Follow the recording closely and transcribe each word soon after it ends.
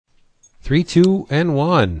3, 2, and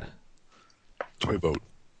 1. Toy vote.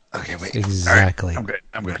 Okay, wait. Exactly. All right,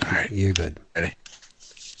 I'm good. All right. You're good. Ready?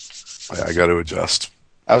 I got to adjust.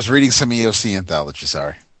 I was reading some EOC anthology,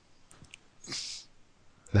 sorry.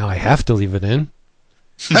 Now I have to leave it in.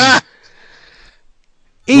 Welcome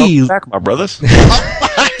back, my brothers.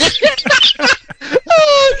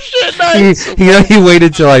 Oh, shit, nice. He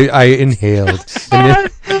waited till I inhaled. And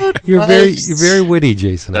you're very witty,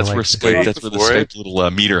 Jason. That's I where like that. Skype, that's where the Skype little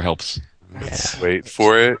meter helps. Yeah. Wait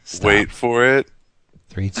for it. Stop. Wait for it.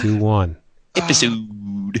 3, 2, 1.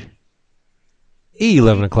 Episode.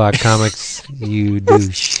 11 o'clock comics. You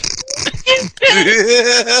douche.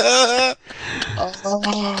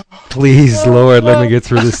 Please, Lord, let me get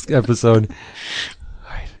through this episode.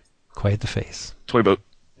 All right. Quiet the face. Toy boat.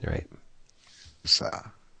 All right.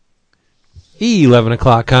 11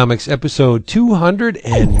 o'clock comics, episode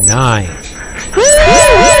 209.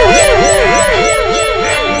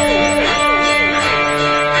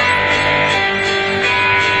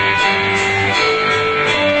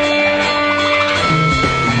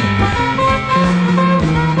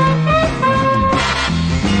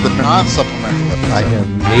 The non-supplemental episode. I have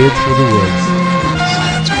made it through the woods.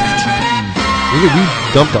 We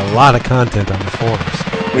dumped a lot of content on the forums.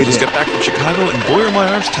 We just got back from Chicago, and boy, are my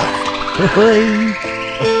arms tough.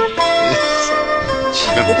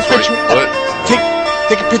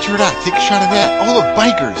 Take a picture of that. Take a shot of that. Oh, look,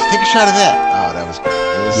 bikers. Take a shot of that. Oh, that was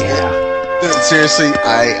good. Seriously,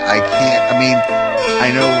 I can't. I mean, I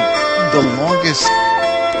know the longest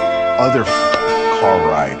other car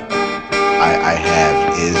ride I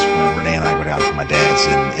have is when Renee and I go down to my dad's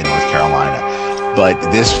in North Carolina. But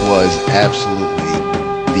this was absolutely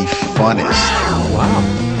the funnest. Wow.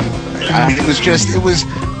 I mean, it was chill.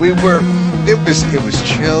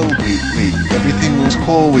 Everything was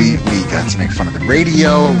cool. We got to make fun of the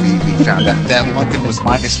radio. We found out that London was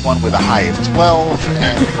 -1 with a high of 12,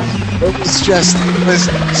 and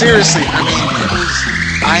seriously. I mean,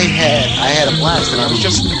 I had a blast, and I was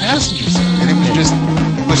just in the passenger seat, and it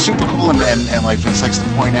was super cool. And like Vince likes to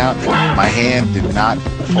point out, my hand did not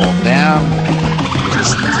fall down.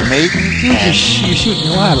 It's amazing. Dude, you're shooting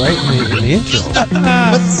your wad right in the intro.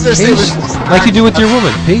 Pace, like you do with your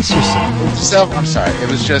woman. Pace yourself. I'm sorry. It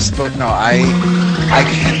was just, but no, I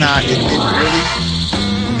cannot. It really,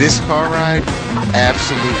 this car ride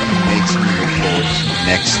absolutely makes me look forward to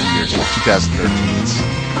next year's 2013's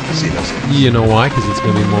CWC. You know why? Because it's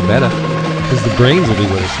going to be more better. Because the brains will be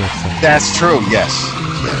with us next time. That's true. Yes.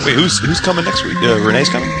 Wait, who's coming next week? Renee's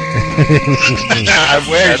coming? I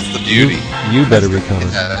wish. That's the beauty. You better be coming.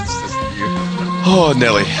 Yeah, that's the beauty. Oh,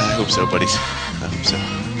 Nelly. I hope so, buddies. I hope so.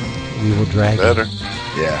 We will drag Better.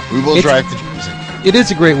 Yeah, we will drive to Jersey. It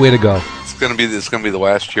is a great way to go. It's gonna be the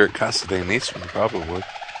last year at Casa de Eastman, probably.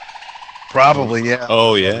 Probably, yeah.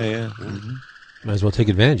 Oh, yeah. Mm-hmm. Might as well take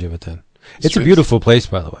advantage of it then. It's a beautiful place,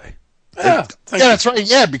 by the way. Yeah, That's right.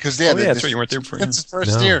 Yeah, because that's right. You weren't there before. It's the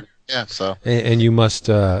first year. Yeah, so. And you must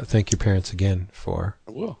thank your parents again for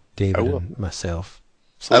I will. David and myself.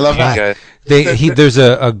 I love that. There's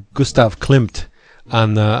a Gustav Klimt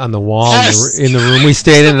on the wall Yes! in the room we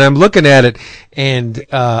stayed in, and I'm looking at it, and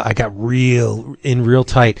I got real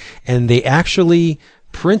tight, and they actually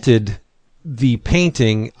printed the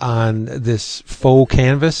painting on this faux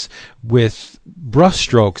canvas with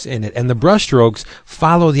brushstrokes in it, and the brushstrokes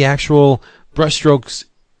follow the actual brushstrokes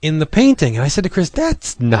in the painting. And I said to Chris,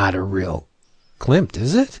 "That's not a real Klimt,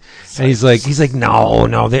 is it?" And he's like, "No,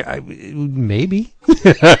 maybe,"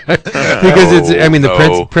 because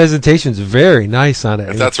the presentation's very nice on it.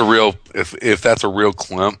 If that's a real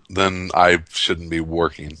Klimt, then I shouldn't be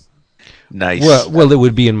working. Nice. Well, it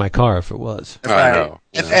would be in my car if it was. I know.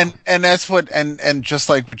 And that's what and just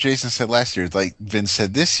like what Jason said last year, like Vince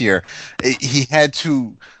said this year, he had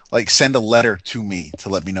to like send a letter to me to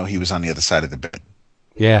let me know he was on the other side of the bed.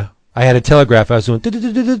 Yeah. I had a telegraph. I was doing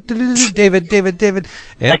David.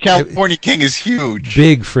 That California King is huge.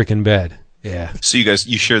 Big freaking bed. Yeah. So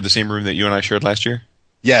you shared the same room that you and I shared last year?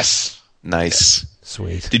 Yes. Nice.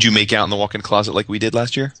 Sweet. Did you make out in the walk-in closet like we did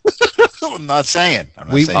last year? I'm not saying.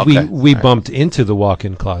 We bumped into the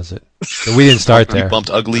walk-in closet. So we didn't start there. You bumped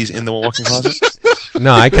uglies in the walk-in closet?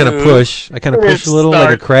 No, I kind of push a little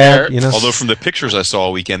like a crab, you know. Although from the pictures I saw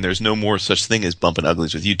all weekend, there's no more such thing as bumping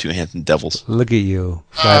uglies with you two handsome devils. Look at you.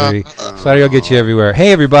 Flattery will get you everywhere.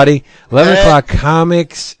 Hey, everybody. 11 o'clock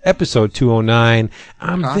comics, episode 209.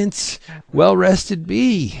 I'm Vince Well-Rested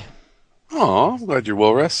B. Oh, I'm glad you're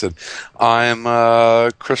well rested. I'm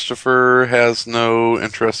Christopher has no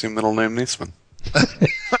interesting middle name Niesman.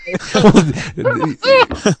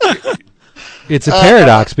 It's a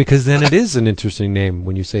paradox because then it is an interesting name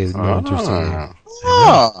when you say no interesting name.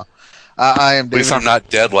 I am At least David. I'm not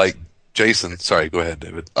dead like Jason. Sorry, go ahead,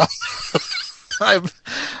 David.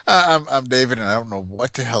 I'm David, and I don't know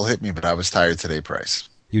what the hell hit me, but I was tired today, Price.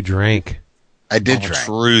 You drank. I did drink.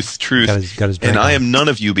 Truth. Got his drink And I on. am none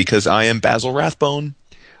of you because I am Basil Rathbone.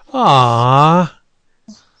 Aww.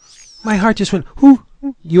 My heart just went, whoo.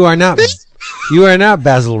 You are not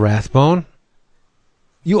Basil Rathbone.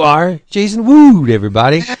 You are Jason Wood,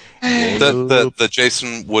 everybody. The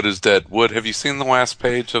Jason Wood is dead. Wood, have you seen the last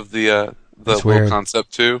page of the It's little weird.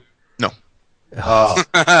 concept too? No. Oh,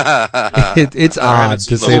 It's I odd, haven't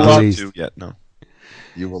to seen say the Level least. 2 yet, no.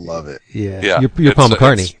 you will love it. Yeah. Yeah, You're Paul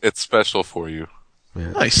McCartney. It's special for you.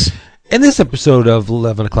 Nice. And this episode of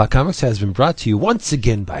 11 O'Clock Comics has been brought to you once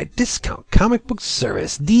again by Discount Comic Book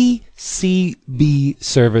Service,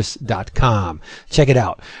 DCBService.com. Check it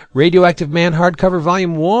out. Radioactive Man Hardcover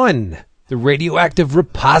Volume 1, The Radioactive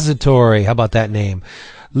Repository. How about that name?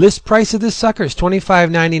 List price of this sucker is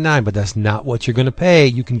 $25.99, but that's not what you're going to pay.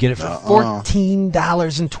 You can get it for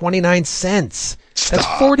 $14.29.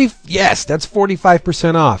 That's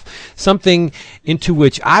 45% off. Something into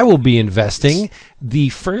which I will be investing the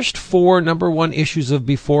first 4 #1 issues of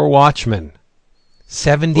Before Watchmen.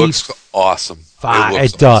 75. Looks awesome.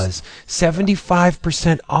 It does.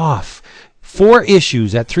 75% off. 4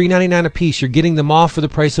 issues at $3.99 a piece. You're getting them all for the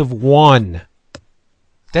price of 1.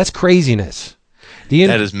 That's craziness.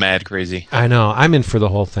 That is mad crazy. I know. I'm in for the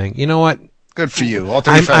whole thing. You know what? Good for you. All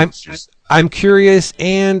 35 issues. I'm curious,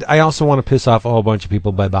 and I also want to piss off a whole bunch of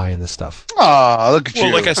people by buying this stuff. Oh, look at you.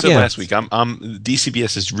 Well, like I said Yeah. last week, I'm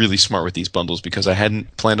DCBS is really smart with these bundles because I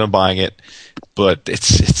hadn't planned on buying it, but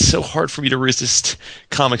it's so hard for me to resist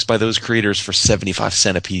comics by those creators for 75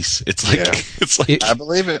 cents a piece. It's like Yeah. it's like It- I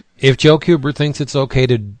believe it. If Joe Kubert thinks it's okay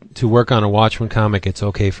to work on a Watchmen comic, it's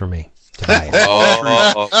okay for me to buy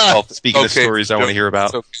it. Speaking of stories I want to hear about.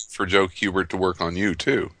 It's okay for Joe Kubert to work on you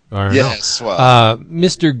too. Or no. Yes. Well,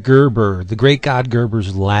 Mr. Gerber, the great God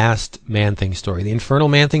Gerber's last Man-Thing story, the Infernal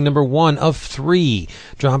Man-Thing #1 of 3,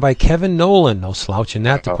 drawn by Kevin Nolan. No slouch in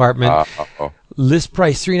that department. List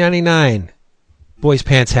price $3.99. Boys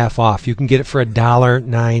Pants half off. You can get it for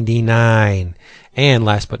 $1.99. And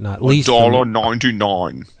last but not least,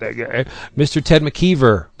 $1.99. Mr. Ted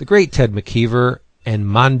McKeever, the great Ted McKeever, and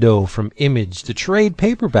Mondo from Image, the trade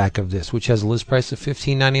paperback of this, which has a list price of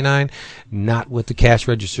 $15.99. Not what the cash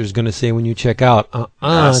register is going to say when you check out.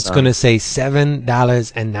 It's going to say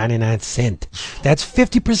 $7.99. That's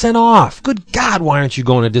 50% off. Good God, why aren't you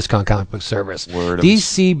going to Discount Comic Book Service?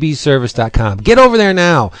 DCBService.com. Get over there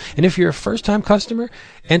now. And if you're a first-time customer,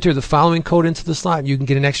 enter the following code into the slot. You can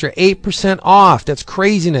get an extra 8% off. That's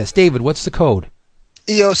craziness. David, what's the code?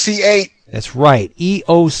 EOC8. That's right,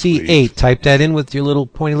 EOC8. Type that in with your little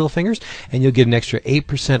pointy little fingers, and you'll get an extra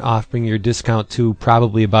 8% off, bringing your discount to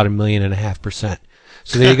probably about 1.5%.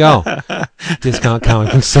 So there you go. Discount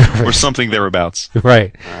Comic Book Service. Or something thereabouts.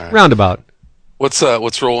 Right. Roundabout. Let's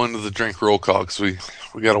roll into the drink roll call because we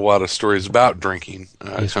got a lot of stories about drinking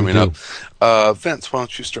Yes, coming we up. do. Vince, why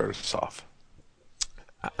don't you start us off?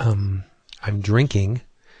 I'm drinking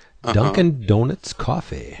Dunkin' Donuts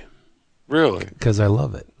coffee Really? because I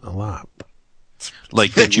love it a lot.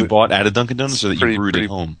 Like that you bought at a Dunkin' Donuts or that Pretty- you brewed pretty- at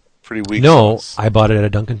home? Pretty weak. No, sauce. I bought it at a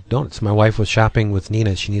Dunkin' Donuts. My wife was shopping with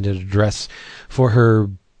Nina. She needed a dress for her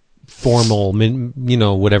formal,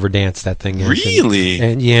 whatever dance that thing is. Really?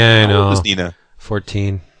 And yeah, I How old know. was Nina?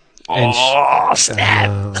 14. And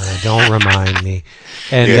Snap! don't remind me.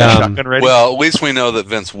 And Yeah. Shotgun ready? Well, at least we know that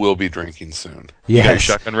Vince will be drinking soon. You got your yes.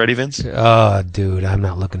 shotgun ready, Vince? Dude, I'm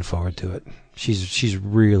not looking forward to it. She's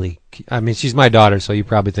really. I mean, she's my daughter, so you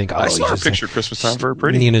probably think, I oh, saw you her just picture Christmas time for her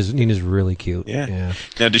pretty. Nina's really cute. Yeah.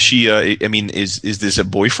 Now, does she? I mean, is this a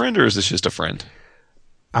boyfriend or is this just a friend?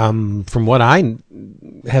 From what I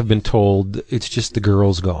have been told, it's just the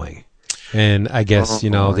girls going. And I guess, they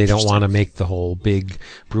don't want to make the whole big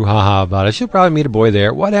brouhaha about it. She'll probably meet a boy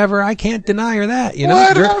there. Whatever. I can't deny her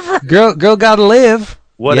that. Girl gotta live.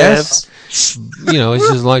 Whatever. Yes. It's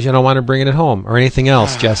just as long as you don't want her bringing it home or anything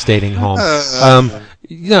else gestating home.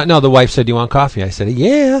 No, the wife said, do you want coffee? I said,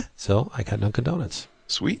 yeah. So I got Dunkin' Donuts.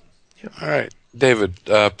 Sweet. All right, David,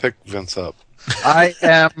 pick Vince up. I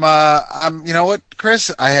am. You know what,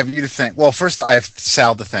 Chris? I have you to thank. Well, first I have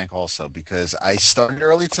Sal to thank also because I started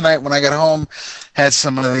early tonight when I got home. Had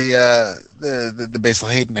some of the Basil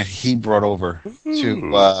Hayden that he brought over to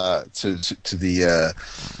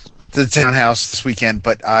the townhouse this weekend.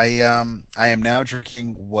 But I am now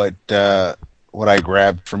drinking what I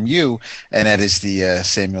grabbed from you, and that is the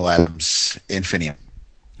Samuel Adams Infinium.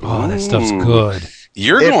 Oh, that stuff's Ooh. good.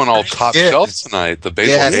 You're It going all really top is. shelf tonight. The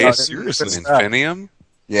Basil Yeah, Hayden, no, seriously, it's good stuff. Infinium.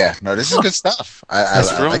 Yeah, no, this is good stuff. That's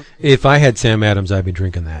I really like. If I had Sam Adams, I'd be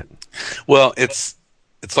drinking that. well. It's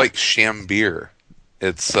like sham beer.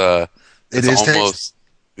 It's It is almost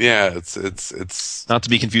yeah. It's Not to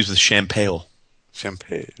be confused with champagne.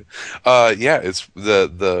 champagne. Yeah, it's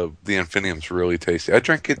the Infinium's really tasty. I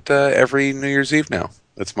drink it every New Year's Eve now.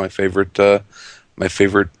 That's my favorite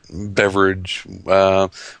beverage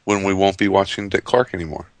when we won't be watching Dick Clark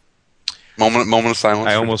anymore. Moment of silence.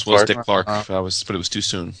 I for almost was Dick Clark. But it was too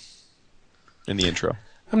soon in the intro.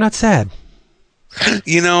 I'm not sad.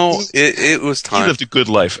 You know, it was He time. lived a good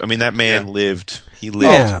life. I mean, that man lived. He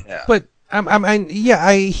lived. Yeah, but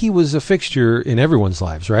he was a fixture in everyone's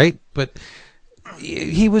lives, right? But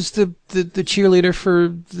he was the cheerleader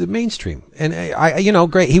for the mainstream, and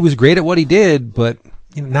great. He was great at what he did, but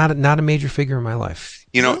not a major figure in my life.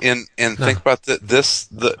 You know, and think about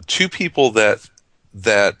the two people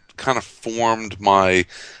that kind of formed my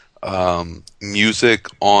music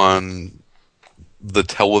on the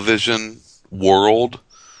television world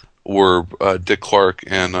were Dick Clark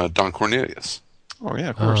and Don Cornelius. Oh yeah,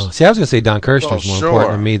 of course. See, I was going to say Don Kirshner's more sure.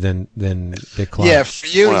 important to me than Dick Clark. Yeah, for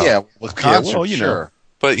you, Well, with concert, well, you know. sure.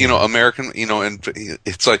 But American, and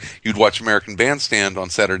it's like you'd watch American Bandstand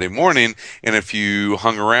on Saturday morning, and if you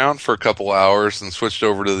hung around for a couple hours and switched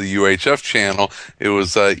over to the UHF channel, it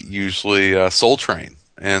was usually Soul Train,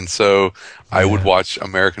 and so I would watch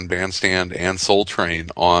American Bandstand and Soul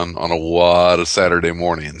Train on a lot of Saturday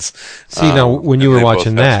mornings. See, now when you and were they both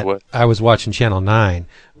watching passed that, away. I was watching Channel 9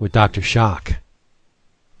 with Dr. Shock.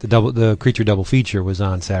 The Creature double feature was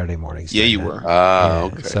on Saturday mornings. Yeah, you Yeah. were.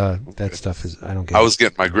 Okay. So that stuff is I don't get. I was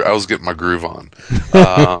getting my groove on.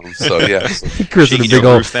 So yeah. Chris with a Shaking big your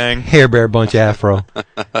old groove thing. hair bear bunch afro.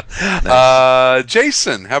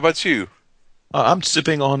 Jason, how about you? I'm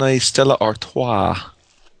sipping on a Stella Artois.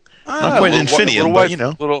 Not quite an Infinium, but,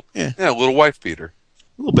 little little wife beater.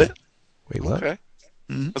 A little bit. Wait, what? Okay.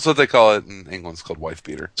 That's what they call it in England. It's called wife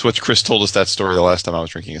beater. That's what Chris told us that story the last time I was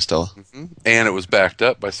drinking a Stella. And it was backed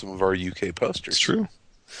up by some of our UK posters. It's true.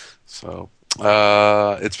 So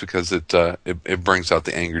it's because it brings out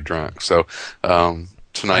the angry drunk. So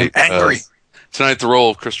tonight, I'm angry. Tonight the role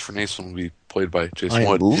of Christopher Nason will be played by Jason I am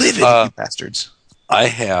Wood. livid, you bastards. I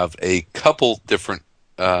have a couple different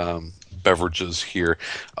beverages here.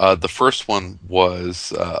 The first one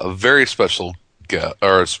was a very special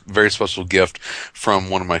gift from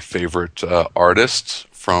one of my favorite artists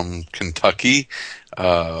from Kentucky.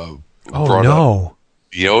 Oh no!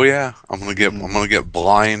 Oh yeah, I'm gonna get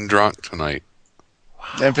blind drunk tonight.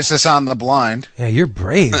 Emphasis on the blind. Yeah, you're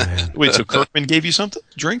brave, man. Wait, so Kirkman gave you something?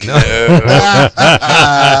 Drink? Straight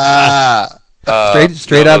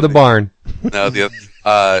out of the barn. No,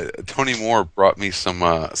 Tony Moore brought me some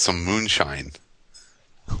moonshine,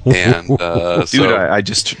 and Dude, I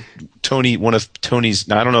just one of Tony's.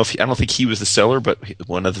 I don't think he was the seller, but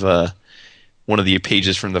one of the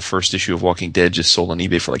pages from the first issue of Walking Dead just sold on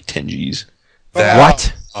eBay for like 10 G's.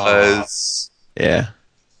 What? Yeah.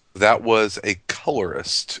 That was a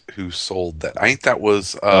colorist who sold that. I think that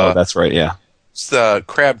was that's right. Yeah. it's the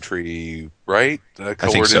Crabtree, right? I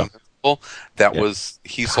think so. That was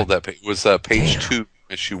he sold that page. It was page 2,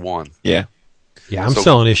 issue 1. Yeah. Yeah, I'm So-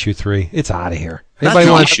 selling issue 3. It's out of here. Not Anybody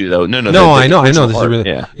the want? issue though. No. No, I know. This is art. really.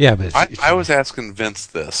 Yeah. Yeah, but I was asking Vince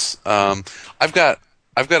this. I've got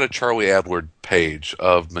a Charlie Adler page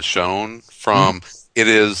of Michonne from.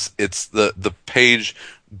 It's the page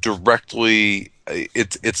directly.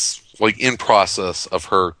 It's like in process of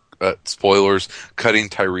her spoilers cutting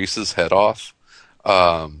Tyrese's head off.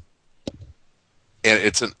 And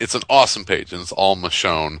it's an awesome page, and it's all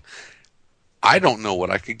Michonne. I don't know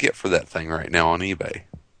what I could get for that thing right now on eBay.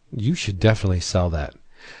 you should definitely sell that.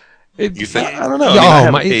 You think? I don't know. I Yeah, mean, I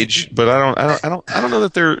have my- a page, but I don't know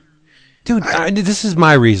that they're. Dude, this is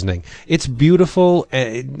my reasoning. It's beautiful.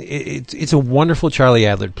 It's a wonderful Charlie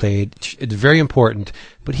Adler page. It's very important,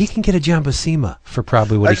 but he can get a Jambosima for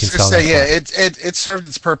probably what I he was can just sell. gonna that say, for. it served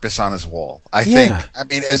its purpose on his wall. I Yeah. think. I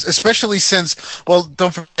mean, especially since, well,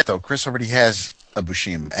 don't forget though, Chris already has a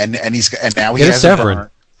Bushim, and now he Get a has Severin.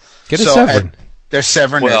 Burner. Get a So, Severin. and there's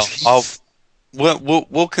Severin. Well, there's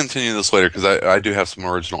we'll continue this later because I do have some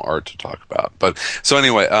original art to talk about. But so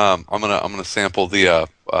anyway, I'm gonna sample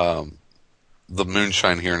the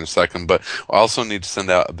moonshine here in a second. But I also need to send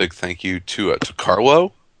out a big thank you to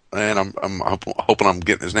Carlo. And I'm hoping I'm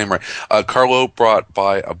getting his name right. Carlo brought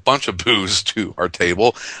by a bunch of booze to our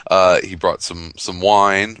table. He brought some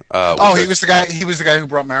wine. he was the guy. He was the guy who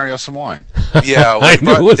brought Mario some wine. Yeah, well, I he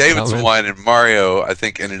knew it brought was David some coming. wine, and Mario, I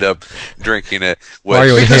think, ended up drinking it.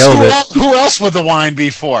 Mario Which, inhaled it. Who else would the wine be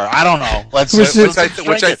for? I don't know. Let's Which just I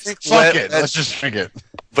drink think it. Fuck it. let- Let's just drink it.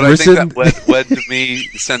 But I think that led to me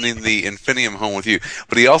sending the Infinium home with you.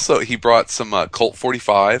 But he brought some Colt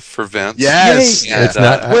 45 for Vince. Yes, and, it's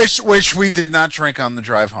not. which we did not drink on the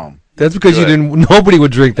drive home. That's because you didn't. Nobody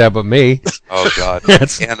would drink that but me. Oh God!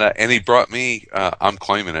 Yes. And he brought me. I'm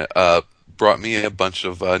claiming it. Brought me a bunch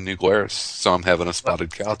of New Glarus, so I'm having a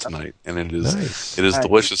spotted cow tonight, and it is Nice.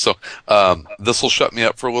 delicious. So this will shut me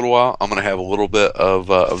up for a little while. I'm going to have a little bit of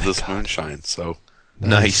this moonshine. So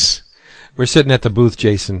Nice. We're sitting at the booth,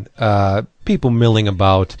 Jason. People milling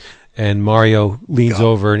about, and Mario leans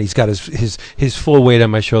over, and he's got his full weight on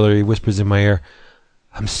my shoulder. He whispers in my ear,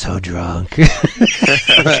 "I'm so drunk."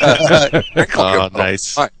 Oh,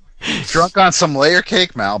 nice. Drunk on some layer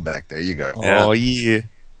cake Malbec. There you go. Yeah. Oh, yeah.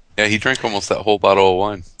 Yeah, he drank almost that whole bottle of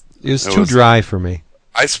wine. It was too dry for me.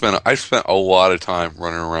 I spent a lot of time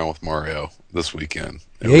running around with Mario this weekend.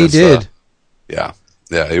 He did. Yeah.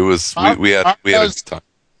 It was. We had a good time.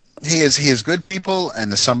 He is good people,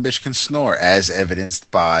 and the sumbitch can snore, as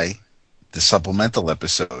evidenced by the supplemental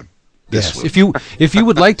episode this Yes. week. If you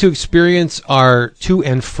would like to experience our to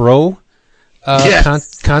and fro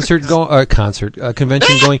convention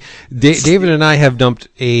going, David and I have dumped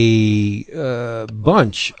a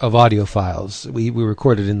bunch of audio files. We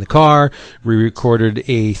recorded in the car. We recorded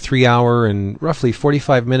a 3-hour and roughly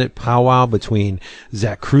 45-minute powwow between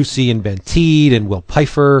Zach Crucy and Ben Teed and Will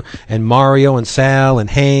Pfeiffer and Mario and Sal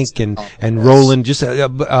and Hank and Roland, just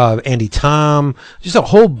Andy Tom, just a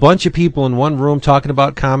whole bunch of people in one room talking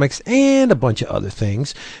about comics and a bunch of other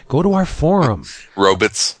things. Go to our forum.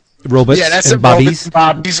 Robots. Robots and Bobbies.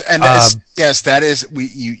 And yes, that is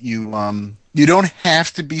you don't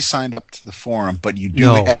have to be signed up to the forum, but you do.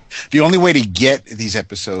 No. The only way to get these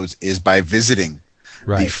episodes is by visiting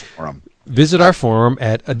the forum. Visit our forum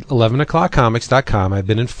at 11o'clockcomics.com. I've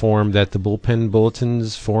been informed that the Bullpen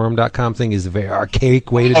Bulletins forum.com thing is a very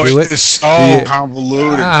archaic way to do it. It's so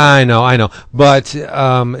convoluted. I know. But so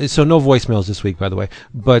no voicemails this week, by the way.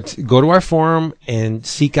 But go to our forum and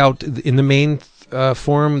seek out in the main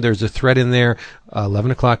forum. There's a thread in there,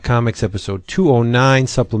 11 o'clock comics episode 209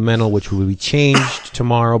 supplemental, which will be changed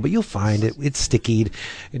tomorrow, but you'll find it. It's stickied.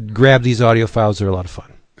 Grab these audio files. They're a lot of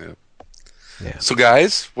fun. Yeah. So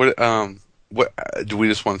guys, what do we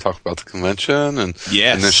just want to talk about the convention and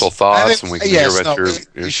initial thoughts, and we can hear about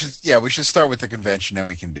we should start with the convention, and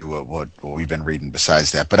we can do what we've been reading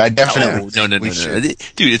besides that. But I definitely no, dude,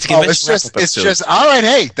 it's a convention. It's just all right.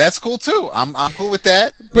 Hey, that's cool too. I'm cool with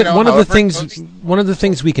that. But one of the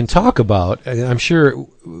things we can talk about, I'm sure,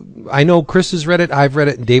 I know Chris has read it, I've read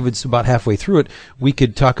it, and David's about halfway through it. We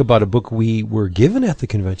could talk about a book we were given at the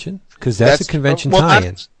convention, because that's a convention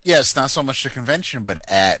tie-in. Yes, not so much the convention, but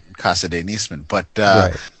at Casa de Niesman. But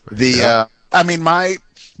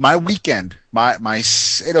my weekend, my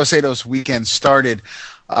Eidos weekend started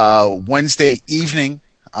Wednesday evening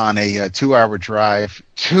on a 2-hour drive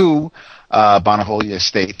to Bonneville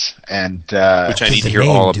Estates, and which I need to hear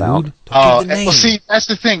all about. Well, see, that's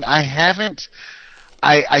the thing.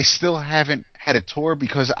 I still haven't had a tour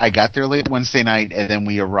because I got there late Wednesday night, and then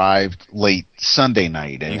we arrived late Sunday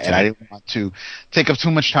night, and I didn't want to take up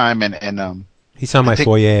too much time. And he saw my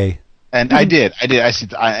foyer, and I did. I see,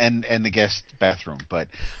 and the guest bathroom, but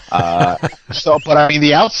but I mean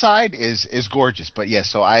the outside is gorgeous. But yeah,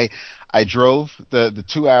 so I drove the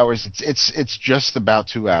 2 hours. It's just about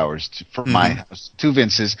 2 hours from my house to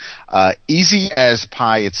Vince's. Easy as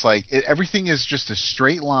pie. It's like everything is just a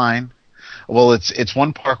straight line. Well, it's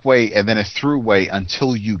one parkway and then a throughway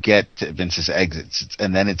until you get to Vince's exits,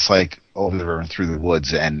 and then it's like over the river and through the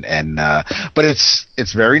woods, but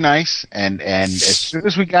it's very nice. And as soon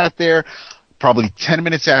as we got there, probably 10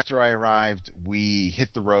 minutes after I arrived, we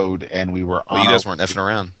hit the road and we were on. You guys weren't effing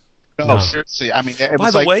around. No, seriously. I mean, it by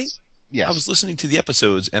was the way. Yes. I was listening to the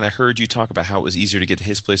episodes, and I heard you talk about how it was easier to get to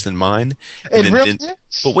his place than mine. It really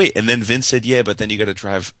is. But wait, and then Vince said, yeah, but then you got to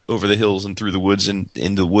drive over the hills and through the woods and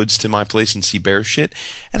in the woods to my place and see bear shit.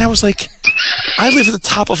 And I was like, I live at the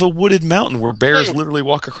top of a wooded mountain where bears literally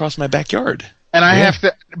walk across my backyard. And I have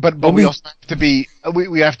to, but we also have to be,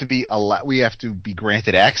 we have to be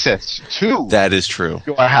granted access to. That is true.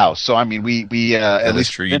 To our house. So I mean, we at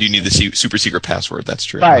least true. You do need the super secret password. That's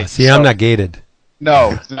true. Right. See, I'm not gated.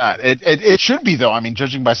 No, it's not. It should be though. I mean,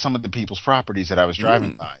 judging by some of the people's properties that I was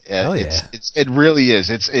driving by, it really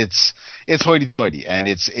is. It's hoity-toity, and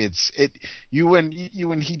you and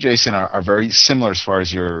he, Jason, are very similar as far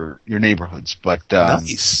as your neighborhoods. But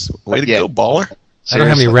nice way to go, baller. I don't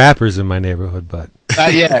have any rappers in my neighborhood, but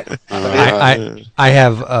not yet. I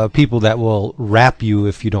have people that will rap you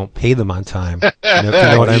if you don't pay them on time. You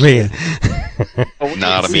know what I mean?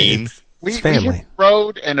 Not a mean. We hit the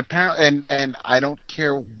road, and apparently, and I don't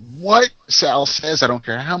care what Sal says. I don't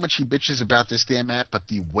care how much he bitches about this damn app, but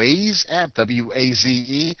the Waze app,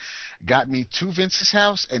 WAZE, got me to Vince's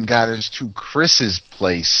house and got us to Chris's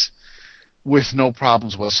place with no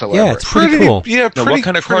problems whatsoever. Yeah, it's pretty cool. Yeah, Now, what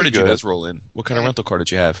kind of car did you good. guys roll in? What kind of rental car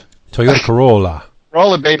did you have? Toyota Corolla.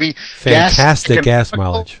 Roll it, baby. Fantastic gas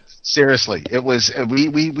mileage. Seriously, it was.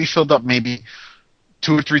 We filled up maybe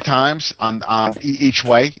 2 or 3 times on each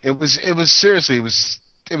way. It was seriously.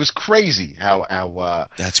 It was crazy how.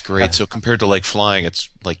 That's great. So compared to like flying, it's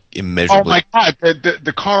like immeasurably. Oh my God!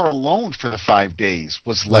 The car alone for the 5 days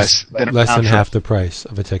was less than half the price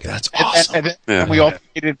of a ticket. That's awesome. And then we all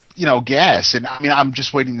paid, gas, and I mean, I'm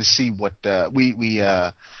just waiting to see what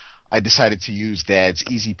I decided to use Dad's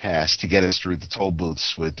Easy Pass to get us through the toll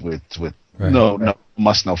booths with Right.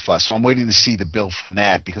 no fuss. So I'm waiting to see the bill from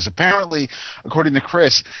that, because apparently, according to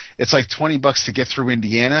Chris, it's like $20 to get through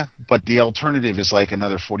Indiana, but the alternative is like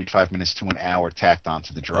another 45 minutes to an hour tacked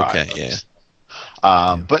onto the drive. Okay,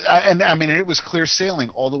 yeah. But I mean, it was clear sailing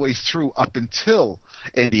all the way through up until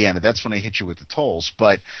Indiana. That's when they hit you with the tolls.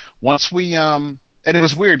 But once we and it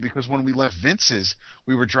was weird because when we left Vince's,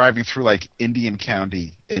 we were driving through like Indian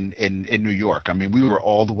County in New York. I mean, we were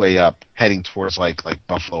all the way up heading towards like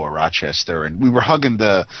Buffalo or Rochester, and we were hugging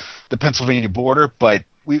the Pennsylvania border. But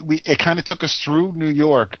it kind of took us through New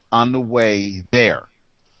York on the way there,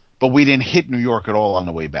 but we didn't hit New York at all on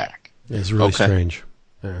the way back. It's really strange.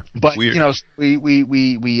 Yeah. But Weird.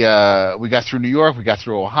 we got through New York, we got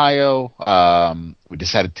through Ohio. We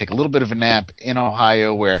decided to take a little bit of a nap in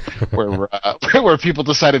Ohio, where people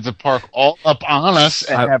decided to park all up on us.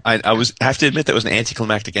 And I have to admit that was an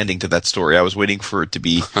anticlimactic ending to that story. I was waiting for it to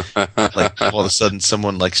be like all of a sudden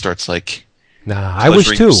someone like starts like I wish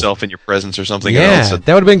pleasuring too. yourself in your presence or something. And all of a Yeah, sudden,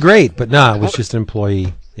 that would have been great, but it was just an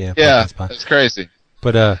employee. Yeah, yeah, spot. it's crazy.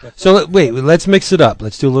 But so wait, let's mix it up.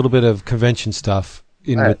 Let's do a little bit of convention stuff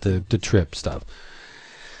with the trip stuff.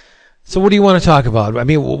 So what do you want to talk about? I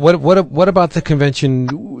mean, what about the convention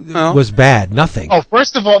was bad? Nothing. Oh,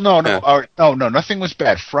 first of all, no, nothing was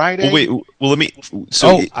bad. Friday. well, wait. Well, let me.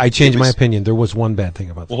 So I changed my opinion. There was one bad thing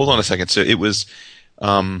about that. Well, hold on a second. So it was.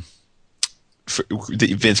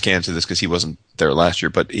 Vince can answer this because he wasn't there last year.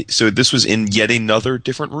 But so this was in yet another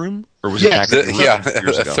different room, or was it back?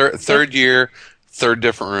 Third year, third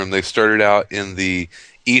different room. They started out in the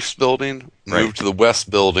East building, moved to the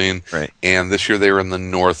West building, and this year they were in the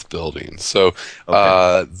North building. So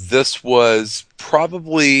this was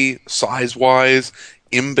probably size-wise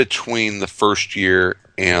in between the first year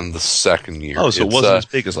and the second year. Oh, so it wasn't as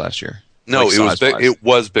big as last year. No, like it was big. It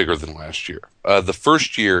was bigger than last year. The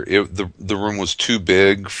first year, the room was too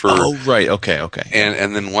big for. Oh, right. Okay.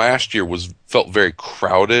 And then last year felt very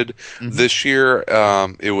crowded. Mm-hmm. This year,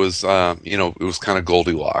 it was it was kind of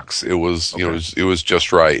Goldilocks. It was it was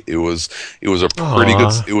just right. It was a pretty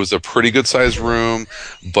good. It was a pretty good sized room,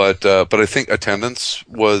 but I think attendance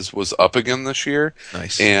was up again this year.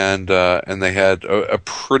 Nice. And they had a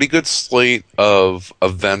pretty good slate of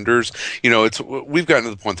vendors. We've gotten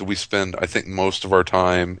to the point that we spend, I think, most of our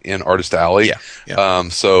time in Artist Alley. Yeah.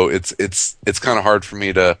 So it's kind of hard for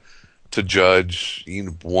me to judge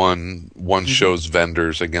one show's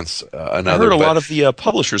vendors against another. I heard a lot of the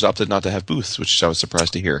publishers opted not to have booths, which I was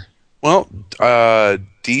surprised to hear. Well,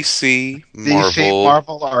 DC,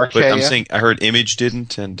 Marvel, Archaea. But I'm saying I heard Image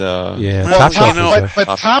didn't, and Top Cow.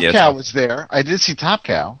 But Top Cow was there. I did see Top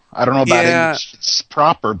Cow. I don't know about Image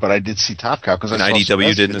proper, but I did see Top Cow because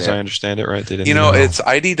IDW didn't, as I understand it, right? They didn't. It's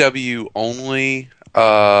IDW only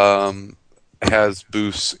has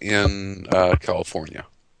booths in California.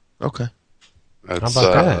 Okay. That's,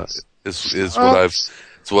 how about that? Is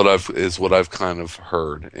what I've kind of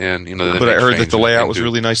heard, and But I heard that the layout was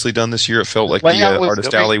really nicely done this year. It felt like the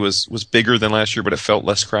Artist Alley was bigger than last year, but it felt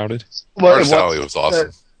less crowded. Well, Artist Alley was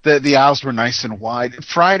awesome. The aisles were nice and wide.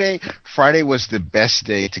 Friday was the best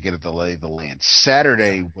day to get the lay of the land.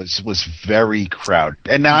 Saturday was very crowded,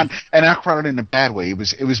 and not crowded in a bad way. It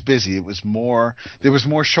was busy. There was more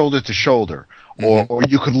shoulder to shoulder. Or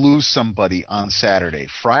you could lose somebody on Saturday.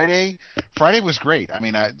 Friday was great. I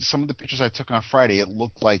mean, some of the pictures I took on Friday, it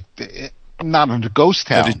looked like not a ghost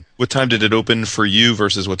town. What time did it open for you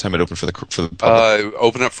versus what time it opened for the public?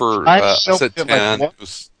 Open up for I said 10.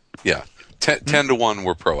 10 to 1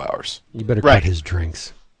 were pro hours. You better cut his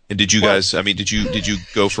drinks. And did you guys? I mean, did you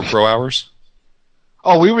go for pro hours?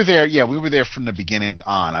 Oh, we were there. Yeah, we were there from the beginning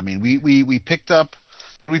on. I mean, we picked up.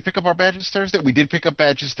 Did we pick up our badges Thursday? We did pick up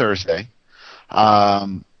badges Thursday.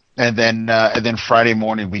 And then Friday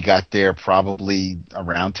morning we got there probably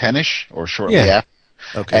around 10ish or shortly after.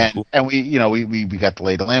 Okay, cool. And we got the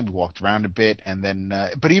lay of the land. We walked around a bit, and then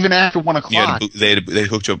but even after 1 o'clock, they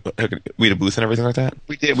hooked you up. We had a booth and everything like that.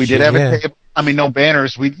 we did have a table. I mean, no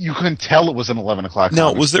banners. You couldn't tell it was an 11 o'clock. No,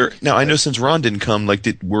 comic. was there? No, I know since Ron didn't come. Like,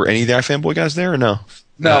 were any of the iFanboy guys there or no?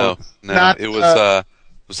 No, not, it was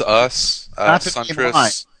us, not the main line.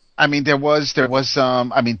 Suntress. I mean, there was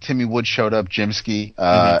I mean, Timmy Wood showed up, Jimsky,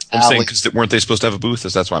 I'm saying Alex. because weren't they supposed to have a booth?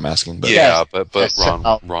 That's why I'm asking. But. Yeah, Yes, but yes,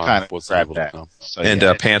 Ron kinda wasn't able to grabbed come. So, And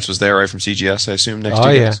yeah. Pants was there, right, from CGS, I assume, next Oh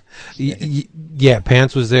to you yeah, guys? yeah.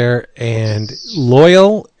 Pants was there, and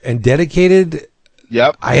loyal and dedicated.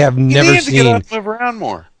 Yep. I have He never needed to get seen. up and move around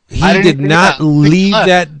more. He I didn't did think not that. leave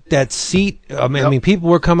Big that seat. I Yep. mean, people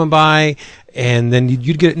were coming by, and then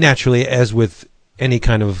you'd get it naturally, as with any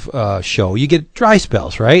kind of show. You get dry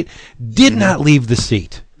spells, right? Did not leave the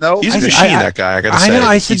seat. No, He's a I- machine, I- that guy, I gotta I say. know.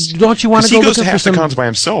 I said, don't you want to 'cause go he goes to looking for half some? the cons by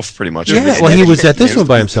himself, pretty much. Yeah, well, he was at this one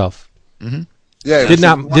by himself. yeah, Did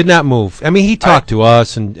not move. I mean, he talked to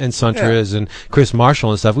us and Suntress and Chris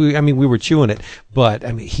Marshall and stuff. We were chewing it, but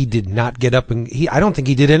I mean, he did not get up and I don't think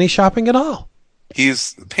he did any shopping at all.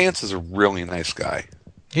 Pants is a really nice guy.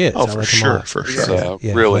 He is. Oh, I for like him a sure, lot. for sure. So,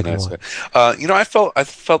 Yeah, really I like nice him guy. I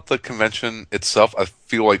felt the convention itself. I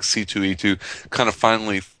feel like C2E2 kind of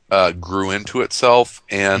finally grew into itself,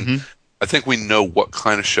 and I think we know what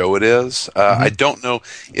kind of show it is. I don't know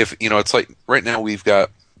if it's like right now we've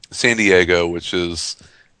got San Diego, which is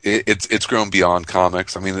it's grown beyond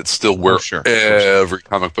comics. I mean, it's still where every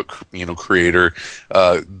comic book creator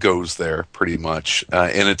goes there pretty much,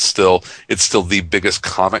 and it's still the biggest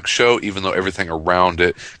comic show, even though everything around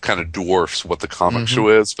it kind of dwarfs what the comic show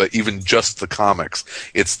is. But even just the comics,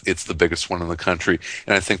 it's the biggest one in the country,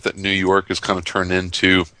 and I think that New York has kind of turned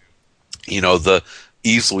into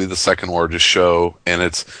easily the second largest show, and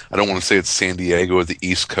I don't want to say it's San Diego or the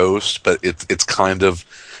East Coast, but it's kind of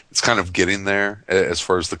getting there as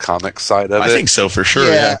far as the comic side of it. I think so, for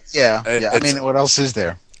sure. Yeah. I mean, what else is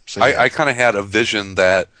there? So, I kind of had a vision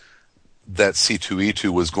that C2E2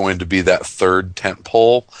 was going to be that third tent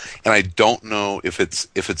pole, and I don't know if it's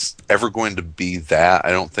ever going to be that.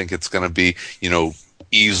 I don't think it's going to be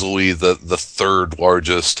easily the third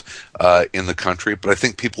largest in the country, but I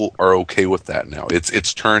think people are okay with that now.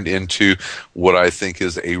 It's turned into what I think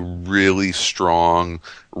is a really strong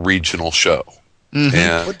regional show.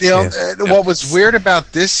 And, what was weird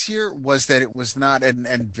about this year was that it was not, and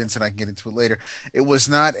Vincent, I can get into it later. It was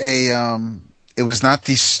not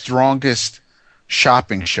the strongest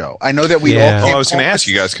shopping show. I know that we all. I was going to ask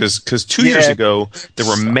you guys because 2 years ago there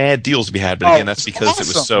were mad deals to be had, but again, that's because it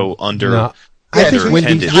was so under. No, I think underattended,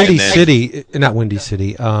 Windy and then- City, not Windy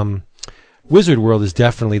City. Wizard World is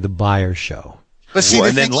definitely the buyer show. But see,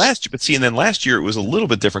 and then last year it was a little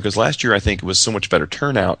bit different because last year I think it was so much better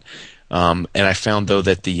turnout, and I found though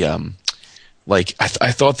that the I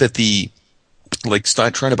thought that the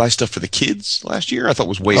start trying to buy stuff for the kids last year I thought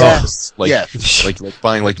was way Yes. off. Yes. Like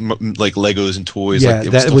buying like Legos and toys. Yeah,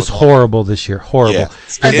 like, that was horrible this year. Horrible. Yeah.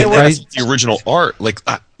 And And there that's the original art. Like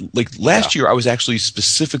last year, I was actually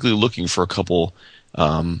specifically looking for a couple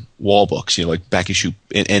wall books, like back issue,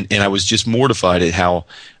 and I was just mortified at how.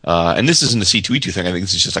 And this isn't a C2E2 thing. I think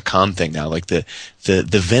this is just a con thing now. Like the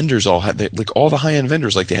vendors all have all the high end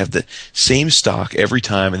vendors, like they have the same stock every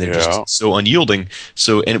time, and they're just so unyielding.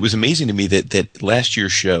 So, and it was amazing to me that last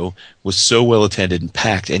year's show was so well attended and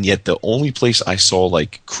packed, and yet the only place I saw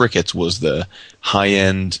like crickets was the high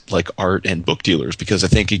end art and book dealers, because I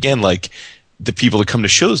think again the people that come to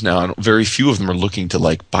shows now, very few of them are looking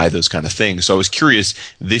to buy those kind of things. So I was curious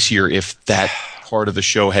this year if that part of the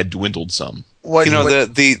show had dwindled some.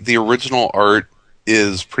 the original art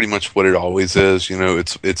is pretty much what it always is.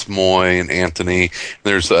 It's Moy and Anthony.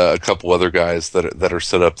 There's a couple other guys that are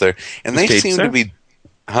set up there, and they seem to be,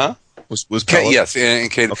 huh? Was Paolo? Yes,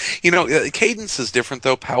 and Cadence. Cadence is different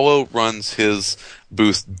though. Paolo runs his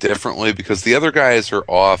booth differently because the other guys are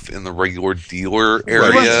off in the regular dealer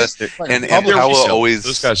area, and Paolo always.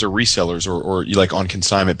 Those guys are resellers or on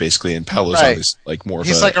consignment basically, and Paolo's always more.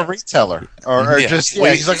 He's like a retailer, or he's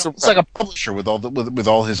like a publisher with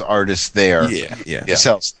all his artists there. Yeah. He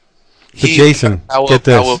sells. But Jason, get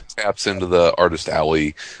this. Paolo taps into the artist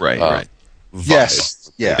alley. Right. Vibe.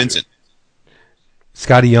 Yes. Yeah. Vincent.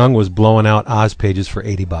 Scotty Young was blowing out Oz pages for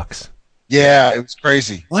 $80. Yeah, it was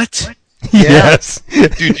crazy. What? Yes,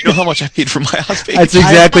 Dude, you know how much I paid for my house page? That's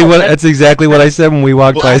exactly what I said when we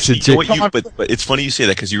walked by. Actually, but it's funny you say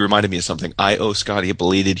that because you reminded me of something. I owe Scotty a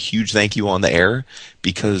belated huge thank you on the air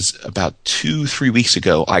because about 2-3 weeks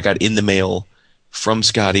ago, I got in the mail from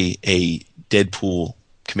Scotty a Deadpool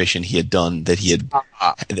commission he had done that he had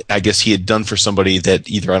I guess he had done for somebody that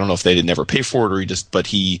either I don't know if they did never pay for it or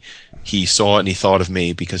he saw it and he thought of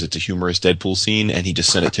me because it's a humorous Deadpool scene and he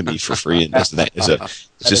just sent it to me for free. And it's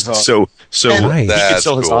just so Nice. he could That's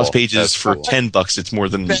sell his cool. Oz pages That's for cool. $10. It's more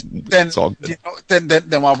than Then, it's all good.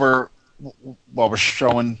 then while we're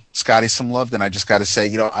showing Scotty some love, then I just got to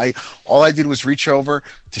say, all I did was reach over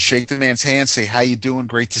to shake the man's hand, say, "How you doing?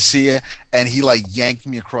 Great to see you." And he like yanked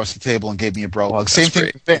me across the table and gave me a bro hug. Same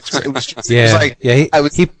thing with Vince. It was just, it was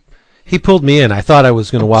like, He pulled me in. I thought I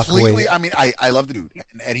was going to walk completely. away. I mean, I love the dude,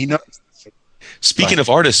 and he knows. Speaking of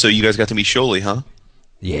artists, so you guys got to meet Sholey, huh?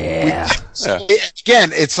 Yeah.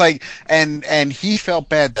 Again, it's like, and he felt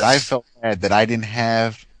bad that I felt bad that I didn't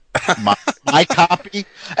have my copy.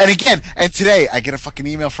 And today I get a fucking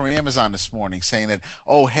email from Amazon this morning saying that,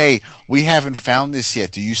 "Oh, hey, we haven't found this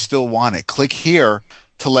yet. Do you still want it? Click here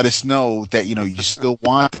to let us know that you still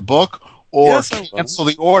want the book." Or Yes, I will. cancel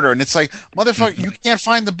the order, and it's like, motherfucker, you can't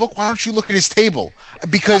find the book. Why don't you look at his table?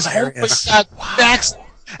 Because everybody's got facts.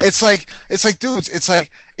 It's like, dudes,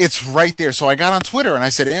 it's right there. So I got on Twitter and I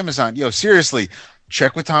said, Amazon, seriously,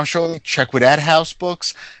 check with Tom Sholey, check with Ad House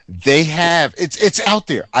Books. They have it's out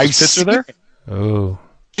there. Pitzer there? Oh.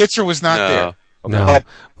 Kitzer was not there. No.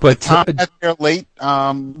 But Tom got there late.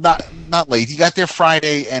 Not late. He got there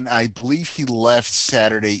Friday, and I believe he left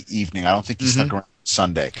Saturday evening. I don't think he stuck around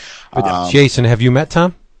Sunday. Jason, have you met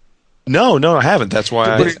Tom? No, I haven't. That's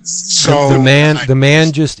why The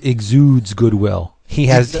man just exudes goodwill. He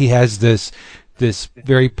has this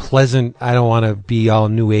very pleasant. I don't want to be all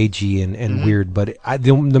new agey and weird, but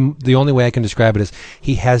the only way I can describe it is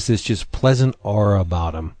he has this just pleasant aura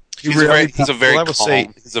about him. He's a very calm.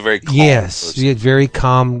 He's a very calm Yes, person. yeah, very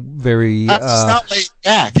calm, very. He's not laid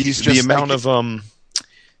back. He's just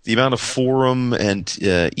the amount of forum and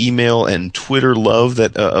email and Twitter love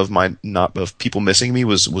that of people missing me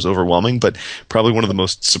was overwhelming. But probably one of the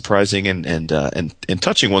most surprising and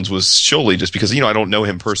touching ones was Sholey, just because I don't know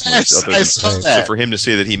him personally. Yes, I saw that. So for him to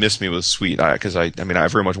say that he missed me was sweet. Because I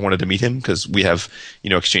very much wanted to meet him because we have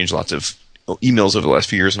exchanged lots of emails over the last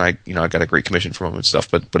few years, and I got a great commission from him and stuff.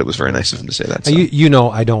 But it was very nice of him to say that. So.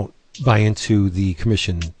 I don't buy into the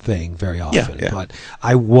commission thing very often, Yeah. but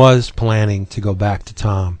I was planning to go back to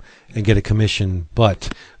Tom and get a commission, but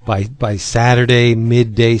by Saturday,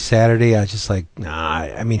 midday Saturday, I was just like, nah.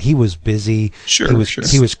 I mean, he was busy. Sure.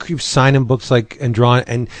 He was signing books and drawing,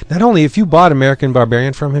 and not only if you bought American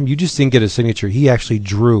Barbarian from him, you just didn't get a signature. He actually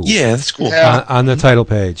drew. Yeah, that's cool. On the title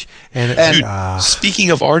page. And Dude, speaking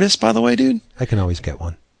of artists, by the way, dude, I can always get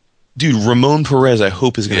one. Dude, Ramon Perez, I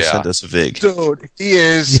hope is going to send us a vig. Dude, he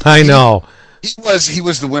is. I know. He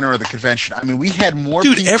was the winner of the convention. I mean, we had more.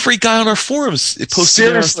 Dude, people. every guy on our forums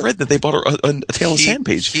posted in our thread that they bought a Tale of Sand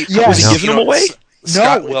page. Was he giving them away?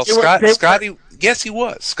 Scotty. Yes, he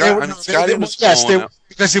was. Scotty was.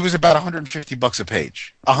 Because it was about $150 a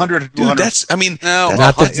page. 100. Dude, that's. I mean,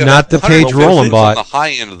 not the page Roland bought. On the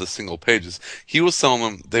high end of the single pages, he was selling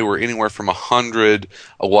them. They were anywhere from 100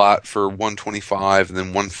 a lot for 125, and then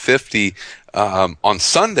 150 on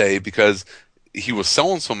Sunday because he was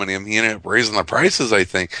selling so many of them. He ended up raising the prices. I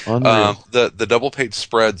think the double page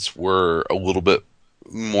spreads were a little bit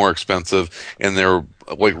more expensive, and they're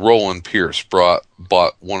like Roland Pierce bought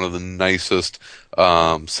one of the nicest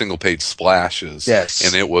single page splashes. Yes,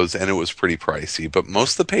 and it was pretty pricey. But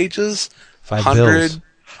most of the pages, $5.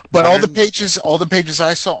 But all the pages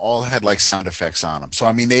I saw all had like sound effects on them. So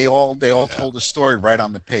I mean, they all told a story right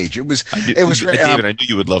on the page. It was great. David, I knew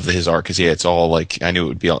you would love his art because it's all like I knew it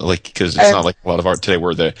would be like because it's not like a lot of art today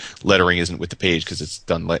where the lettering isn't with the page because it's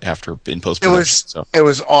done after in post production. It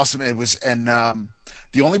was awesome. It was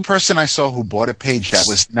the only person I saw who bought a page that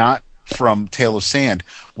was not from Tale of Sand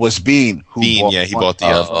was Bean. He bought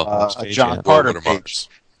the John Carter page.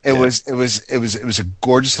 It was a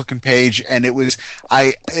gorgeous looking page, and it was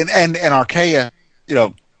and Archaea,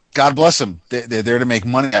 God bless them. They're there to make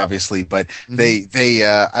money, obviously, but they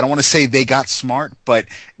I don't want to say they got smart, but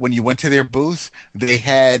when you went to their booth, they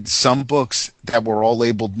had some books that were all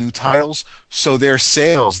labeled new titles, so their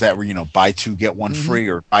sales that were buy two get one free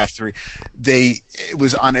or buy three, it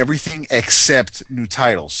was on everything except new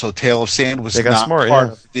titles. So Tale of Sand was not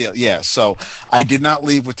part of the deal. Yeah, so I did not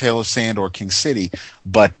leave with Tale of Sand or King City,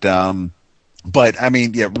 but I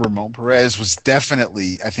mean, Ramon Perez was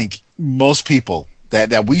definitely, I think most people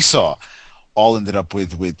that we saw all ended up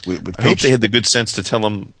with I hope they had the good sense to tell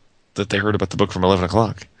them that they heard about the book from 11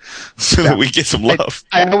 o'clock so that we get some love.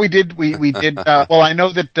 I know we did. We did. Well, I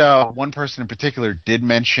know that one person in particular did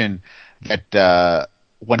mention that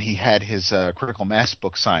when he had his Critical Mass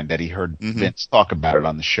book signed, that he heard Vince talk about it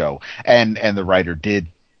on the show, and the writer did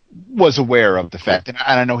was aware of the fact, and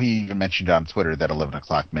I know he even mentioned on Twitter that 11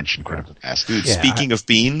 o'clock mentioned Critical Mass. Dude, speaking of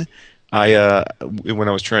Bean, I when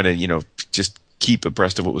I was trying to just keep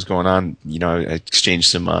abreast of what was going on, I exchanged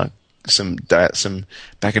some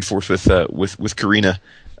back and forth with Karina.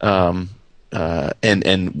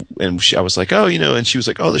 And I was like, and she was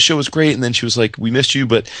like, oh, the show was great. And then she was like, we missed you,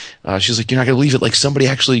 but she was like, you're not gonna believe it. Like somebody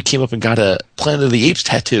actually came up and got a Planet of the Apes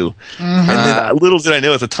tattoo. And then little did I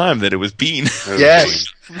know at the time that it was Bean.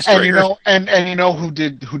 Yes, and you know who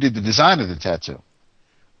did the design of the tattoo?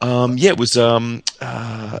 It was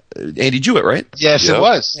Andy Jewett, right? Yes, yep. It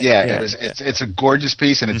was. Yeah. It's a gorgeous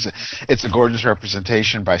piece, and it's a gorgeous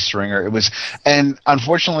representation by Stringer. It was, and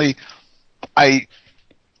unfortunately, I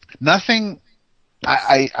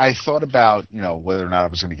thought about, whether or not I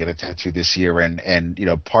was going to get a tattoo this year,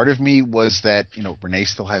 and part of me was that, Renee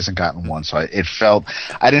still hasn't gotten one, so I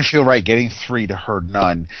didn't feel right getting 3 to her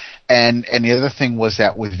none, and the other thing was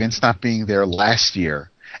that with Vince not being there last year,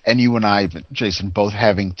 and you and I, Jason, both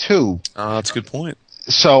having 2. That's a good point.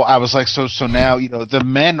 So I was like, so now, the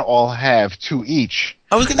men all have 2 each.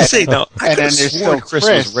 I was going to say, no, I and could then have there's sworn still Chris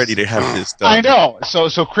was ready to have his done. I know.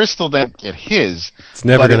 So Chris will then get his. It's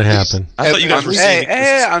never going to happen. I thought you guys were saying,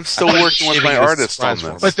 I'm still working with my artist on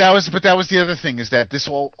this. But that was the other thing, is that this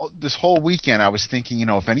whole weekend I was thinking,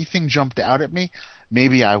 if anything jumped out at me,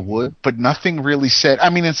 maybe I would, but nothing really said. I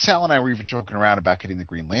mean, and Sal and I were even joking around about getting the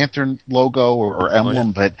Green Lantern logo or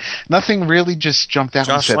emblem, but nothing really just jumped out.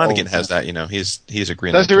 Josh and said, Flanagan has that, he's a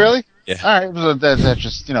Green Lantern. Does he really? Yeah. All right. Well, that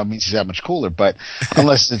just means he's that much cooler. But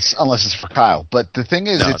unless it's for Kyle. But the thing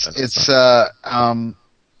is,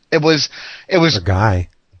 it was for Guy.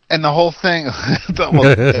 And the whole thing.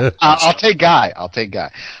 I'll take Guy.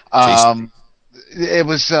 It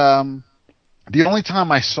was the only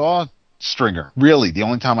time I saw Stringer. Really, the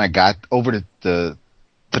only time I got over to the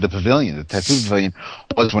pavilion, the tattoo pavilion,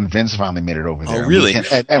 was when Vince finally made it over there. Oh, really?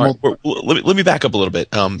 Let me back up a little bit.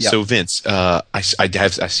 So Vince,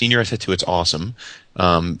 I've seen your tattoo. It's awesome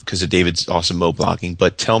because of David's awesome Mo blocking.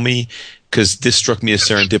 But tell me, because this struck me as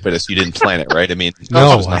serendipitous. You didn't plan it, right? I mean,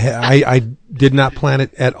 no, I did not plan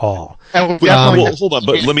it at all. Well, hold on,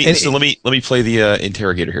 but let me play the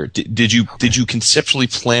interrogator here. Did you conceptually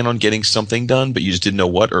plan on getting something done, but you just didn't know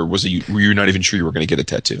what, or were you not even sure you were going to get a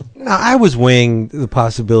tattoo? No, I was weighing the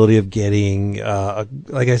possibility of getting,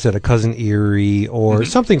 like I said, a Cousin Eerie or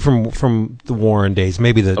something from the Warren days.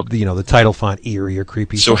 Maybe the title font Eerie or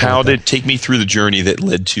creepy. So how did take me through the journey that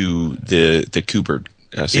led to the Kubert?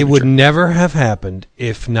 It would never have happened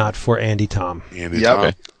if not for Andy Tom.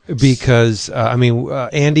 Tom. Because,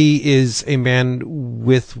 Andy is a man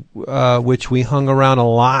with which we hung around a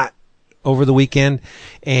lot over the weekend,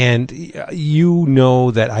 and you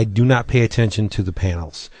know that I do not pay attention to the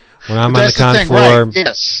panels. When I'm on the con floor, right.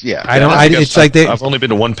 Yes, yeah. I've only been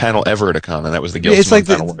to one panel ever at a con, and that was the Gilson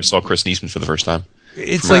panel where I saw Chris Neesman for the first time.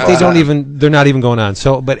 It's like they're not even going on.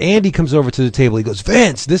 So, but Andy comes over to the table. He goes,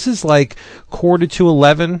 Vince, this is like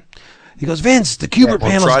 11:15. He goes, Vince, the Kubert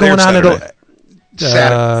panel's going on at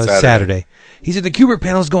Saturday. He said, the Kubert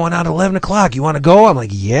panel's going on at 11 o'clock. You want to go? I'm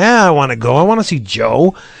like, yeah, I want to go. I want to see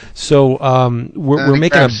Joe. So, we're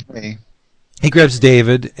making he grabs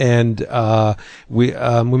David, and we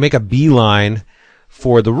make a beeline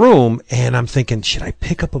for the room, and I'm thinking, should I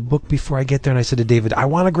pick up a book before I get there? And I said to David, I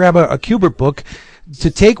want to grab a Kubert book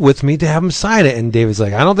to take with me to have him sign it. And David's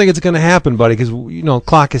like, I don't think it's going to happen, buddy, because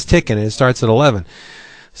clock is ticking and it starts at 11.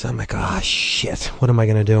 So I'm like, shit, what am I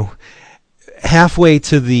going to do? Halfway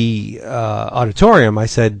to the auditorium, I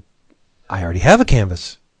said, I already have a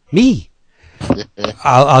canvas. Me.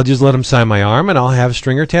 I'll just let him sign my arm, and I'll have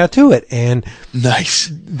Stringer tattoo it. And nice.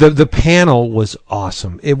 The panel was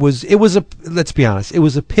awesome. It was let's be honest, it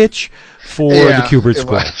was a pitch for the Kubert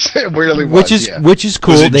School. It really was. Which is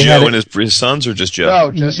cool. Was it Joe and his sons, or just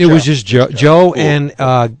Joe? No, it was just Joe. Joe, and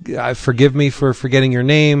forgive me for forgetting your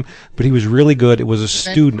name, but he was really good. It was a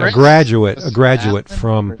student, a graduate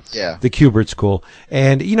from the Kubert School,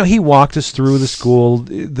 and he walked us through the school,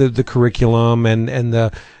 the curriculum, and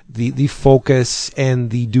the focus and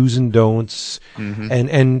the do's and don'ts,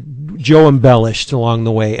 and Joe embellished along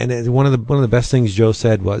the way. And one of the best things Joe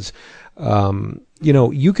said was,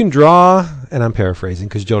 you can draw, and I'm paraphrasing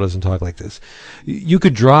because Joe doesn't talk like this. You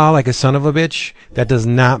could draw like a son of a bitch. That does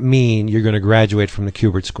not mean you're going to graduate from the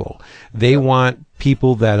Kubert School. They want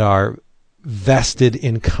people that are vested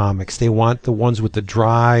in comics. They want the ones with the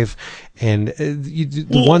drive and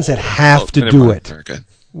the ones that have to do it.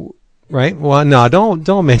 Right? Well, no,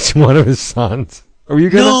 don't mention one of his sons. Are you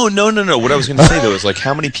gonna? No. What I was going to say though is, like,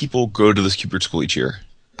 how many people go to this Kubert School each year?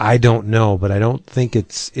 I don't know, but I don't think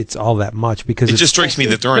it's all that much, because it just strikes me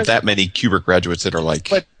that there aren't that many Kubert graduates that are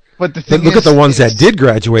like. But the thing look at the ones that is- did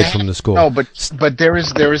graduate from the school. No, but there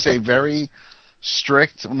is a very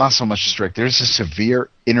strict, well, not so much strict. There's a severe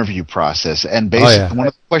interview process, and basically one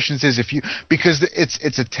of the questions is because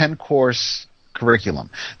it's a 10-course curriculum.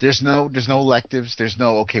 There's no electives. There's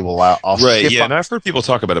no I'll Right, skip yeah, on- and I've heard people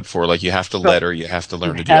talk about it before. Like, you have to letter, you have to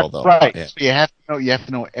learn to do all that. Right. Yeah. So you have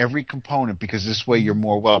to know every component, because this way you're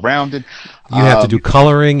more well-rounded. You have to do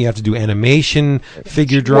coloring. You have to do animation,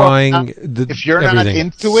 figure drawing. If you're not everything.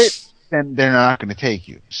 into it, then they're not going to take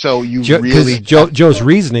you. So you Because really Joe's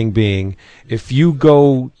reasoning being, if you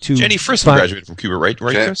go to Jenny Fristen find- graduated from Cuba, right,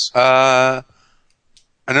 Chris? I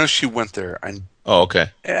know she went there. Oh, okay.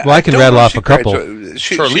 Well, I can don't rattle know if off she a couple. graduated.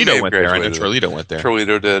 She may Charlito have went there. I know graduated. Charlito went there.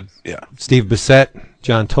 Charlito did. Yeah. Steve Bissett,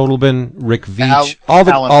 John Totalbin, Rick Veach,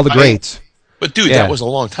 Alan all the Pike. greats. But dude, Yeah. that was a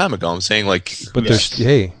long time ago. I'm saying, like, But there's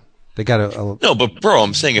they got a no, but bro,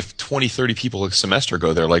 I'm saying if 20, 30 people a semester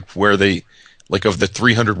go there, like, where they, like, of the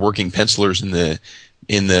 300 working pencilers in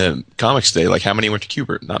the comics day, like, how many went to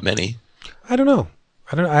Cuba? Not many. I don't know.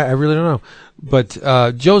 I really don't know.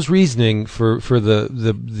 But Joe's reasoning for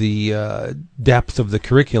the depth of the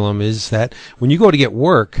curriculum is that when you go to get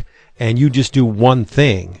work and you just do one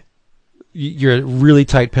thing, you're a really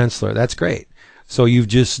tight penciler. That's great. So you've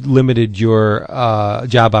just limited your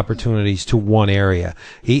job opportunities to one area.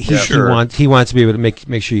 He wants to be able to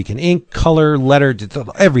make sure you can ink, color, letter,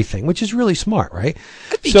 everything, which is really smart, right?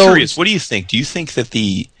 I'd be curious. What do you think? Do you think that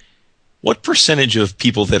what percentage of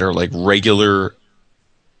people that are like regular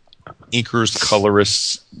inkers,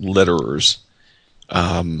 colorists, letterers,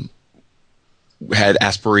 had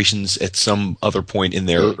aspirations at some other point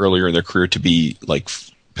earlier in their career to be like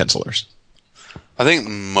pencilers? I think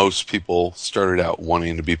most people started out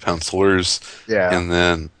wanting to be pencilers. Yeah. And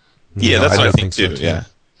then, Yeah, that's what I think so, too. too. Yeah.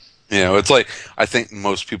 it's like, I think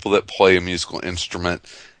most people that play a musical instrument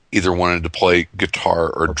either wanted to play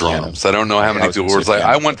guitar or drums. I don't know how many was people gonna were say like,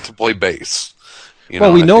 piano. I want to play bass.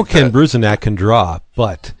 Well, we and I know think Ken that- Bruzenak can draw,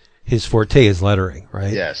 but his forte is lettering,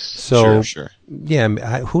 right? Yes. So Sure. yeah,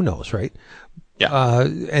 who knows, right? Yeah.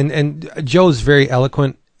 And Joe's very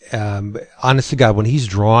eloquent. Honest to God, when he's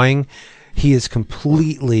drawing, he is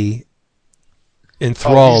completely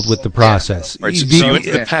enthralled with the process. Right, so He- you went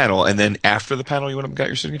to the panel, and then after the panel, you went up and got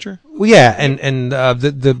your signature? Well, yeah, and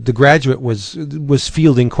the graduate was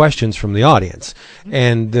fielding questions from the audience,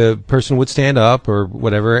 and the person would stand up or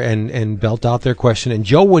whatever and belt out their question, and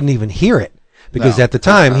Joe wouldn't even hear it because at the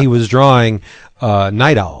time he was drawing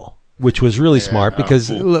Night Owl, which was really smart because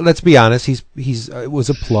let's be honest, he's it was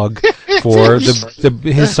a plug for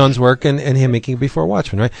his son's work and him making Before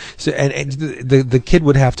Watchmen, right? So and the kid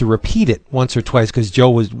would have to repeat it once or twice because Joe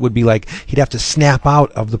would be like he'd have to snap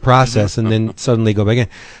out of the process and then suddenly go back in.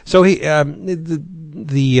 So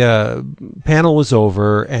the panel was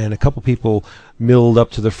over and a couple people milled up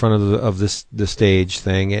to the front of the stage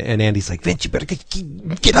thing, and Andy's like, Vince, you better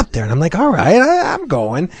get up there, and I'm like, all right, I'm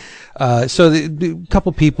going. So the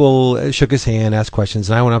couple people shook his hand, asked questions,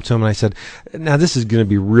 and I went up to him and I said, now this is going to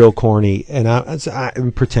be real corny and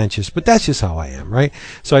I'm pretentious, but that's just how I am, right?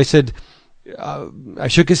 So I said, I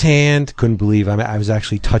shook his hand, couldn't believe I was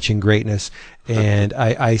actually touching greatness, and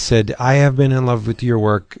I said, I have been in love with your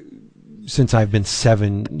work since I've been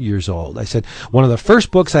 7 years old. I said, one of the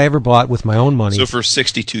first books I ever bought with my own money. So for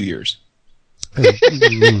 62 years.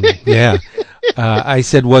 Yeah. I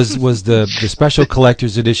said was the special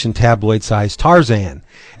collector's edition tabloid size Tarzan.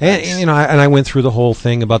 And I went through the whole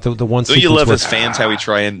thing about the one Don't you sequence love where- as fans how we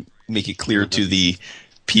try and make it clear to the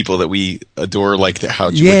people that we adore, like how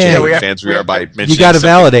Yeah. much fans we are by mentioning you got to something.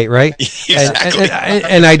 validate, right? Exactly.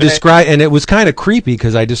 And I described, and it was kind of creepy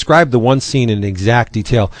because I described the one scene in exact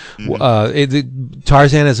detail.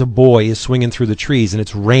 Tarzan as a boy is swinging through the trees, and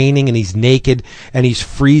it's raining, and he's naked, and he's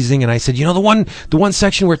freezing. And I said, the one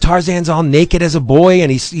section where Tarzan's all naked as a boy, and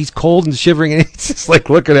he's cold and shivering, and he's just like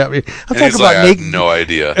looking at me. I'm And talking he's about like, I have naked. no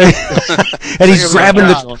idea. And he's grabbing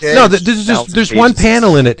there's one pages.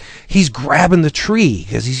 panel in it. He's grabbing the tree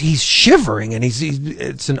because he's shivering, and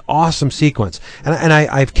it's an awesome sequence. And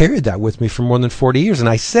I've carried that with me for more than 40 years. And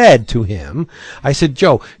I said to him,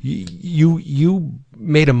 Joe, you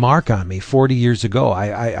made a mark on me 40 years ago.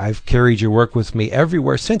 I've carried your work with me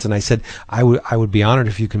everywhere since. And I said, I would be honored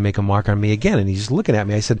if you can make a mark on me again. And he's just looking at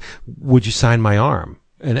me. I said, would you sign my arm?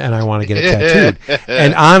 And I want to get it tattooed.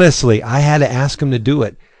 And honestly, I had to ask him to do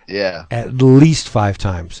it. Yeah. At least 5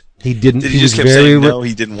 times. He didn't. Did he he just was kept very saying no,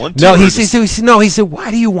 he didn't want to? No, or he just- said,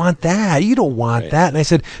 why do you want that? You don't want that. And I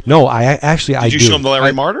said, no, I do. Did you show him the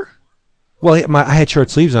Larry Martyr? Well, I had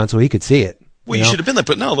short sleeves on so he could see it. Well, you should have been like,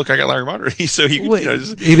 but no, look, I got Larry Martyr. So he could, Well,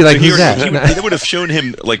 he'd be like, who's that? They would have shown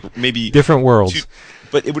him like maybe Different worlds.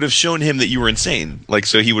 but it would have shown him that you were insane. Like,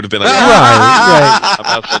 so he would have been like, Right.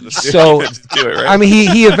 I'm not supposed to So, do it, right? I mean,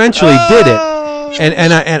 he eventually did it,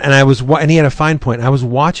 and he had a fine point. I was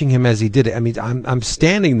watching him as he did it. I mean, I'm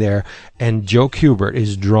standing there, and Joe Kubert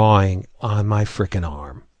is drawing on my frickin'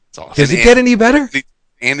 arm. It's awesome. Does it get any better?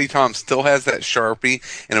 Andy Tom still has that Sharpie,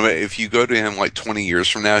 and if you go to him like 20 years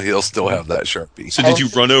from now, he'll still have that Sharpie. So did you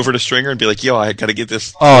run over to Stringer and be like, yo, I got to get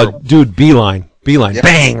this? Oh, dude, beeline,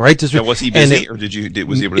 bang, right? Just Now, was he busy, or was he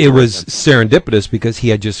able to it do was serendipitous because he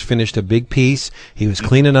had just finished a big piece. He was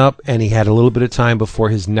cleaning up, and he had a little bit of time before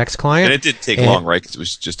his next client. And it didn't take long, right? Because it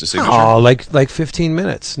was just a signature. Oh, like 15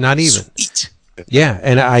 minutes, not even. Sweet. Yeah,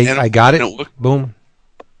 and I got it. Boom.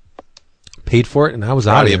 Paid for it, and I was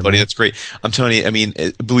out of here, buddy. man. That's great. I'm telling you, I mean,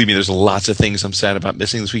 believe me, there's lots of things I'm sad about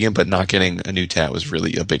missing this weekend, but not getting a new tat was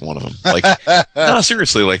really a big one of them. Like, no,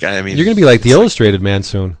 seriously, like, I mean, You're going to be like the Illustrated man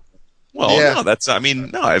soon. well, Yeah. no, that's, I mean,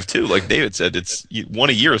 no, I have two. Like David said, it's one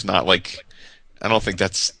a year is not like, I don't think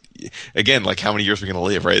that's, again, like how many years we're going to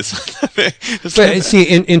live, right? It's But see,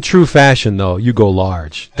 in true fashion, though, you go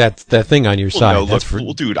large. That thing on your side. no, that's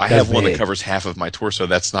look, dude, I that's have one that big. covers half of my torso.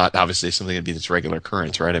 That's not obviously something that'd be this regular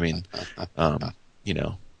occurrence, right? I mean, you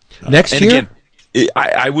know. Next And year, again,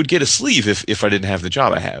 I would get a sleeve if I didn't have the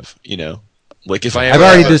job I have, you know. Like if I I've ever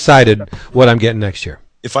already have a- decided what I'm getting next year.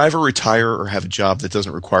 if I ever retire or have a job that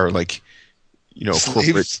doesn't require like, you know,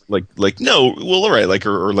 corporate Sleeves? like no, well, all right, like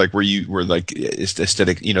or like where like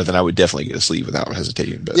aesthetic, you know, then I would definitely get a sleeve without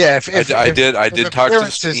hesitating. But Yeah, I did talk to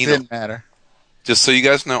appearances you know, didn't matter. just so you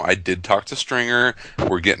guys know, I did talk to Stringer.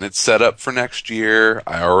 We're getting it set up for next year.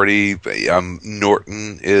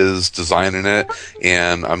 Norton is designing it,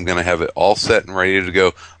 and I'm going to have it all set and ready to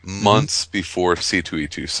go months before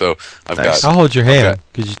C2E2. So I've Nice. I'll hold your hand Okay.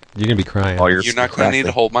 because you're going to be crying. all you're not going to need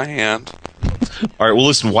to hold my hand. All right, well,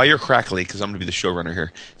 listen, while you're crackly, because I'm going to be the showrunner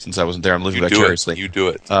here, since I wasn't there, I'm living You do vicariously. it. You do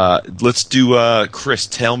it. Let's do Chris.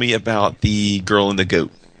 Tell me about the girl and the goat.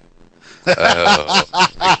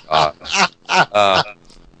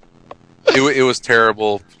 It was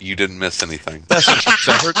terrible. You didn't miss anything.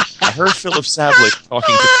 I heard Philip Sablik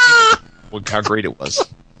talking to how great it was.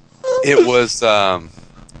 It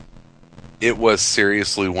was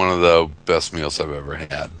seriously one of the best meals I've ever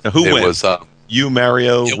had. Now, who it went? was You,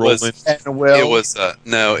 Mario, It was- Roland. And Will,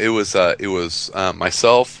 it was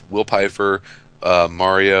myself, Will Pfeiffer,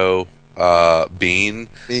 Mario, Bean,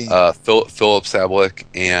 Bean. Philip Sablik,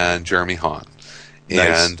 and Jeremy Hahn.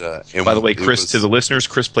 Nice. And By the way, it Chris, was- to the listeners,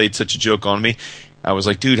 Chris played such a joke on me. I was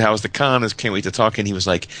like, dude, how's the con? I can't wait to talk. And he was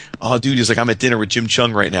like, oh, dude, he's like, I'm at dinner with Jim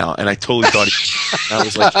Chung right now. And I totally thought I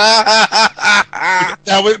was like,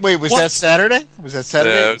 was that Saturday? Was that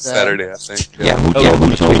Saturday? Saturday, I think.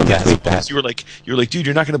 Who told you guys that? you were like, dude,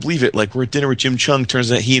 you're not going to believe it. Like, we're at dinner with Jim Chung.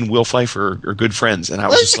 Turns out he and Will Pfeiffer are good friends. And I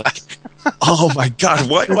was just like, oh my God,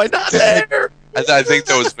 why am I not there? I think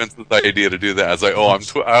that was Vince's idea to do that. I was like, I'm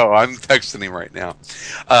texting him right now.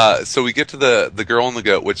 So we get to the girl and the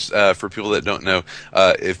goat, which for people that don't know,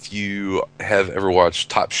 if you have ever watched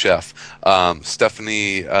Top Chef,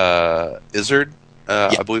 Stephanie Izzard,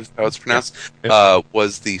 I believe is how it's pronounced,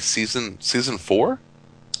 was the season 4?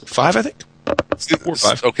 5, I think. 4 or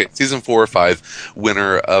 5. Okay, season 4 or 5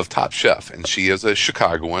 winner of Top Chef, and she is a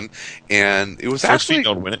Chicagoan, and it was First actually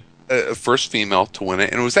female to win it. First female to win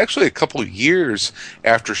it, and it was actually a couple of years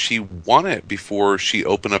after she won it before she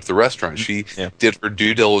opened up the restaurant. She did her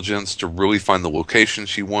due diligence to really find the location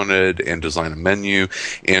she wanted and design a menu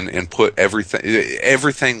and put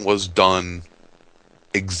everything was done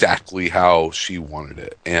exactly how she wanted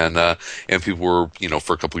it. And people were,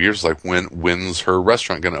 for a couple of years like, when's her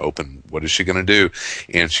restaurant going to open? What is she going to do?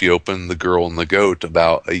 And she opened The Girl and the Goat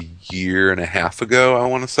about a year and a half ago, I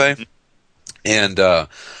want to say. And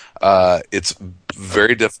it's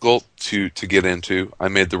very difficult to get into. I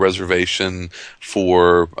made the reservation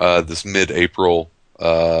for this mid-April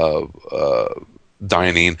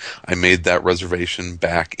dining. I made that reservation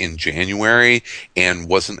back in January and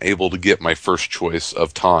wasn't able to get my first choice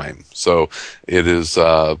of time. So it's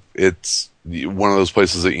one of those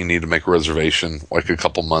places that you need to make a reservation like a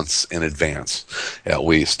couple months in advance at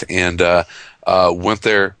least. And went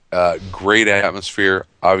there. Great atmosphere,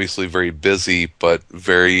 obviously very busy, but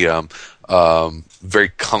very very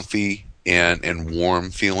comfy and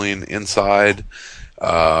warm feeling inside.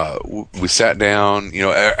 We sat down,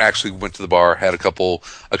 actually went to the bar, had a couple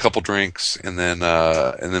drinks, and then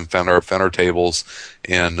found our tables.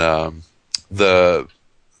 And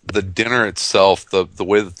the dinner itself, the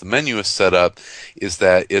way that the menu is set up is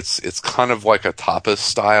that it's kind of like a tapas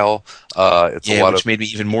style. Which made me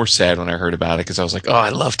even more sad when I heard about it because I was like, oh, I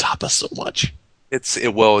love tapas so much. It's a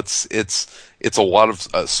lot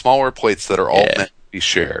of smaller plates that are all be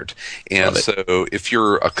shared. And so if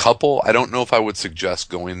you're a couple, I don't know if I would suggest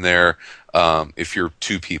going there if you're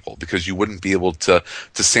two people, because you wouldn't be able to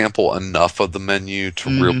sample enough of the menu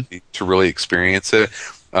to really experience it.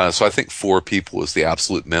 So I think 4 people is the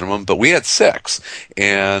absolute minimum, but we had 6,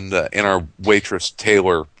 and our waitress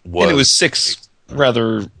Taylor was. And it was 6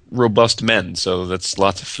 rather robust men, so that's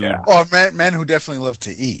lots of food. Yeah. Oh, men who definitely love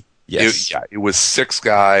to eat. Yes. It was 6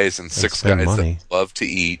 guys and 6 guys money. that love to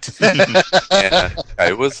eat. And,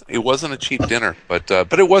 it wasn't a cheap dinner, but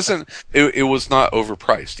it wasn't. It was not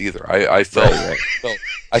overpriced either. I felt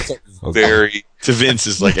very. To Vince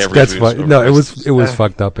is like every. That's why. No, it was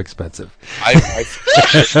fucked up expensive. I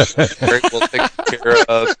felt very well taken care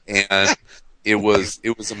of, and it was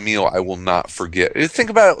a meal I will not forget. Think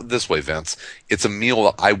about it this way, Vince. It's a meal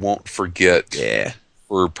that I won't forget. Yeah.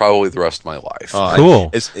 For probably the rest of my life.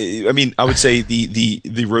 Cool. I mean, I would say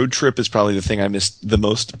the road trip is probably the thing I missed the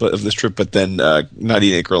most of this trip, but then not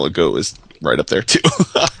eating a Grill and Go is right up there too.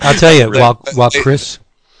 I'll tell you, while Chris,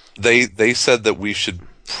 they said that we should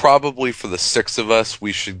probably, for the 6 of us,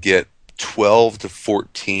 we should get 12 to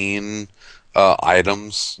 14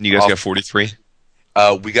 items. You guys got 43?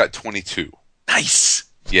 We got 22. Nice.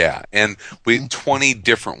 Yeah, and we 20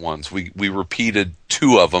 different ones. We repeated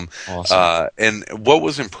 2 of them. Awesome. And what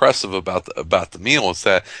was impressive about the meal is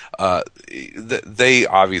that they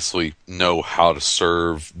obviously know how to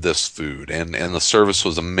serve this food, and the service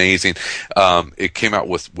was amazing. It came out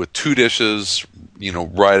with 2 dishes,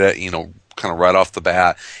 kind of right off the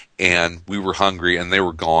bat, and we were hungry, and they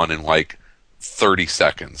were gone in like 30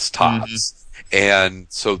 seconds tops. And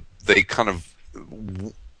so they kind of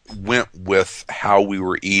went with how we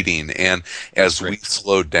were eating, and as we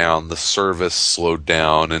slowed down, the service slowed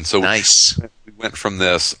down, and so nice. We went from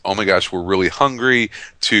this, oh my gosh, we're really hungry,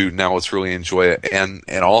 to now let's really enjoy it. And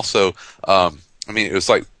also, I mean, it was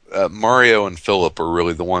like Mario and Philip are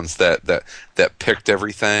really the ones that picked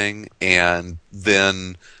everything, and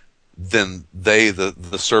then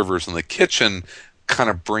the servers in the kitchen kind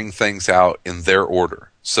of bring things out in their order.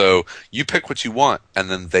 So you pick what you want, and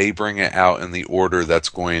then they bring it out in the order that's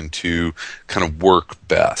going to kind of work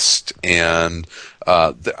best. And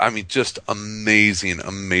I mean, just amazing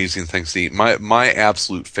things to eat. My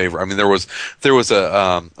absolute favorite. I mean, there was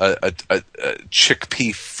a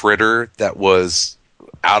chickpea fritter that was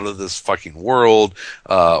out of this fucking world.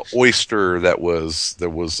 Oyster that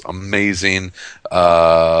was amazing.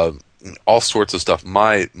 All sorts of stuff.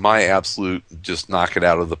 My absolute just knock it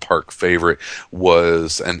out of the park favorite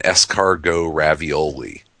was an escargot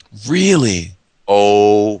ravioli. Really?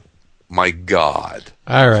 Oh my God!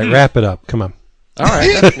 All right, wrap it up. Come on. All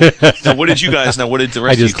right. Now, what did you guys? Now, what did the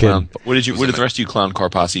rest of you clown? What did the rest of you clown car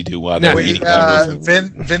posse do while they were eating?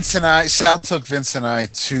 Vince and I, Sal took Vince and I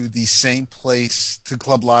to the same place, to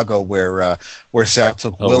Club Lago, where Sal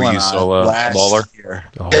took Will and I last Lawler? year.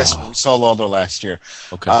 Oh. Yes, we saw Lawler last year.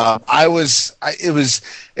 Okay. It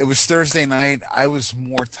was Thursday night. I was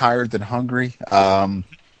more tired than hungry. I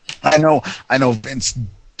know Vince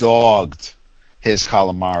dogged his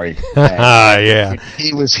calamari. Yeah.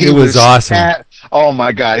 He was awesome. Oh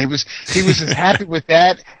my God, he was as happy with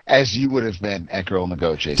that as you would have been at Grill and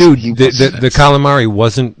Go, Jason. Dude, the calamari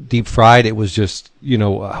wasn't deep fried. It was just,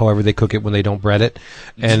 however they cook it when they don't bread it,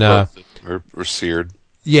 and or seared.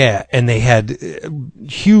 Yeah, and they had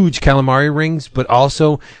huge calamari rings, but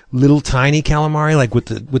also little tiny calamari, like with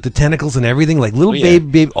the tentacles and everything, like little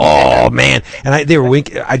baby. Oh man! And they were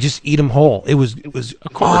winking. I just eat them whole. It was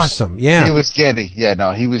awesome. Yeah, he was giddy. Yeah,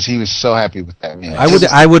 no, he was so happy with that meal.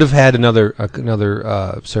 I would have had another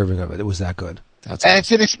serving of it. It was that good.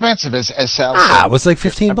 It's inexpensive, as Sal said. It was like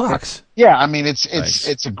 $15. Yeah, I mean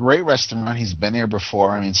it's a great restaurant. He's been here before.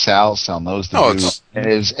 I mean, Sal knows the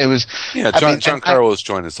dude. It was. Yeah, John Carlo's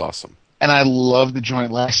joint is awesome. And I loved the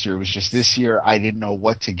joint last year. It was just this year I didn't know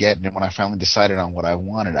what to get, and then when I finally decided on what I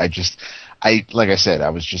wanted, like I said, I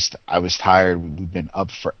was tired. We've been up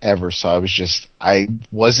forever, so I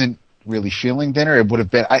wasn't really feeling dinner. It would have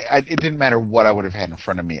been. It didn't matter what I would have had in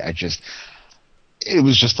front of me. It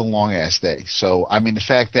was just a long ass day. So I mean, the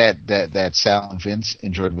fact that Sal and Vince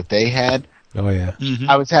enjoyed what they had, oh yeah,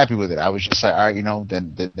 I was happy with it. I was just like, all right,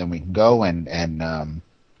 then we can go and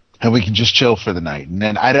we can just chill for the night. And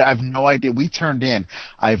then I have no idea. We turned in.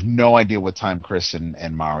 I have no idea what time Chris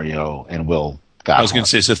and Mario and Will got. I was going to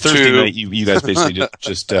say, so Thursday night you guys basically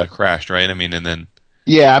just crashed, right? I mean, and then.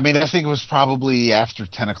 Yeah, I mean, I think it was probably after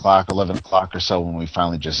 10 o'clock, 11 o'clock or so when we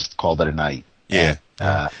finally just called it a night. Yeah.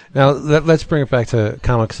 Now let's bring it back to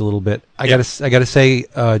comics a little bit. I gotta say,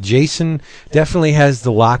 Jason definitely has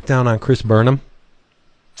the lockdown on Chris Burnham.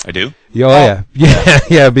 I do. Yeah,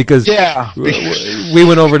 because Yeah. we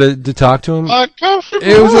went over to talk to him. Uncomfortable.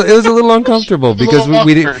 It was a little uncomfortable because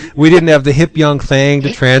we didn't have the hip young thing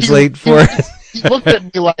to translate for it. He looked at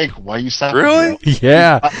me like, "Why are you stopping?" Really?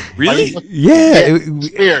 Yeah, Really? yeah. It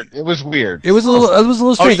was weird. It was weird. It was a little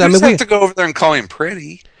Oh, strange. you I just mean, have to go over there and call him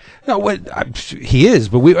pretty. no, he is,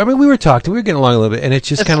 but we were talking, we were getting along a little bit, and it's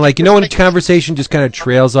just kind of like, when a conversation just kind of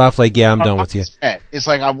trails off, like, yeah, I'm done with you. It's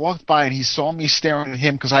like I walked by and he saw me staring at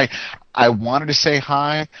him because I wanted to say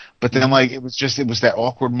hi, but then like it was that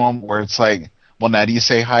awkward moment where it's like, well, now do you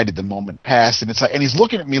say hi? Did the moment pass? And it's like, and he's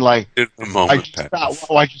looking at me like, The moment passed.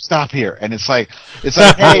 why'd you stop here? And it's like,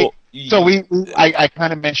 hey. So I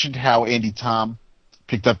kind of mentioned how Andy Tom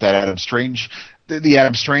picked up that Adam Strange, the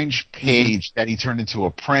Adam Strange page that he turned into a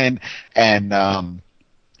print, and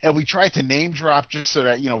we tried to name drop just so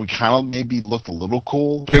that we kind of maybe looked a little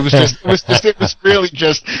cool. It was just it was really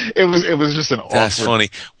just it was just an awkward. That's funny.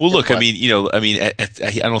 Well, look, I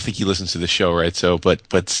don't think he listens to the show, right? So, but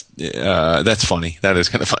that's funny. That is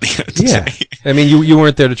kind of funny. To Yeah, say. I mean, you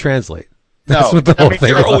weren't there to translate. That's No, what the whole I mean,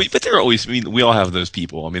 thing was. But there are always. I mean, we all have those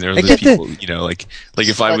people. I mean, there are I those get that. people. Like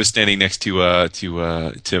if I was standing next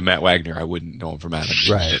to Matt Wagner, I wouldn't know him from Adam.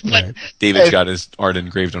 Right. David's got his art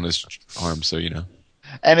engraved on his arm, so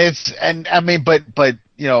And I mean, but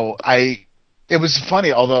it was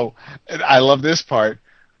funny. Although I love this part.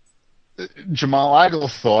 Jamal Igle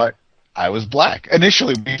thought I was black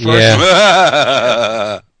initially. When he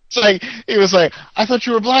first It's like he was like, I thought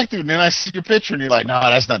you were a black dude, and then I see your picture, and you're like, no,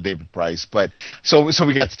 that's not David Price. But so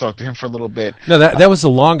we got to talk to him for a little bit. No, that was the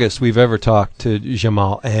longest we've ever talked to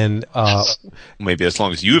Jamal, and maybe as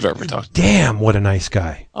long as you've ever talked. damn, what a nice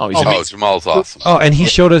guy. Oh, he's amazing. Jamal's awesome. Oh, and he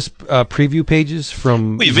showed us preview pages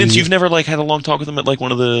from. Wait, Vince, you've never had a long talk with him at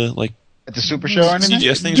one of the At the Super Show or anything?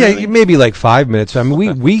 CGS things? Yeah, maybe like 5 minutes. I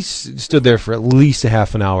mean, we stood there for at least a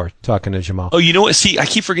half an hour talking to Jamal. Oh, you know what? See, I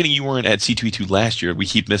keep forgetting you weren't at C2E2 last year. We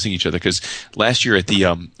keep missing each other because last year at the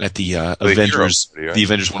Avengers, the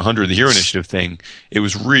Avengers 100, the Hero Initiative thing, it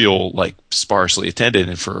was real sparsely attended,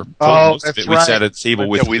 and for most of it, we sat at the table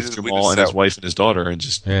with Jamal and his wife and his daughter and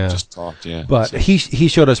just talked. Yeah, but he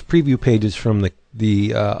showed us preview pages from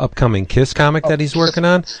the upcoming Kiss comic that he's working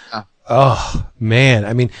on. Oh man,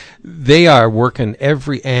 I mean, they are working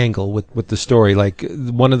every angle with the story. Like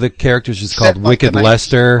one of the characters is called Wicked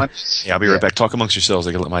Lester. Yeah, I'll be right back. Talk amongst yourselves.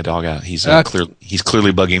 I can let my dog out. He's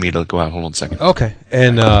clearly bugging me to go out. Hold on a second. Okay,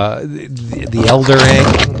 and the Elder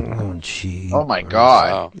angle. Oh gee. Oh my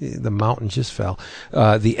God. The mountain just fell.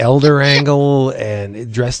 The Elder angle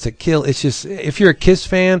and Dressed to Kill. It's just, if you're a Kiss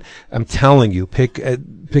fan, I'm telling you, pick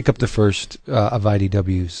up the first of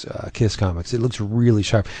IDW's Kiss comics. It looks really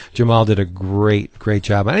sharp. Jamal did a great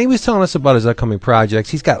job, and he was telling us about his upcoming projects.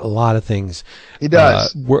 He's got a lot of things. He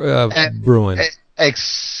does. Brewing.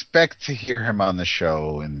 Expect to hear him on the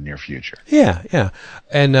show in the near future. Yeah.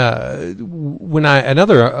 And when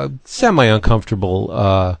another semi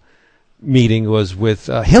uncomfortable meeting was with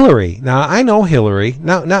Hillary. Now I know Hillary,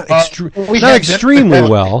 not extremely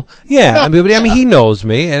well. Yeah, I mean he knows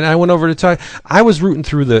me, and I went over to talk. I was rooting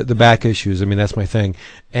through the back issues. I mean that's my thing,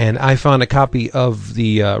 and I found a copy of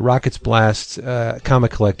the Rockets Blast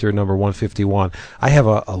Comic Collector number 151. I have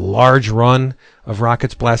a large run of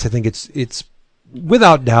Rockets Blast. I think it's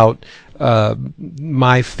without doubt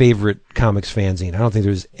my favorite comics fanzine. I don't think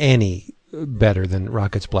there's any better than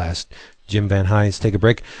Rockets Blast. Jim Van Hines, take a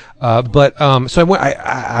break. So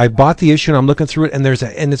I bought the issue and I'm looking through it, and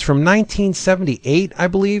it's from 1978, I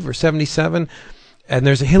believe, or 77. And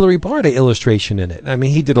there's a Hillary Barda illustration in it. I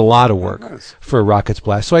mean, he did a lot of work for Rockets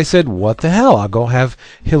Blast. So I said, what the hell? I'll go have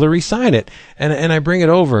Hillary sign it. And I bring it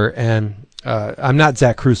over, and I'm not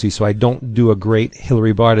Zach Crucy, so I don't do a great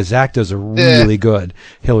Hillary Barda. Zach does a really good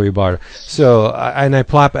Hillary Barda. So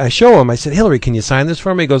I show him. I said, Hillary, can you sign this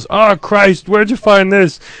for me? He goes, oh Christ, where'd you find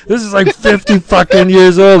this? This is like 50 fucking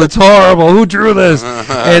years old. It's horrible. Who drew this?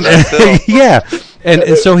 And yeah,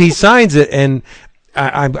 and so he signs it, and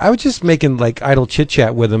I was just making like idle chit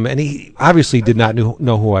chat with him, and he obviously did not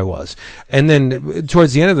know who I was. And then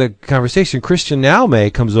towards the end of the conversation, Christian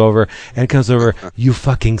Nalme comes over, you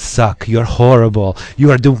fucking suck, you're horrible, you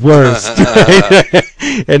are the worst.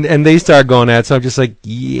 and they start going at it, so I'm just like,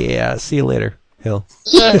 yeah, see you later, Hill.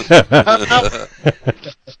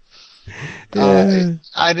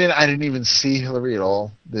 I didn't even see Hillary at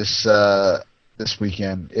all this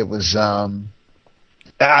weekend. It was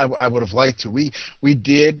I would have liked to. We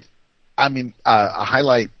did. I mean, a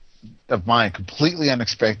highlight of mine, completely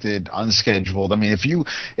unexpected, unscheduled. I mean,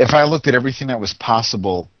 if I looked at everything that was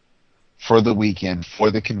possible for the weekend,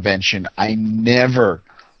 for the convention, I never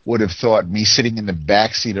would have thought me sitting in the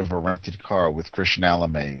backseat of a rented car with Christian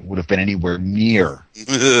Alame would have been anywhere near.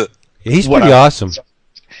 He's what pretty I- awesome.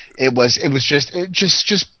 It was just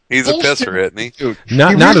He's a bullshit. pisser, isn't he? Dude,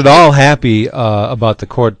 Not at all happy about the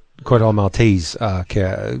Cordell Maltese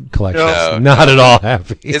collection. No, Not at all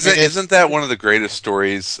happy. Isn't that one of the greatest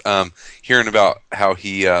stories? Hearing about how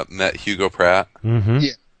he met Hugo Pratt. Mm-hmm.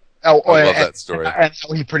 Yeah. I love that story. And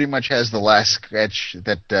how he pretty much has the last sketch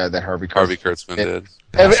that Harvey Kurtzman did.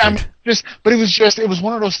 I mean, but it was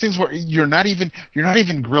one of those things where you're not even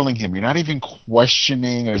grilling him. You're not even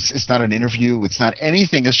questioning. It's not an interview. It's not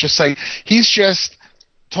anything. It's just like he's just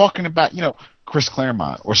talking about Chris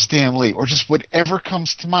Claremont or Stan Lee or just whatever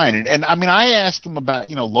comes to mind. And I mean, I asked him about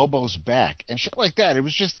Lobo's back and shit like that. It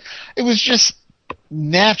was just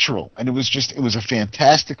natural, and it was a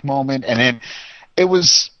fantastic moment. And then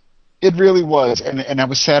it really was, and that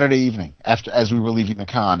was Saturday evening as we were leaving the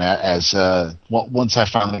con. Once I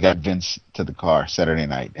finally got Vince to the car Saturday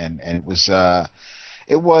night, and it was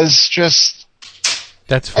just.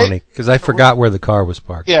 That's funny because I forgot where the car was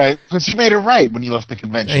parked. Yeah, because you made it right when you left the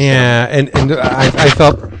convention. Yeah, and I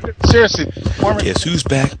felt seriously. Guess who's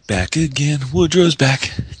back? Back again. Woodrow's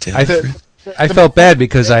back. I felt bad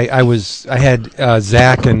because I had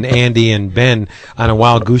Zach and Andy and Ben on a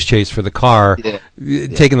wild goose chase for the car,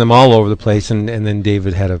 taking them all over the place, and then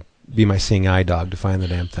David had to be my seeing eye dog to find the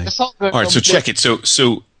damn thing. All right, so check it. So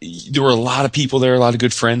there were a lot of people there, a lot of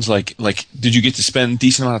good friends. Like, did you get to spend a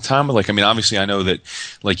decent amount of time with? I mean, obviously, I know that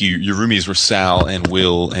your roomies were Sal and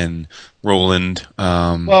Will and Roland.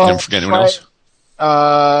 Never forget anyone else.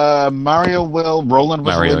 Mario, Will, Roland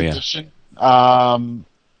was Mario, a yeah. addition.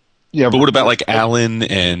 Yeah, but what about Alan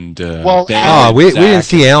and Ben? Oh, we didn't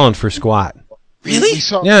see Alan for squat. Really?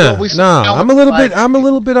 I'm a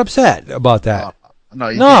little bit upset about that.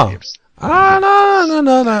 No. No.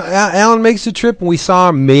 Alan makes the trip, and we saw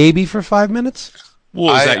him maybe for 5 minutes.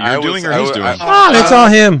 Well, is that you're doing or he's doing? That's all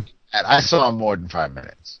him. I saw him more than 5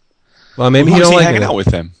 minutes. Well, maybe Who he was don't like hanging it. out with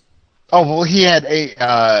them? Oh, well, he had a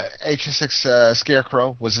HSX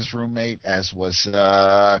Scarecrow was his roommate, as was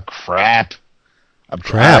Crap.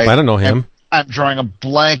 Crap, I don't know him. I'm drawing a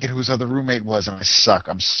blank at whose other roommate was, and I suck.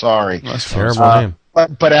 I'm sorry. That's terrible name.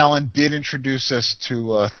 But Alan did introduce us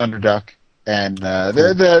to Thunderduck and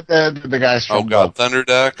the guys from. Oh God,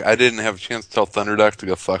 Thunderduck! I didn't have a chance to tell Thunderduck to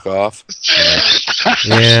go fuck off.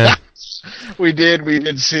 Yeah. We did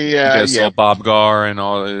see. You guys saw Bob Gar and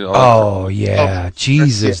all. Oh yeah,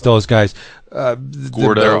 Jesus, those guys.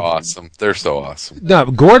 Gordo. They're awesome. They're so awesome. No,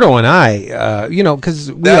 Gordo and I,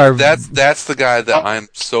 because we are. That's the guy that I'm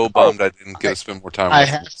so bummed I didn't get to spend more time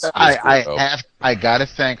with. I gotta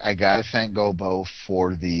thank Gobo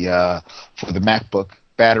for the MacBook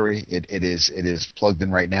battery. It is plugged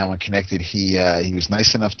in right now and connected. He was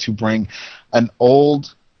nice enough to bring an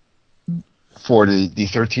old for the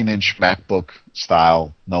 13-inch MacBook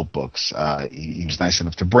style notebooks. He was nice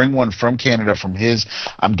enough to bring one from Canada,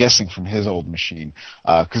 I'm guessing from his old machine.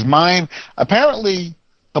 Because mine, apparently, a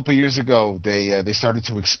couple of years ago, they started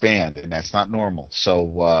to expand, and that's not normal. So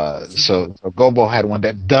Gobo had one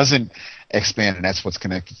that doesn't expand, and that's what's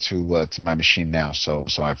connected to my machine now. So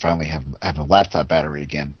I finally have a laptop battery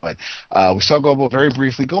again. But we saw Gobo very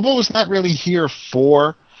briefly. Gobo was not really here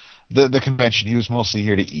for the convention. He was mostly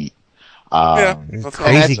here to eat. That's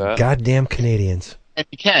Crazy that. goddamn Canadians. And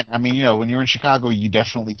you can. I mean, when you're in Chicago, you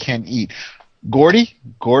definitely can eat. Gordon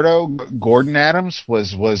Adams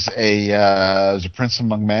was a prince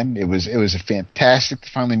among men. It was fantastic to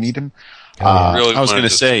finally meet him. Really I was going wanted to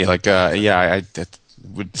say,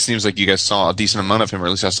 it seems like you guys saw a decent amount of him, or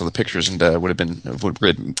at least I saw the pictures, and would have been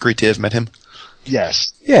great to have met him.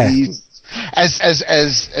 Yes. Yeah. He's,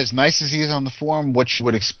 as nice as he is on the forum, what you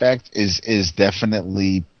would expect is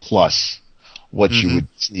definitely plus what you would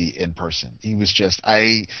see in person. He was just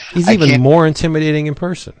He's even more intimidating in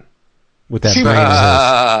person with that brain of his.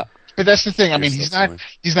 But that's the thing. I mean, You're so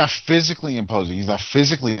he's not physically imposing. He's not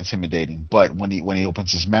physically intimidating. But when he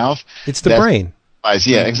opens his mouth, It's the brain.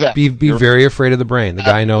 Yeah, exactly. Be very afraid of the brain. The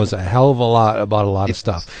guy knows a hell of a lot about a lot of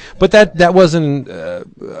stuff. But that wasn't a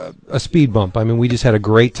speed bump. I mean, we just had a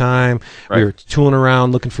great time. Right. We were tooling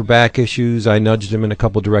around looking for back issues. I nudged him in a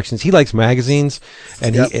couple directions. He likes magazines,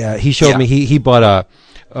 and he showed me he bought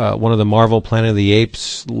one of the Marvel Planet of the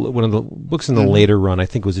Apes, one of the books in the later run. I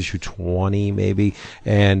think it was issue 20 maybe,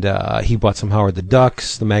 and he bought some Howard the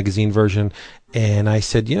Ducks, the magazine version. And I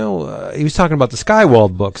said, he was talking about the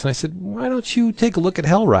Skywald books, and I said, why don't you take a look at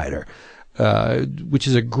Hellrider, which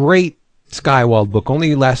is a great Skywald book,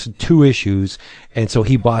 only lasted 2 issues, and so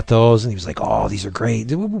he bought those, and he was like, oh, these are great.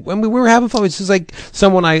 And we were having fun. It's just like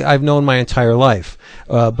someone I've known my entire life.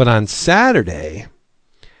 But on Saturday,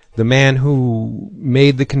 the man who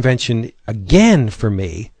made the convention again for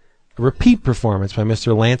me, a repeat performance by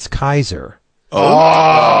Mr. Lance Kaiser.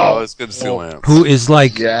 Oh, it's good to see Lance. Who is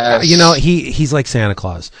like, Yes. he's like Santa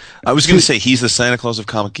Claus. I was going to say he's the Santa Claus of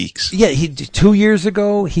comic geeks. Yeah, 2 years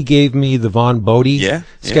ago, he gave me the Von Bodie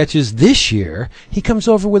sketches. This year, he comes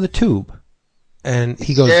over with a tube. And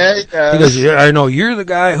he goes, I know you're the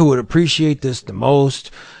guy who would appreciate this the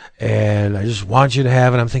most. And I just want you to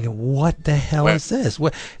have it. I'm thinking, what the hell is this?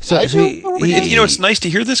 What? It's nice to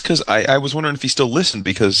hear this because I was wondering if he still listened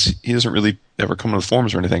because he doesn't really ever come to the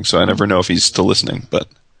forums or anything, so I never know if he's still listening. But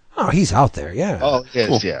he's out there, yeah. Oh, yes,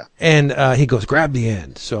 cool. yeah. And he goes, grab the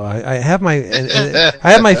end. So I have my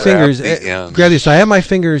I have my fingers Grab this. So I have my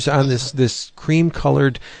fingers on this cream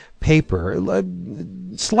colored paper,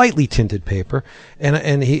 slightly tinted paper,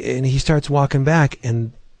 and he starts walking back,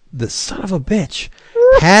 and the son of a bitch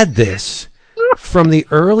had this from the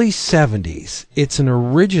early 70s. It's an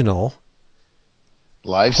original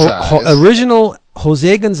Life-size. original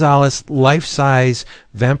Jose Gonzalez life-size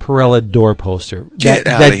Vampirella door poster Get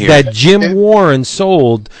out of here. that Jim Warren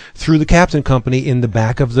sold through the Captain Company in the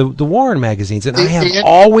back of the Warren magazines, and I have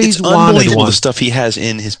always it's wanted unbelievable one. the stuff he has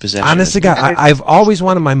in his possession. Honest to God, I've always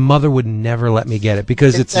wanted. My mother would never let me get it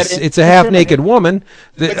because it's a half-naked woman.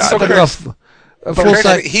 A full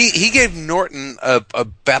size. He gave Norton a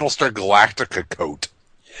Battlestar Galactica coat.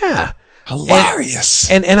 Yeah. Hilarious.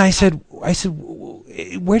 And I said,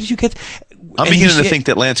 where did you get? I'm beginning to think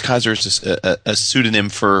that Lance Kaiser is a pseudonym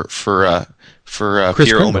for Pierre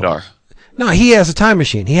Kringle. Omidar. No, he has a time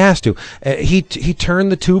machine. He has to. He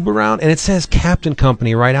turned the tube around, and it says Captain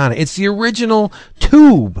Company right on it. It's the original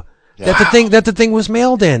tube that the thing was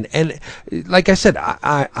mailed in. And like I said,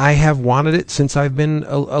 I have wanted it since I've been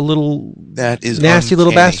a little That is nasty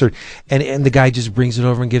little uncanny. bastard. And the guy just brings it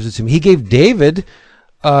over and gives it to me. He gave David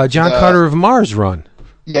John Carter of Mars run.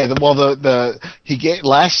 Yeah, he gave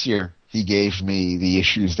last year. He gave me the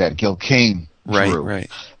issues that Gil Kane drew. Right.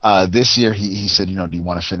 This year he said, do you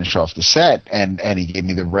want to finish off the set? And he gave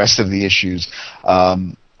me the rest of the issues,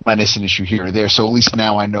 minus an issue here or there. So at least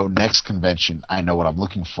now I know next convention I know what I'm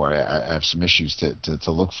looking for. I have some issues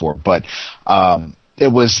to look for, but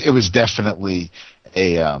it was definitely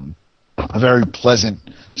a very pleasant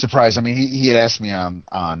surprise. I mean, he had asked me on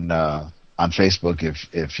Facebook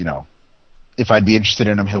if I'd be interested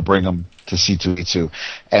in him, he'll bring him to C2E2.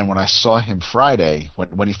 And when I saw him Friday,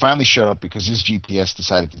 when he finally showed up, because his GPS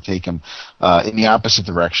decided to take him in the opposite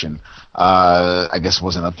direction, I guess it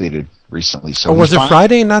wasn't updated recently. So was it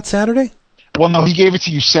Friday and not Saturday? Well, no, he gave it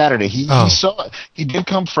to you Saturday. He did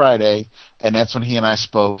come Friday, and that's when he and I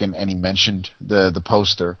spoke, and he mentioned the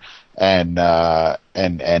poster, and so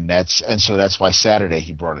that's why Saturday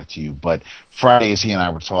he brought it to you. But Friday, as he and I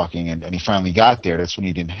were talking, and he finally got there, that's when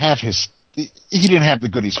he didn't have the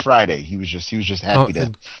goodies Friday. He was just happy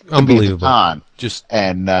to unbelievable. be at the con.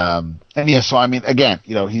 So I mean, again,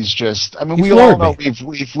 he's just. I mean, we all know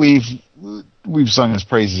we've sung his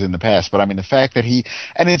praises in the past, but I mean the fact that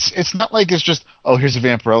it's not like it's just here's a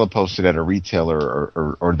Vampirella posted at a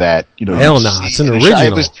retailer or that hell no, it's an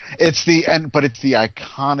original. It's the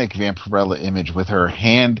iconic Vampirella image with her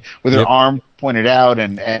arm pointed out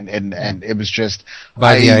and it was just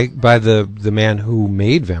by the man who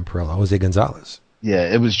made Vampirella, Jose Gonzalez.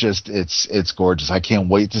 Yeah, it was just it's gorgeous. I can't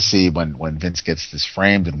wait to see when Vince gets this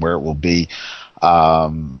framed and where it will be.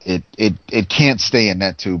 It can't stay in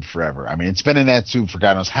that tube forever. I mean, it's been in that tube for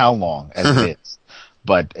God knows how long as it is,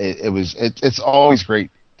 but it's always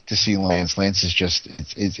great to see Lance. Lance is just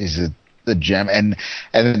is a gem. And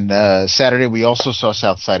then Saturday we also saw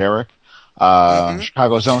Southside Eric.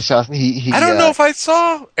 Chicago's own South. I don't know if I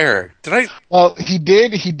saw Eric. Did I? Well, he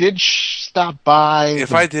did. He did stop by.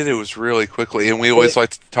 If I did, it was really quickly, and we always like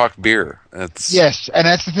to talk beer. Yes, and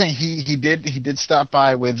that's the thing. He did stop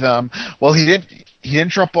by with. Well, he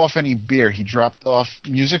didn't drop off any beer. He dropped off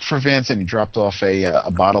music for Vince, and he dropped off a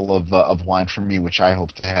bottle of wine for me, which I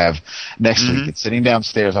hope to have next week. It's sitting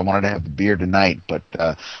downstairs. I wanted to have the beer tonight, but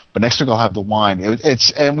next week I'll have the wine.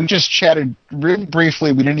 And we just chatted really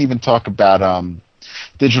briefly. We didn't even talk about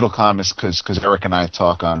digital comics because Eric and I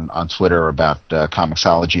talk on Twitter about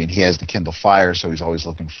Comixology, and he has the Kindle Fire, so he's always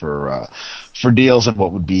looking for deals and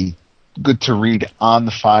what would be good to read on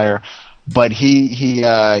the Fire. But he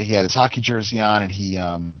had his hockey jersey on, and he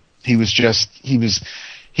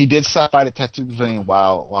did stop by the Tattoo Pavilion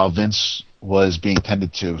while Vince was being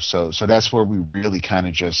tended to. So that's where we really kind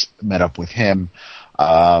of just met up with him.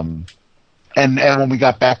 And when we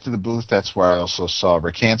got back to the booth, that's where I also saw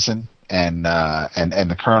Rick Hansen and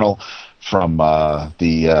the Colonel from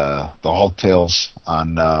the Hulk Tales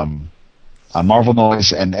on on Marvel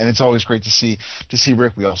Noise, and it's always great to see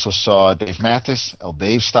Rick. We also saw Dave Mathis.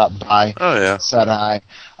 Dave stopped by. Oh yeah, said hi.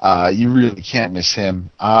 You really can't miss him.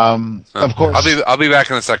 Of course, I'll be back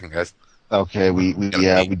in a second, guys. Okay, we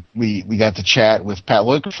got to chat with Pat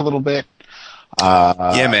Loiker for a little bit.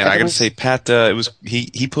 Yeah, man, I got to say, Pat,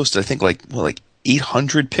 he posted I think like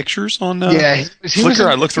 800 pictures on Flickr.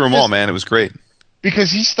 I looked through them all, man. It was great.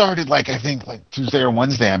 Because he started I think Tuesday or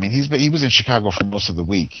Wednesday. I mean, he was in Chicago for most of the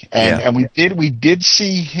week, and we did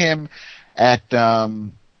see him at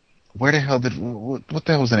where the hell what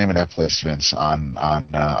the hell was the name of that place, Vince, on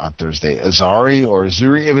Thursday? Azari or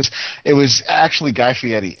Azuri? It was actually Guy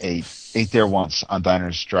Fieri ate there once on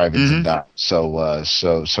Diners, Drive-Ins, and Dives.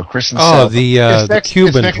 So Chris and Sal, the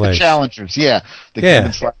Cuban place, Challengers,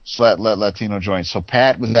 Cuban / Latino joint. So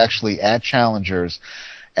Pat was actually at Challengers,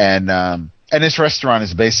 and this restaurant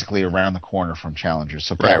is basically around the corner from Challengers.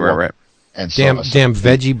 So Pat right. And damn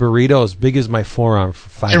veggie burrito as big as my forearm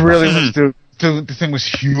for $5. It really was, dude. The thing was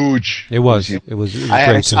huge. It was huge. It was great.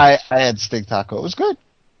 I had steak taco. It was good.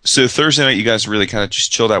 So Thursday night, you guys really kind of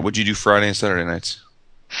just chilled out. What'd you do Friday and Saturday nights?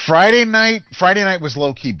 Friday night was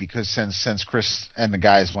low key because since Chris and the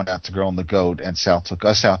guys went out to Girl and the Goat and Sal took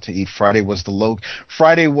us out to eat, Friday was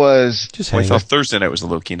just I thought Thursday night was the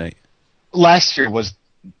low key night. Last year was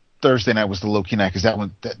Thursday night was the low key night because that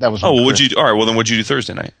was. Oh, what'd you do? All right, well then what'd you do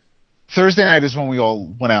Thursday night? Thursday night is when we all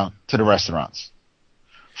went out to the restaurants.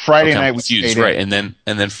 Friday night we stayed right, in.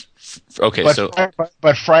 and then okay,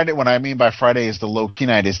 but Friday, what I mean by Friday is the low key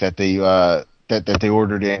night is that they that they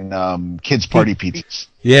ordered in kids party pizzas.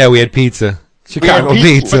 Yeah, we had pizza. Chicago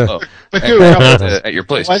pizza. But dude, at your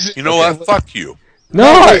place. You know what? Fuck you.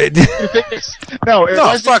 No,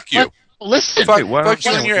 Fuck you. Listen, fuck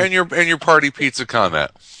you and your party pizza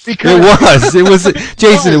comment. It was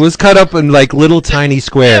Jason. It was cut up in little tiny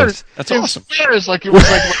squares. That's awesome. Squares, it was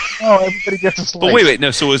everybody gets a slice. But wait,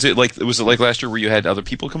 no. So was it like last year where you had other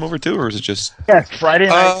people come over too, or was it just? Yes, Friday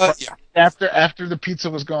night. After the pizza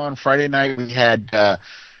was gone, Friday night we had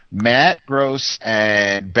Matt Gross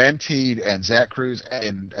and Ben Teed and Zach Cruz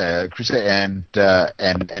and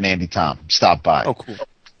Andy Tom stop by. Oh, cool.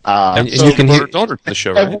 And you can hear daughter to the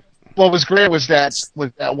show, right? What was great was that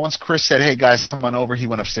once Chris said, "Hey guys, come on over," he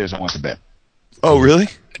went upstairs and went to bed. Oh, really?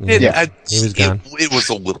 Yeah, he was gone. It was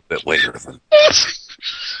a little bit later than.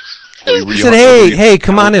 He said, "Hey,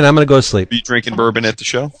 come on in. I'm going to go to sleep." Are you drinking bourbon at the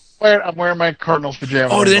show? I'm wearing my Cardinals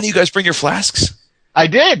pajamas. Oh, did any of you guys bring your flasks? I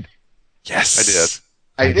did. Yes,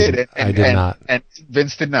 I did. I did not. And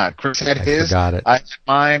Vince did not. Chris had his. Forgot it. I had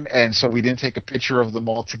mine, and so we didn't take a picture of them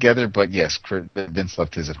all together. But yes, Vince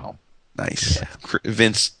left his at home. Nice. Yeah.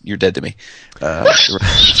 Vince, you're dead to me.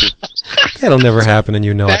 That'll never happen, and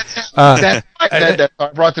you know it.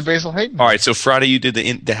 That brought to Basil Hayden. All right, so Friday you did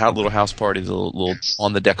the little house party, the little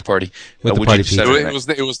on the deck party. With the party pizza.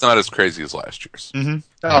 It was not as crazy as last year's. Mm-hmm.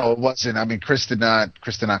 No, it wasn't. I mean, Chris did not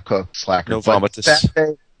cook. Slacker. No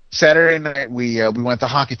vomitus. Saturday night we went to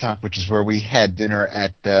Honky Tonk, which is where we had dinner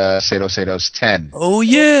at Sato's 10. Oh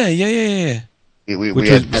yeah. Which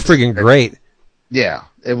was friggin' great. Yeah,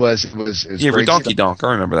 it was. Yeah, great. Donkey Donk.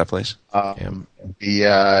 I remember that place.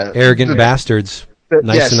 The Arrogant Bastards.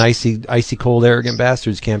 Nice yes. and icy cold Arrogant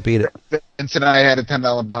Bastards. Can't beat it. Vince and I had a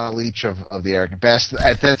 $10 bottle each of the Arrogant Bastard.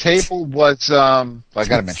 At the table was I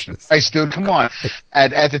gotta mention it. Nice dude, come on.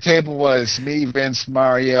 At the table was me, Vince,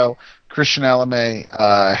 Mario, Christian Alame,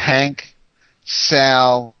 Hank,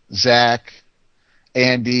 Sal, Zach,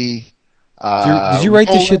 Andy. Did you write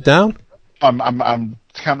this shit down? I'm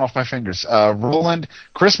counting off my fingers. Roland,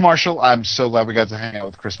 Chris Marshall. I'm so glad we got to hang out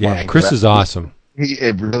with Chris Marshall. Yeah, Chris is awesome.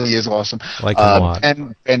 It really is awesome. I like him a lot.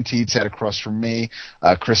 And Ben Teed sat across from me.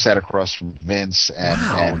 Chris sat across from Vince.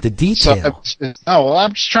 And the detail.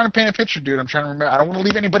 I'm just trying to paint a picture, dude. I'm trying to remember. I don't want to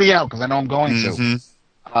leave anybody out because I know I'm going to.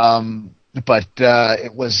 But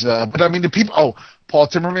it was. But I mean, the people. Oh, Paul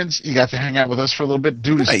Timmermans. You got to hang out with us for a little bit,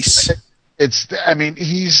 dude. Nice.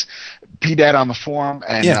 He's P-Dad on the forum,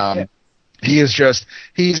 and he is just.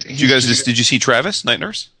 Did you see Travis, Night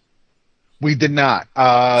Nurse? We did not.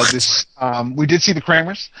 We did see the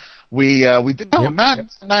Kramers. We did not.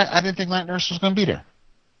 I didn't think Night Nurse was going to be there.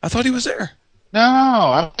 I thought he was there. No,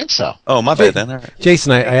 I don't think so. Oh, my bad then. All right.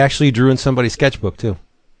 Jason, I actually drew in somebody's sketchbook too.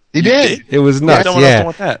 You did? It was nuts. Yeah.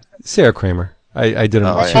 With that. Sarah Kramer. I did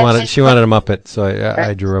him. She wanted a Muppet, so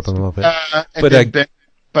I drew up a Muppet.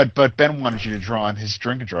 But Ben wanted you to draw on his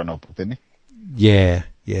drink and draw notebook, didn't he? Yeah.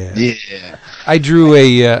 Yeah. I drew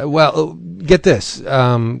a get this. You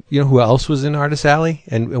know who else was in Artist Alley,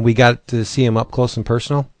 and we got to see him up close and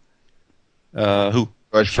personal. Who?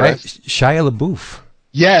 Shia LaBeouf.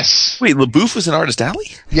 Yes. Wait, LaBouffe was in Artist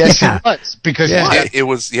Alley? Yes, Yeah. it was. Because Yeah. It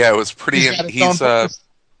was pretty. He's got his He's own voice.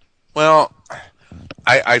 well,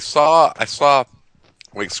 I saw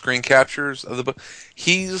like screen captures of the book.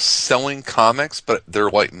 He's selling comics, but they're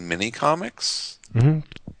like mini comics. They're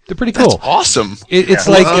pretty That's cool. awesome. It's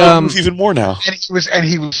I like love LaBouffe even more now. And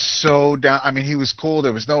he was so down. I mean, he was cool.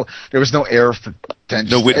 There was no air of tension.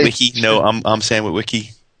 No Witwicky. No, I'm Sam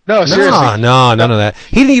Witwicky. No, seriously. no, none of that.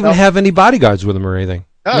 He didn't even have any bodyguards with him or anything.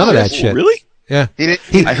 No, None of that seriously. shit. Really? Yeah.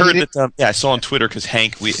 I heard that. I saw on Twitter because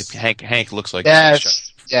Hank looks like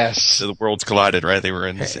Yes. So the worlds collided, right? They were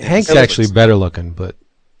in. Hank's actually better looking, but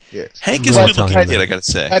Yes. Hank is Well, a good looking I'll tell kid. you I gotta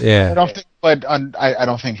say. Yeah. I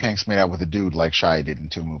don't think Hank's made out with a dude like Shia did in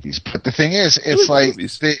 2 movies. But the thing is, it's What like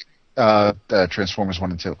movies? the Transformers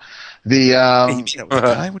 1 and 2. The Hey, you mean that was a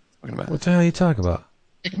guy? What are you talking about? what the hell are you talking about?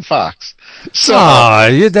 Megan Fox. So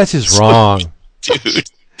That's just wrong. Dude.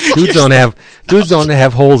 Dudes don't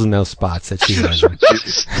have holes in those spots that she has.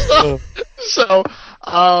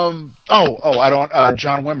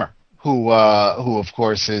 John Wimmer, who of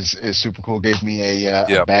course is super cool, gave me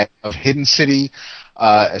a bag of Hidden City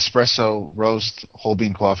espresso roast whole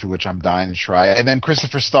bean coffee, which I'm dying to try. And then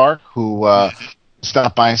Christopher Stark, who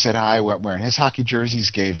stopped by and said hi, wearing his hockey jerseys,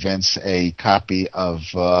 gave Vince a copy of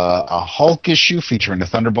a Hulk issue featuring the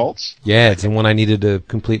Thunderbolts. Yeah, it's the one I needed to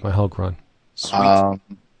complete my Hulk run. Sweet.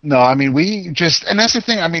 No, I mean, and that's the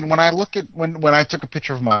thing. I mean, when I look at when I took a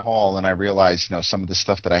picture of my haul and I realized, some of the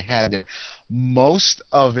stuff that I had, most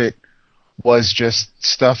of it was just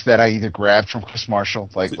stuff that I either grabbed from Chris Marshall,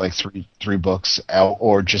 like three books,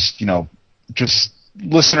 or just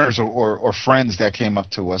listeners or friends that came up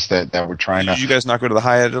to us that were trying to. Did you guys not go to the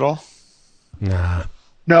Hyatt at all? Nah.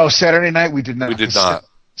 No, Saturday night we did not. We did not.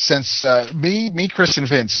 Since me, Chris, and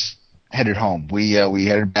Vince headed home. We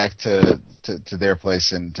headed back to their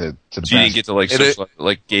place and to the. So you didn't get to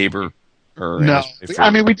like Gabe or no. I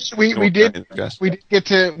mean, we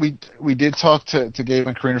did talk to Gabe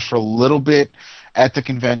and Karina for a little bit at the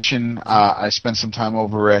convention. I spent some time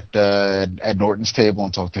over at Norton's table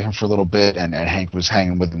and talked to him for a little bit, and Hank was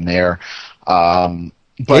hanging with him there.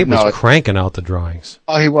 Gabe was cranking out the drawings.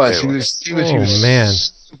 Oh, he was. He was man.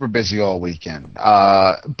 super busy all weekend.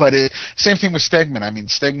 But same thing with Stegman. I mean,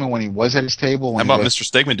 Stegman, when he was at his table. How about Mr.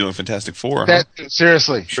 Stegman doing Fantastic Four?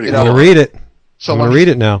 Seriously. I'm gonna read it. So I'm gonna read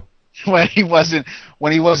it now. When he wasn't,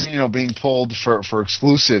 being pulled for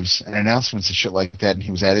exclusives and announcements and shit like that, and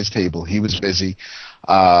he was at his table, he was busy.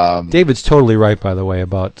 David's totally right, by the way,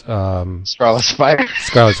 about Scarlet Spider.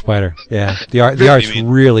 Scarlet Spider. Yeah, the art's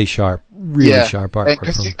really sharp, sharp art.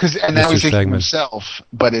 And that was himself,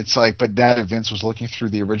 but it's like, but now that Vince was looking through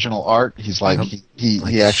the original art, he's like,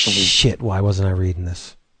 he actually shit. Why wasn't I reading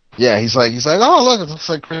this? Yeah, he's like, oh look, it looks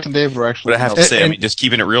like Chris and Dave were actually. But I have to say, I mean, just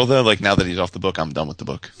keeping it real though, like now that he's off the book, I'm done with the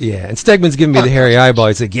book. Yeah, and Stegman's giving me the hairy eyeball.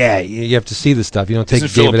 He's like, yeah, you have to see the stuff. You don't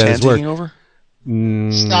take David at his word. Over?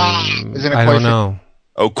 Stop. I don't know.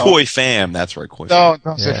 Oh, Koi Fam. That's right, Koi Fam.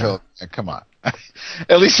 Don't say Philip. Come on.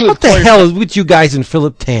 At least what the hell is with you guys and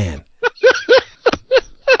Philip Tan?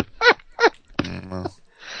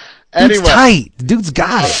 Anyway, dude's tight. The dude's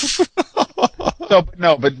got it.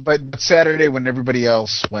 But Saturday when everybody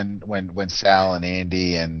else, when Sal and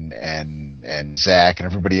Andy and Zach and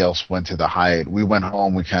everybody else went to the Hyatt, we went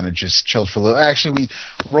home. We kind of just chilled for a little. Actually,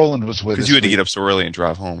 Roland was with us. Because you had to get up so early and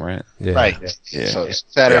drive home, right? Yeah. Right. Yeah. So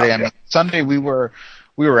Saturday, I mean, Sunday we were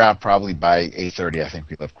out probably by 8:30. I think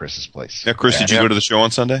we left Chris's place. Now, Chris, did you go to the show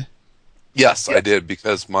on Sunday? Yes, I did,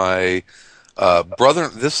 because my brother.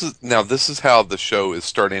 This is how the show is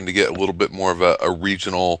starting to get a little bit more of a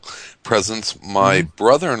regional presence. My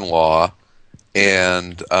brother-in-law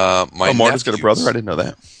and my Martin's got a brother. I didn't know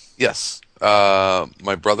that. Yes,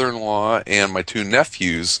 my brother-in-law and my 2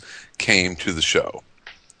 nephews came to the show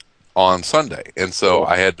on Sunday, and so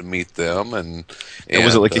I had to meet them. And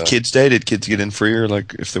was it like a kids' day? Did kids get in free, or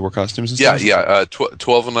like if there were costumes and stuff? Yeah.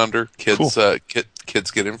 12 and under kids. Cool.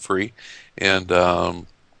 Kids get in free, and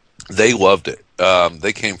they loved it.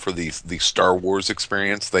 They came for the Star Wars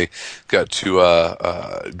experience. They got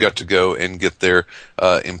to go and get their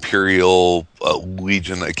Imperial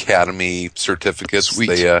Legion Academy certificates.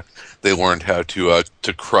 Sweet. They learned how to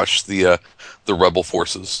crush the Rebel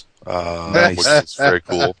forces, which is very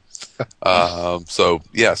cool. So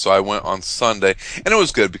I went on Sunday, and it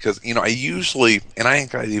was good because I usually, and I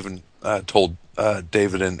think I even told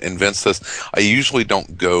David and Vince this. I usually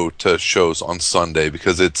don't go to shows on Sunday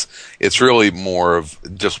because it's really more of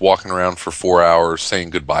just walking around for 4 hours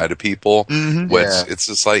saying goodbye to people. Which it's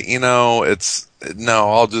just like, I'll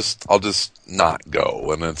just not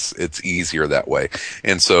go, and it's easier that way.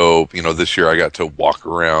 And so, this year I got to walk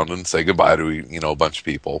around and say goodbye to a bunch of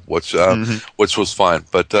people, which was fun.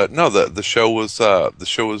 But no, the show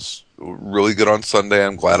was really good on Sunday.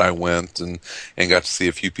 I'm glad I went and got to see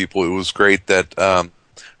a few people. It was great that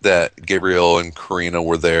Gabriel and Karina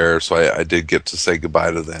were there, so I did get to say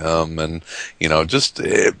goodbye to them, and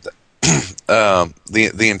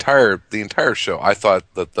the entire show. I thought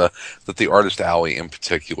that the Artist Alley in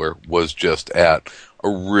particular was just at a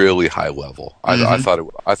really high level. I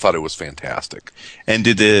thought it was fantastic. And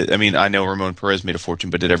I know Ramon Perez made a fortune,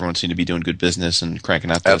 but did everyone seem to be doing good business and cranking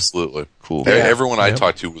out the Absolutely cool? Yeah. Everyone I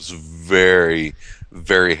talked to was very,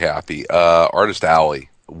 very happy. Artist Alley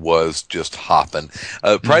was just hopping.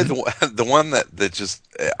 Probably the one that just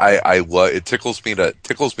I love. It tickles me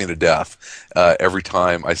to death every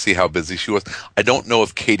time I see how busy she was. I don't know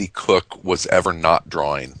if Katie Cook was ever not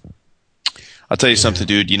drawing. I'll tell you something,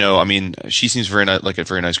 dude. She seems like a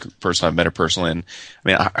very nice person. I've met her personally, and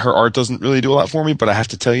her art doesn't really do a lot for me. But I have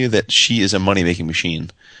to tell you that she is a money making machine.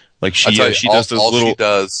 Like she does those little. She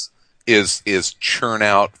does is churn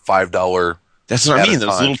out $5. That's what I mean.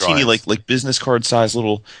 Those little teeny like business card size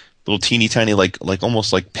little teeny tiny like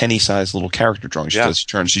almost like penny size little character drawings. She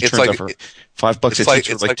turns out for $5. It takes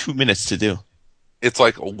her like 2 minutes to do. It's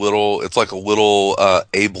like a little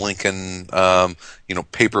Abe Lincoln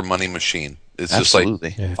paper money machine. It's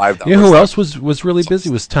Absolutely. Just like $5. You know who else was really busy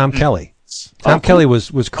was Tom Kelly. Tom Kelly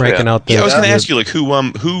was cranking out the. Yeah, I was going to ask you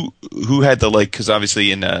who had the because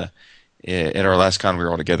obviously in at our last con we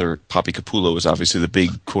were all together. Poppy Capullo was obviously the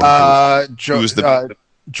big quote. George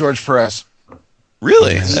Perez.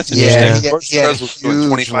 Really? That's interesting. George Perez was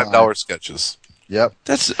doing $25 sketches. Yep.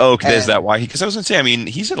 That's okay. Is that why? Because I was going to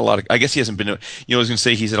say, he's at a lot of. I guess he hasn't been to. I was going to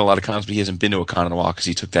say he's at a lot of cons, but he hasn't been to a con in a while because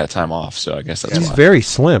he took that time off. So I guess that's why. He's very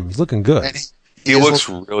slim. He's looking good. And he looks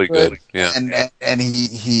really good. Yeah. And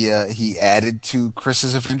he added to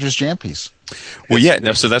Chris's Avengers Jam piece. Well, yeah.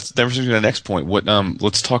 No, so that's the next point. What?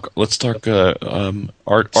 Let's talk. Art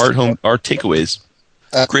takeaways.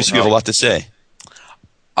 Chris, you have a lot to say.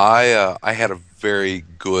 I had a very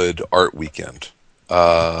good art weekend.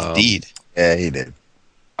 Indeed. Yeah, he did.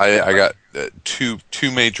 I got two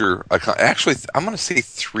major. Actually, I'm going to say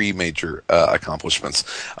three major accomplishments.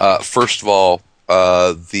 First of all,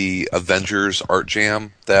 the Avengers Art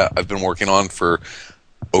Jam that I've been working on for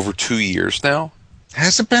over 2 years now.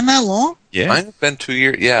 Has it been that long? Yeah, it's been 2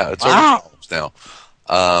 years. Yeah, it's over 2 years now.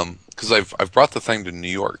 Because I've brought the thing to New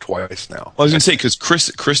York twice now. Well, I was going to say because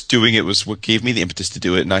Chris doing it was what gave me the impetus to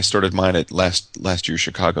do it, and I started mine at last year's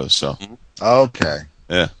Chicago. So okay,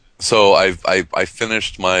 yeah. So I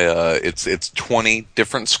finished my it's 20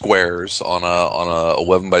 different squares on a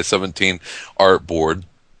 11 by 17 art board,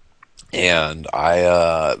 and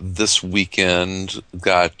I this weekend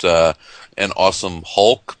got an awesome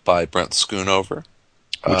Hulk by Brent Schoonover,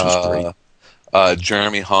 which was great.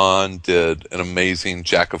 Jeremy Hahn did an amazing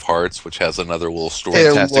Jack of Hearts, which has another little story.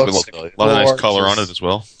 Fantastic. A lot of nice color on it as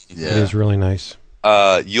well. Yeah. It is really nice.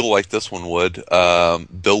 You'll like this one, Wood.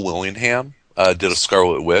 Bill Willingham did a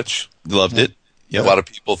Scarlet Witch. Loved it. Yep. A lot of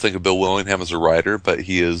people think of Bill Willingham as a writer, but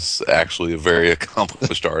he is actually a very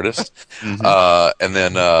accomplished artist. And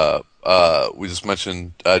then we just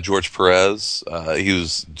mentioned George Perez. He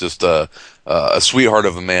was just a sweetheart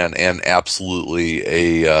of a man and absolutely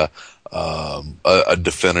a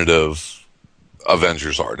definitive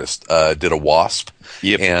Avengers artist. Did a Wasp.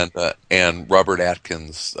 Yep. And Robert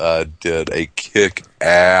Atkins did a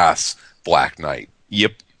kick-ass Black Knight.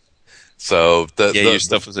 Yep. So your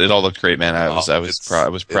stuff it all looked great, man. I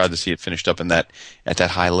was proud to see it finished up at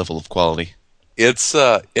that high level of quality. It's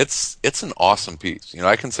an awesome piece.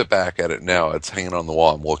 I can sit back at it now. It's hanging on the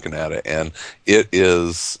wall. I'm looking at it, and it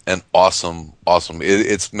is an awesome.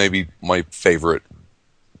 It's maybe my favorite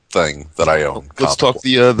thing that I own. Let's talk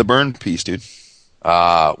the Byrne piece, dude.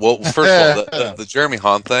 Well, first of all, the Jeremy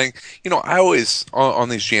Hahn thing. I always on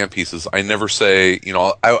these jam pieces, I never say.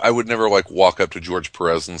 I would never walk up to George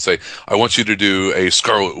Perez and say, "I want you to do a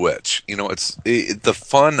Scarlet Witch." The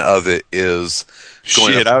fun of it is.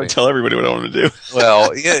 I would tell everybody what I want to do.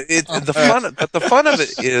 Well, yeah, the fun of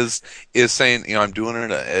it is saying, I'm doing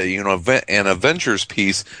an Avengers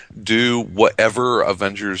piece. Do whatever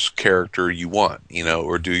Avengers character you want,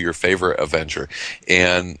 or do your favorite Avenger.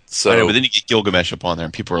 And so, I know, but then you get Gilgamesh up on there,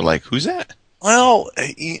 and people are like, "Who's that?" Well,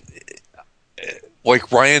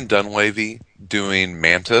 like Ryan Dunleavy doing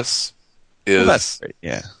Mantis is that's great.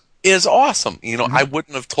 Yeah. is awesome. You know, I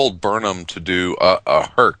wouldn't have told Burnham to do a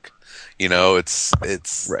Herc. You know, it's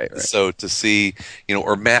Right. so to see, you know,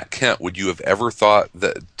 or Matt Kent. Would you have ever thought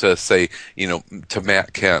that to say, you know, to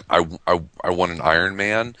Matt Kent, I want an Iron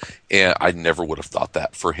Man, and I never would have thought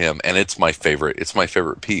that for him. And it's my favorite. It's my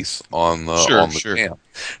favorite piece on the jam.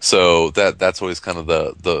 So that's always kind of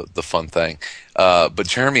the fun thing. But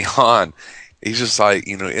Jeremy Hahn, he's just like,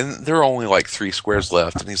 you know, and there are only like 3 squares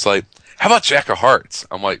left, and he's like, how about Jack of Hearts?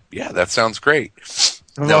 I'm like, yeah, that sounds great.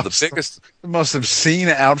 Now the most obscene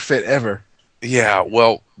outfit ever. Yeah,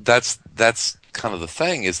 well, that's kind of the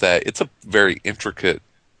thing, is that it's a very intricate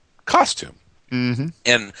costume. Mm-hmm.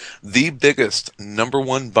 And the biggest number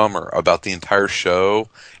one bummer about the entire show,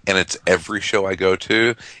 and it's every show I go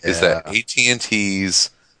to, is that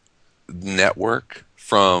AT&T's network,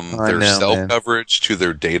 from their cell coverage to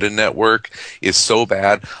their data network, is so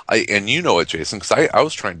bad. And you know it, Jason, because I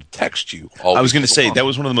was trying to text you all. I was going to say, that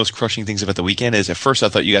was one of the most crushing things about the weekend, is at first I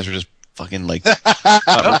thought you guys were just fucking like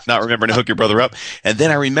not remembering to hook your brother up, and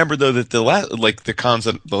then I remembered though that the cons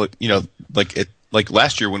that, you know, like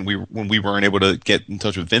last year when we weren't able to get in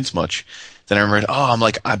touch with Vince much, then I remembered, I'm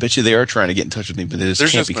like, I bet you they are trying to get in touch with me, but there's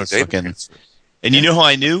can't, because no fucking. And you know how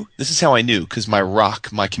I knew? This is how I knew, because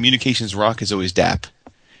my communications rock is always DAP.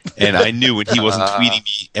 And I knew when he wasn't tweeting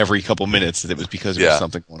me every couple minutes that it was because there was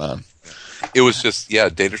something going on. It was just,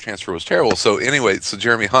 data transfer was terrible. So anyway,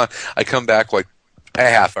 Jeremy Hahn, I come back like a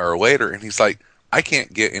half hour later, and he's like, I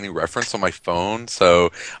can't get any reference on my phone,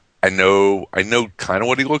 so I know kind of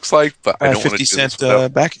what he looks like, but I don't want to do 50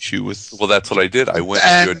 cent back issue with. Well, that's what I did. I went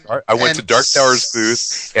to Dark Tower's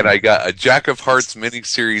booth, and I got a Jack of Hearts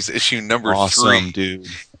miniseries issue number 3, dude.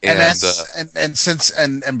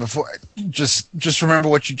 And before, just remember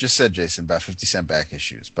what you just said, Jason, about 50 cent back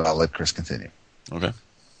issues. But I'll let Chris continue. Okay.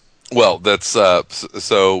 Well, that's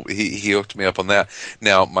so he hooked me up on that.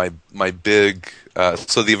 Now my big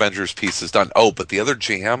so the Avengers piece is done. Oh, but the other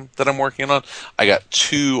jam that I'm working on, I got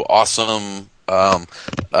 2 awesome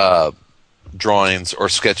drawings or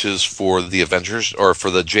sketches for the Avengers, or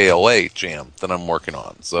for the JLA jam that I'm working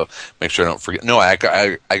on. So make sure I don't forget. No, I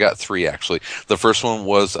got 3 actually. The first one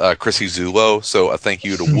was Chrissy Zulo. So a thank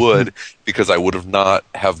you to Wood, because I would have not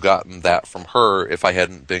have gotten that from her if I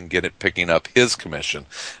hadn't been picking up his commission.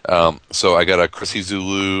 So I got a Chrissy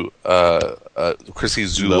Zulo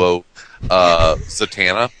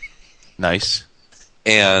Zatanna. Nice.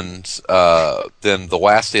 And then the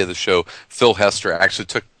last day of the show, Phil Hester actually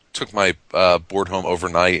took my board home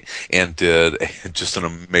overnight and did just an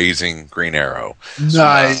amazing Green Arrow.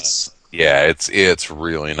 Nice. It's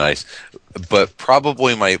really nice. But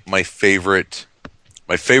probably my favorite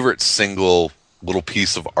single little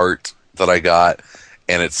piece of art that I got,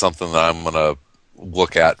 and it's something that I'm gonna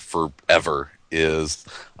look at forever, is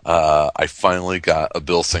I finally got a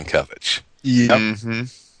Bill Sienkiewicz. Yep. Mm-hmm.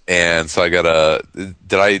 And so I got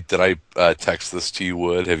did I text this to you,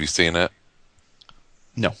 Wood? Have you seen it?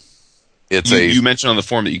 No. You mentioned on the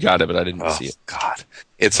form that you got it, but I didn't see it. God.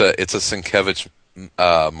 It's a Sienkiewicz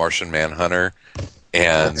Martian Manhunter,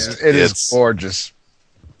 and it is gorgeous.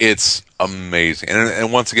 It's amazing.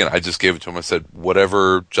 And once again, I just gave it to him. I said,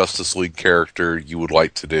 whatever Justice League character you would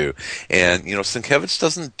like to do. And, you know, Sienkiewicz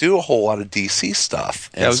doesn't do a whole lot of DC stuff.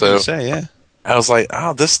 And I was going to say, yeah. I was like,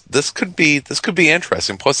 this could be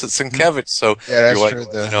interesting. Plus, it's Sienkiewicz, so you're like, true,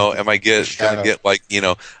 you know, am I going to get like, you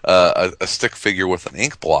know, a stick figure with an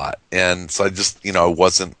ink blot? And so I just, you know, I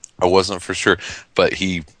wasn't for sure, but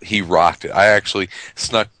he rocked it. I actually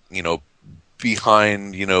snuck, you know,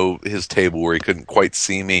 behind, you know, his table where he couldn't quite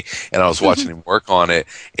see me, and I was watching him work on it,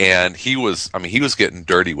 and he was getting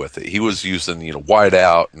dirty with it. He was using, you know, white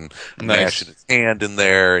out and mashing his hand in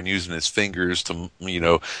there and using his fingers to, you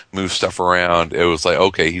know, move stuff around. It was like,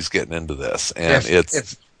 okay, he's getting into this, and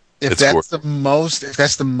if that's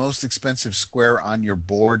the most expensive square on your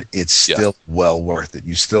board, it's still well worth it.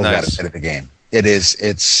 You still got to play the game.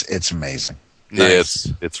 It's amazing. Nice.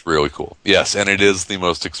 It's really cool. Yes, and it is the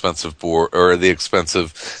most expensive board, or the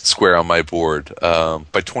expensive square on my board,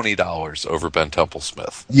 by $20 over Ben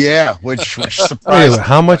Templesmith. Yeah, which surprised. Wait,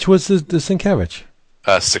 how much was the Sienkiewicz?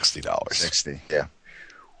 $60. $60. Yeah.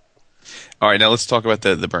 All right, now let's talk about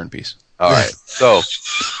the burn piece. All right, so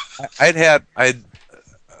I'd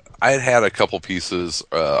had a couple pieces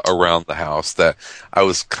around the house that I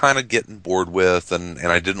was kind of getting bored with, and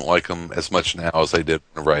I didn't like them as much now as I did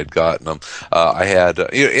whenever I had gotten them. I had,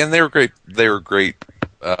 and they were great. They were great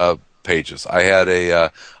pages. I had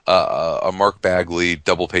a Mark Bagley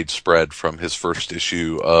double-page spread from his first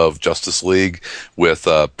issue of Justice League with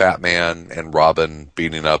Batman and Robin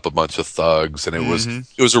beating up a bunch of thugs, and it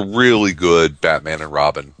was a really good Batman and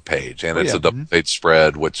Robin page, and it's a double-page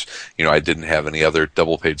spread, which I didn't have any other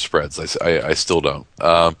double-page spreads. I still don't.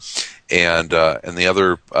 And the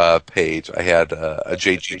other page, I had a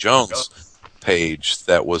J.G. Jones page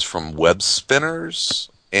that was from Web Spinners,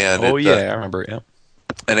 and I remember it. Yeah.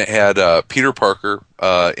 And it had Peter Parker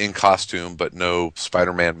in costume, but no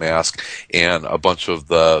Spider-Man mask, and a bunch of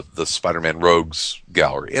the Spider-Man Rogues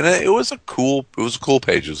gallery. And it was a cool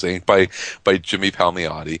page. It was inked by Jimmy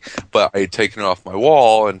Palmiotti, but I had taken it off my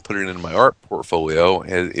wall and put it in my art portfolio.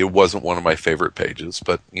 And it wasn't one of my favorite pages,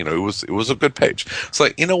 but it was a good page. It's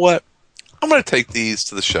like, you know what? I'm going to take these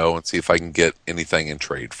to the show and see if I can get anything in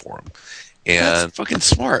trade for them. And that's fucking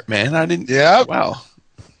smart, man. I didn't. Yeah. Wow.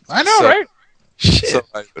 I know, right? Shit.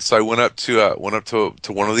 So I went up to one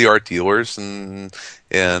of the art dealers and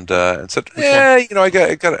said, I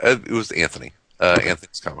got it was Anthony.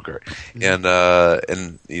 Anthony's Comic Art, and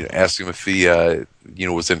asked him if he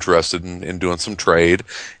was interested in doing some trade,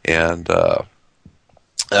 and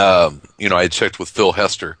I checked with Phil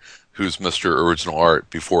Hester, who's Mr. Original Art,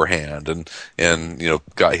 beforehand, and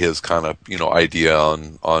got his kind of idea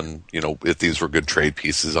on if these were good trade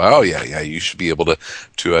pieces. Oh yeah, you should be able to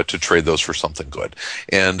trade those for something good.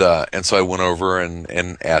 And so I went over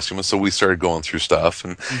and asked him. And so we started going through stuff,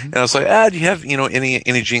 and I was like, do you have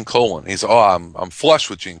any Gene Colan? He's I'm flush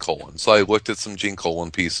with Gene Colan. So I looked at some Gene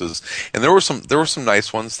Colan pieces, and there were some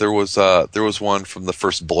nice ones. There was one from the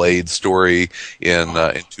first Blade story in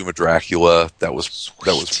Tomb of Dracula that was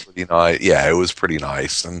pretty nice. Yeah, it was pretty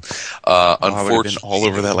nice. And unfortunately, been all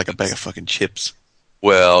over that like a bag of fucking chips.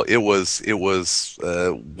 Well, it was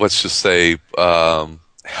let's just say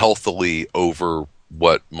healthily over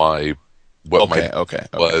what my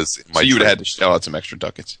was. So you would have had to shell out some extra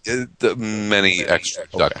ducats. Many extra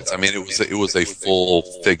ducats. I mean, it was a full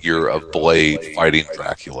figure of Blade fighting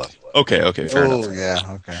Dracula. Okay, fair enough. Oh, yeah,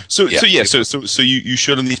 okay. So you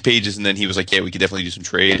showed him these pages, and then he was like, yeah, we could definitely do some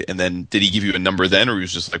trade. And then did he give you a number then, or he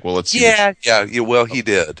was just like, well, let's see. Yeah, well, he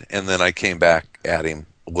did. And then I came back at him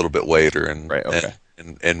a little bit later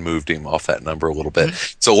and moved him off that number a little bit.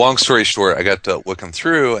 So long story short, I got to looking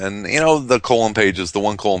through, and the Colan pages, the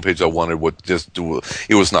one Colan page I wanted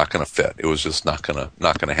it was not going to fit. It was just not going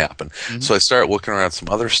to happen. So I started looking around some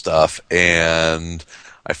other stuff, and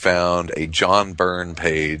I found a John Byrne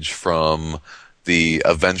page from the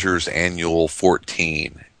Avengers Annual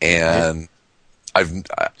 14, and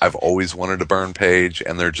I've always wanted a Byrne page,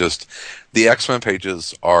 and they're just, the X-Men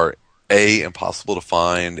pages are impossible to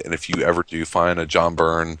find, and if you ever do find a John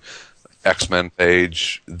Byrne X-Men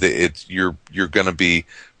page, you're going to be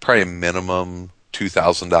probably a minimum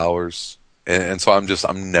 $2,000. And so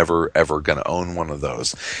I'm never ever going to own one of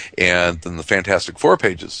those. And then the Fantastic Four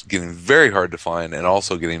pages getting very hard to find and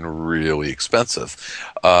also getting really expensive.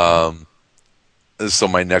 So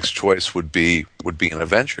my next choice would be an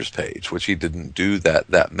Avengers page, which he didn't do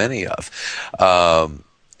that many of.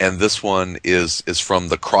 And this one is from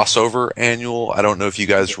the crossover annual. I don't know if you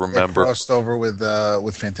guys remember. It crossed over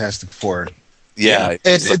with Fantastic Four. Yeah.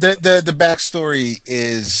 It's the backstory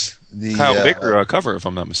is the Kyle Baker cover, if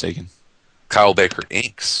I'm not mistaken. Kyle Baker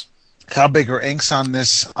inks. Kyle Baker inks on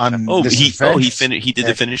this. He did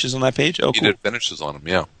the finishes on that page. Oh, cool. He did finishes on them.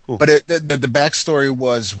 Yeah. Cool. But the backstory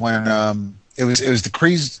was when it was the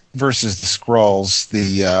Krees versus the Skrulls.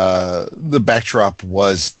 The backdrop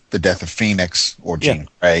was the death of Phoenix or Jean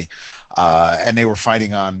Grey, and they were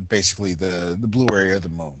fighting on basically the blue area of the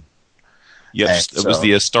moon. Yes, it was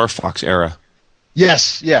the Star Fox era.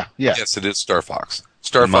 Yes, yeah. Yes, it is Star Fox.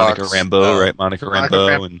 Monica Rambeau, right? Monica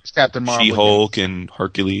Rambeau and Captain Marvel, She-Hulk and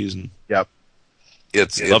Hercules and yep. I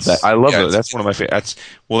love that. I love it. That's one of my favorite.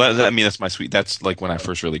 That's my sweet. That's like when I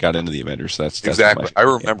first really got into the Avengers. That's exactly. I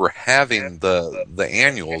remember having the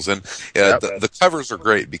annuals, and the covers are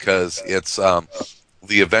great because it's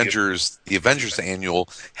the Avengers annual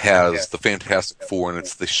has the Fantastic Four, and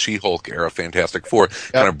it's the She-Hulk era Fantastic Four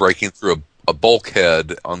kind of breaking through a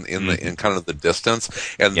bulkhead in kind of the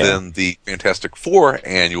distance, and then the Fantastic Four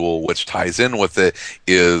annual, which ties in with it,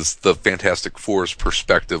 is the Fantastic Four's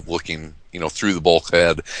perspective looking through the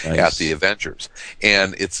bulkhead at the Avengers.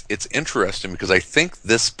 And it's interesting because I think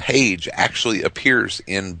this page actually appears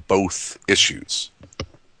in both issues.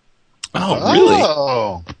 Oh, really?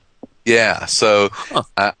 Oh. Yeah, so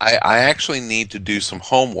I actually need to do some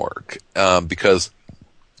homework because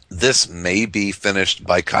this may be finished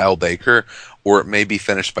by Kyle Baker or it may be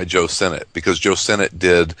finished by Joe Sinnott, because Joe Sinnott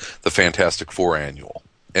did the Fantastic Four annual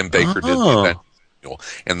and Baker did the Avengers. annual,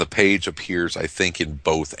 and the page appears, I think, in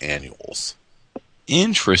both annuals.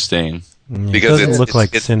 Interesting. Because it doesn't look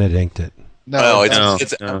like it's Synod inked it. No,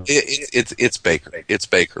 It's Baker. It's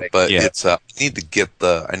Baker, but Yeah. it's I need to get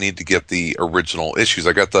the original issues.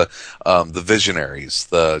 I got the Visionaries,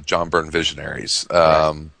 the John Byrne Visionaries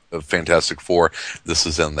of Fantastic Four. This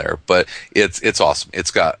is in there, but it's awesome.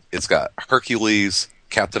 It's got Hercules,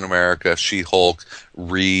 Captain America, She-Hulk,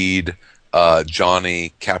 Reed,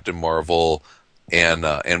 Johnny, Captain Marvel,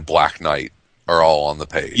 and Black Knight are all on the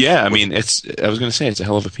page. Yeah, I mean, I was going to say it's a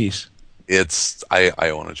hell of a piece. I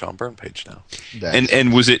own a John Byrne page now.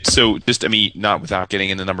 And was it so? Just, I mean, not without getting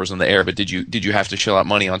into numbers on the air, but did you have to shell out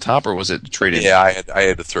money on top, or was it traded? Yeah, I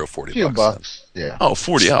had to throw $40 bucks. Yeah. Oh,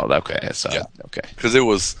 40. Oh, okay. So, Yeah. okay. because it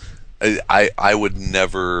was I would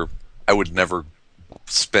never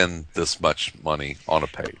spend this much money on a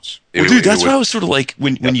page. Well, dude, that's why I was sort of like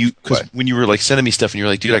when you were like sending me stuff and you were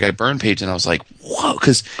like, dude, I got a Byrne page, and I was like, whoa,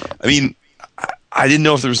 because I mean, I didn't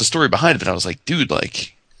know if there was a story behind it, but I was like, dude,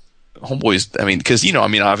 like, homeboys. I mean, because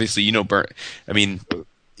obviously, Byrne. I mean,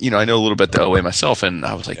 I know a little bit the OA myself, and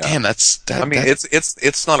I was like, damn, that's that. I mean,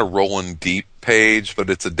 it's not a rolling deep page, but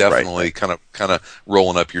it's a definitely kind of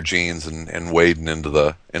rolling up your jeans and wading into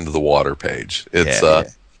the water page. It's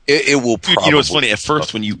It will probably. Dude, it's funny. At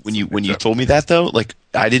first, when you told me that though, like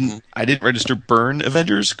I didn't register Byrne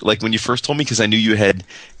Avengers like when you first told me, because I knew you had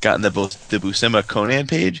gotten the Buscema Conan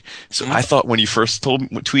page. So I thought when you first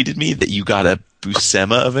tweeted me that you got a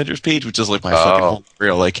Buscema Avengers page, which is like my fucking holy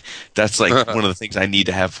grail. Like that's like one of the things I need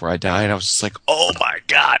to have before I die. And I was just like, oh my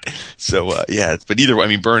god. So yeah, but either way, I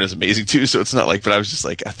mean, Byrne is amazing too. So it's not like, but I was just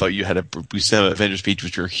like, I thought you had a Buscema Avengers page,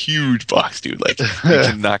 which are a huge box, dude. Like you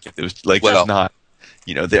cannot get those. Like there's not.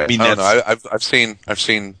 I mean, I don't know. I've seen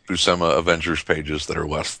Buscema Avengers pages that are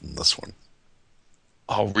less than this one.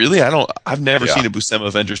 Oh, really? I've never seen a Buscema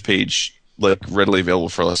Avengers page like readily available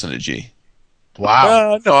for less than a G.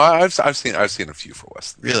 Wow. No, I've seen a few for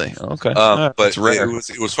less than this. Really? Okay. But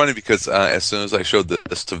it was funny because as soon as I showed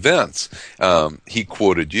this to Vince, he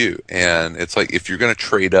quoted you, and it's like, if you're going to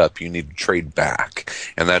trade up, you need to trade back,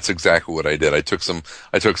 and that's exactly what I did. I took some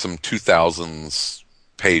 2000s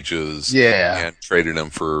pages and traded them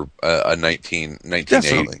for a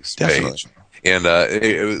 1980s page. And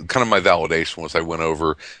it kind of my validation was I went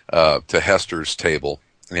over to Hester's table,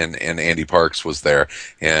 and Andy Parks was there,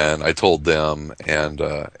 and I told them and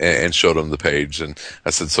showed them the page, and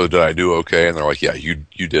I said, so did I do okay? And they're like, yeah, you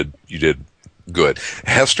did good.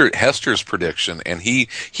 Hester's prediction, and he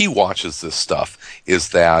watches this stuff, is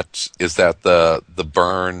that the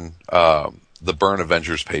Byrne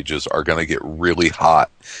Avengers pages are going to get really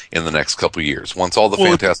hot in the next couple of years once all the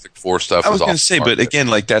Fantastic Four stuff. I was going to say, but again,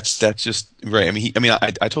 like that's just right. I mean,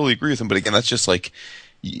 I totally agree with him, but again, that's just like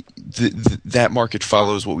that market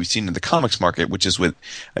follows what we've seen in the comics market, which is with,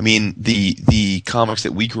 I mean, the comics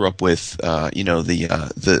that we grew up with, I guess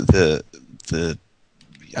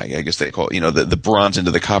they call it, the Bronze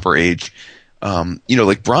into the Copper Age.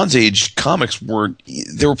 Like Bronze Age comics were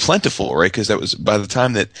plentiful, right? Because that was by the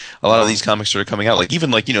time that a lot of these comics started coming out, like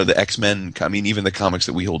even like, the X-Men, I mean, even the comics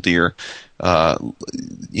that we hold dear,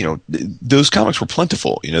 those comics were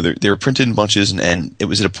plentiful. They were printed in bunches, and it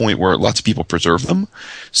was at a point where lots of people preserved them.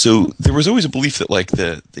 So there was always a belief that like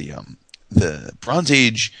the Bronze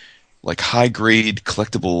Age, like high grade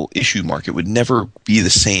collectible issue market would never be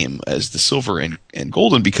the same as the silver and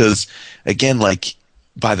golden, because again, like,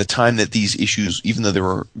 by the time that these issues, even though they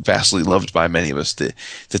were vastly loved by many of us, that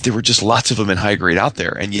there were just lots of them in high grade out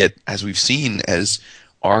there. And yet, as we've seen, as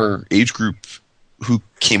our age group who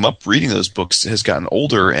came up reading those books has gotten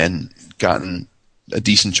older and gotten a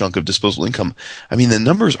decent chunk of disposable income, I mean, the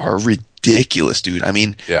numbers are ridiculous, dude. I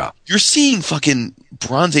mean, you're seeing fucking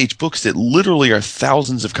Bronze Age books that literally are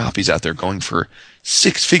thousands of copies out there going for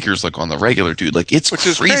six figures, like on the regular, dude. Like it's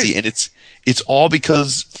crazy, and it's all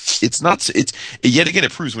because yet again,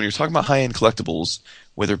 it proves when you're talking about high-end collectibles,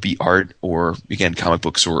 whether it be art or, again, comic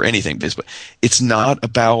books or anything, but it's not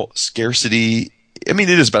about scarcity. I mean,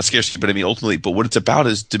 it is about scarcity, but I mean, ultimately, but what it's about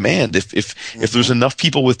is demand. If there's enough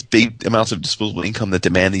people with big amounts of disposable income that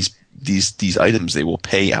demand these items, they will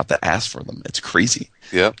pay out the ass for them. It's crazy.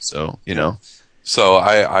 Yeah. So, So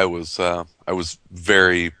I was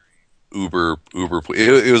very uber.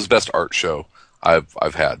 It was the best art show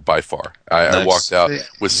I've had by far. I walked out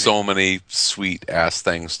with so many sweet ass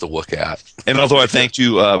things to look at. And although I thanked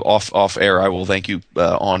you off air, I will thank you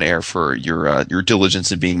on air for your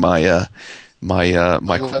diligence in being my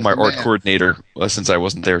art coordinator, since I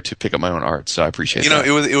wasn't there to pick up my own art. So I appreciate that.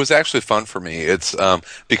 It was actually fun for me. It's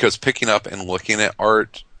because picking up and looking at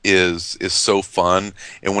art is so fun,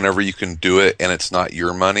 and whenever you can do it and it's not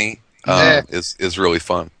your money, is really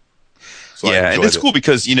fun. So yeah, and it's cool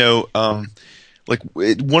because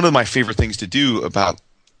one of my favorite things to do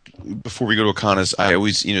before we go to a con is I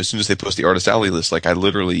always, as soon as they post the Artist Alley list, like I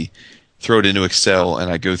literally throw it into Excel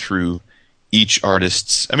and I go through each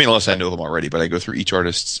artist's, unless I know them already, but I go through each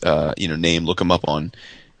artist's, name, look them up on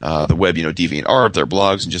the web, DeviantArt, their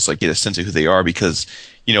blogs, and just like get a sense of who they are because,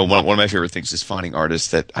 one of my favorite things is finding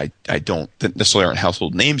artists that that necessarily aren't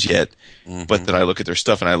household names yet, but that I look at their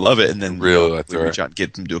stuff and I love it, and then really reach out and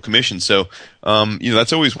get them to do a commission. So,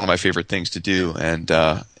 that's always one of my favorite things to do.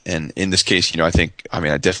 And in this case, I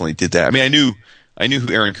definitely did that. I knew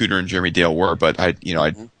who Aaron Cooter and Jeremy Dale were, but I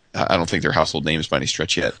don't think they're household names by any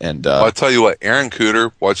stretch yet. And I'll tell you what, Aaron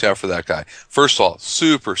Cooter, watch out for that guy. First of all,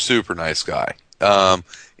 super, super nice guy.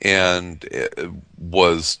 And it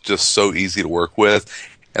was just so easy to work with.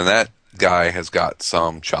 And that guy has got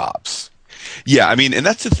some chops. Yeah, and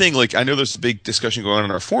that's the thing. Like, I know there's a big discussion going on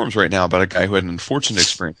in our forums right now about a guy who had an unfortunate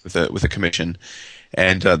experience with a commission,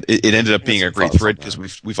 and it ended up being a great thread because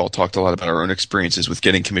we've all talked a lot about our own experiences with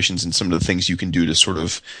getting commissions and some of the things you can do to sort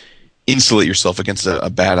of insulate yourself against a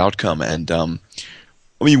bad outcome. And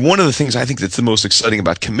one of the things I think that's the most exciting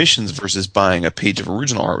about commissions versus buying a page of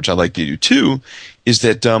original art, which I like to do too, is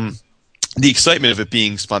that the excitement of it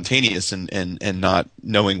being spontaneous and not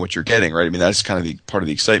knowing what you're getting, right? That's kind of part of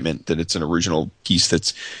the excitement, that it's an original piece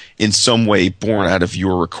that's in some way born out of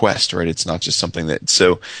your request, right? It's not just something that,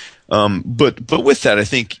 but with that, I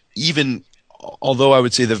think even, although I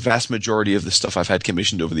would say the vast majority of the stuff I've had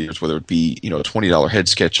commissioned over the years, whether it be, a $20 head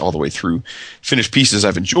sketch all the way through finished pieces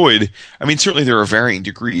I've enjoyed, certainly there are varying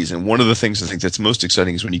degrees. And one of the things I think that's most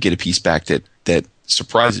exciting is when you get a piece back that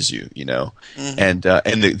surprises you, Mm-hmm. and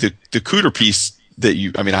the Cooter piece that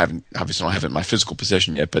I obviously don't have it in my physical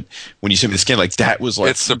possession yet, but when you sent me the scan, like that was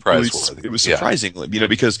like, it's surprise-worthy. It was surprising,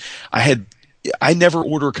 because I never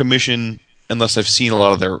order a commission unless I've seen a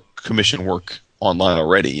lot of their commission work online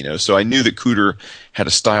already, so I knew that Cooter had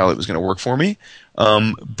a style that was going to work for me.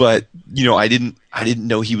 But I didn't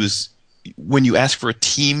know he was, when you ask for a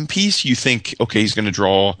team piece, you think, okay, he's going to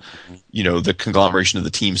draw, the conglomeration of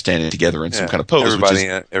the team standing together in some kind of pose.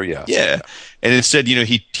 Yeah. And instead,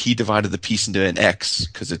 he divided the piece into an X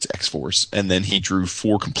because it's X-Force. And then he drew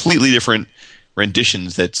 4 completely different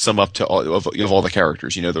renditions that sum up to all the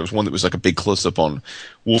characters. There was one that was like a big close-up on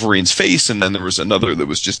Wolverine's face, and then there was another that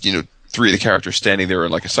was just, 3 of the characters standing there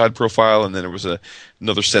in like a side profile, and then there was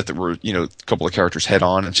another set that were, a couple of characters head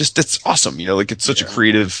on. And just, it's awesome, it's such a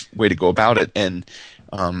creative way to go about it. And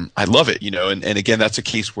I love it, and again, that's a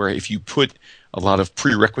case where if you put a lot of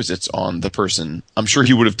prerequisites on the person, I'm sure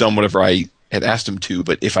he would have done whatever I had asked him to,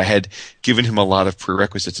 but if I had given him a lot of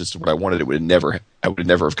prerequisites as to what I wanted, I would never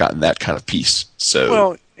have gotten that kind of piece. So,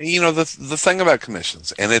 well, the thing about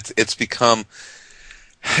commissions, and it's become,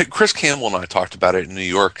 Chris Campbell and I talked about it in New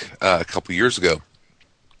York a couple years ago.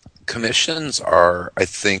 Commissions are, I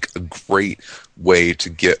think, a great way to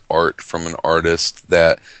get art from an artist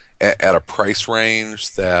that at a price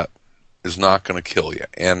range that is not going to kill you.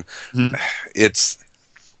 And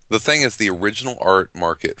the thing is, the original art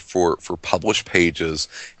market for published pages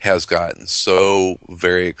has gotten so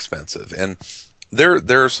very expensive. And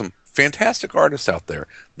there are some fantastic artists out there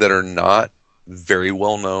that are not very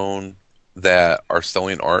well known, that are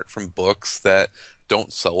selling art from books that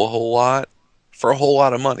don't sell a whole lot for a whole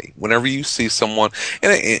lot of money. Whenever you see someone,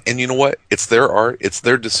 and you know what? It's their art. It's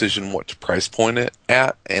their decision what to price point it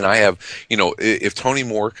at. And I have, if Tony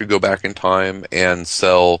Moore could go back in time and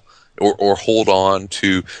sell or hold on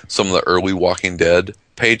to some of the early Walking Dead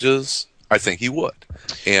pages, I think he would.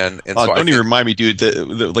 And so don't even remind me, dude.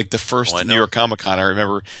 The first New York Comic Con, I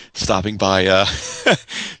remember stopping by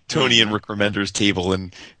Tony and Rick Remender's table,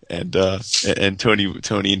 and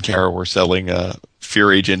Tony and Kara were selling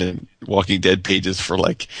Fear Agent and Walking Dead pages for,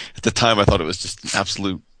 like, at the time I thought it was just an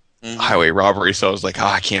absolute highway robbery. So I was like,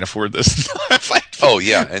 I can't afford this. Oh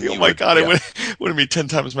yeah, and oh my god, it would have been 10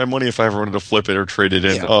 times my money if I ever wanted to flip it or trade it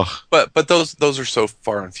in. Yeah. Oh, but those are so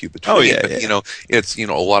far and few between. Oh yeah, but, it's a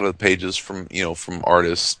lot of the pages from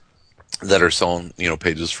artists that are selling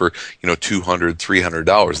pages for $200,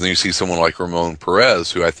 $300, and then you see someone like Ramon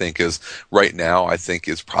Perez, who I think is right now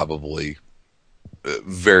is probably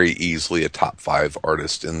very easily a top 5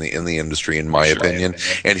 artist in the industry, in my opinion.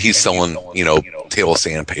 And he's selling Tale of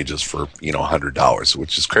Sand pages for $100,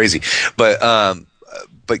 which is crazy.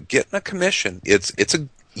 But getting a commission,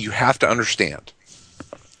 you have to understand,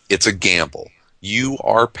 it's a gamble. You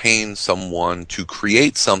are paying someone to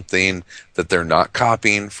create something that they're not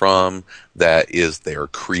copying from, they're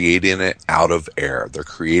creating it out of air. They're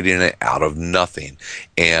creating it out of nothing.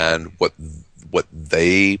 And what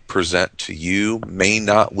they present to you may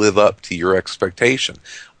not live up to your expectation,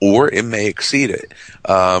 or it may exceed it.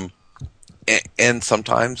 And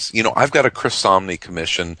sometimes, I've got a Chris Somney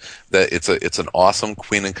commission that it's an awesome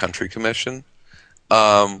Queen and Country commission,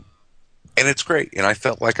 and it's great, and I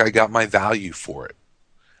felt like I got my value for it.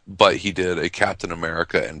 But he did a Captain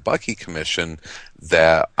America and Bucky commission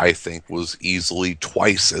that I think was easily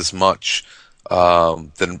twice as much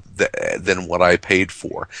than what I paid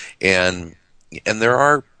for, and there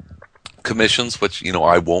are commissions which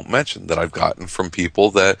I won't mention that I've gotten from people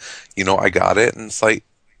that I got it, and it's like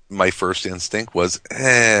my first instinct was,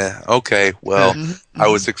 okay, well, I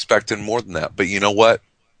was expecting more than that, but you know what?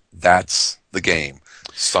 That's the game.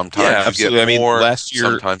 Sometimes you get more. Last year,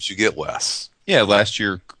 sometimes you get less. Yeah, last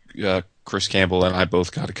year, Chris Campbell and I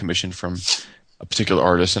both got a commission from a particular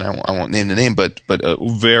artist, and I won't name the name, but a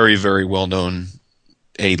very, very well-known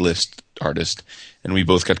A-list artist, and we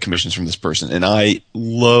both got commissions from this person. And I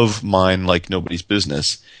love mine like nobody's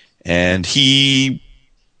business, and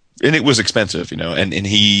it was expensive,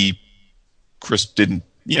 and Chris didn't,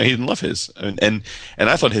 he didn't love his, and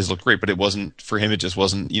I thought his looked great, but it wasn't for him. It just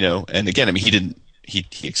wasn't, and again,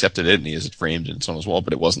 he accepted it and he has it framed and it's on his wall,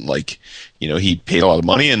 but it wasn't like, he paid a lot of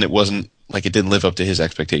money and it wasn't like it didn't live up to his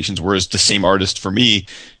expectations. Whereas the same artist for me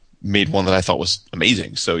made one that I thought was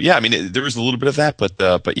amazing. So yeah, there was a little bit of that,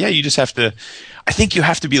 but yeah, you just have to, I think you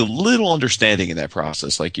have to be a little understanding in that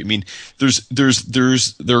process. Like, there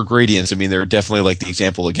are gradients. There are definitely, like the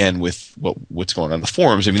example again with what's going on in the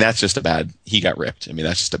forums. That's just he got ripped.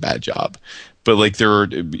 That's just a bad job. But like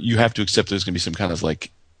you have to accept there's going to be some kind of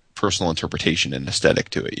like personal interpretation and aesthetic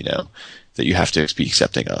to it, that you have to be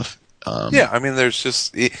accepting of. There's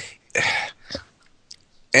just,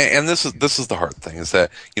 and this is the hard thing, is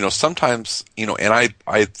that, sometimes, and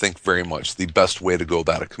I think very much the best way to go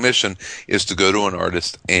about a commission is to go to an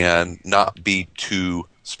artist and not be too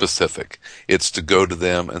specific. It's to go to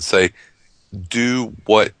them and say, do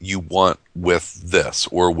what you want with this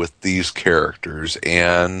or with these characters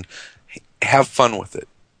and have fun with it.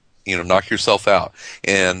 Knock yourself out.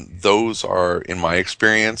 And those are, in my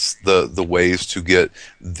experience, the ways to get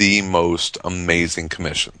the most amazing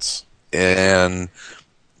commissions. And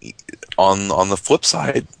on the flip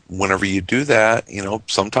side, whenever you do that,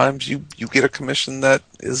 sometimes you get a commission that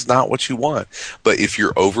is not what you want. But if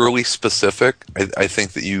you're overly specific, I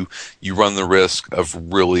think that you run the risk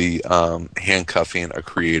of really handcuffing a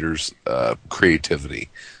creator's creativity.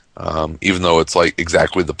 Even though it's like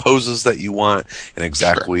exactly the poses that you want and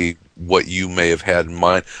exactly what you may have had in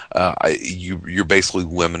mind, you're basically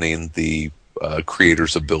limiting the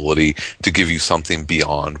creator's ability to give you something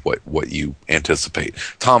beyond what you anticipate.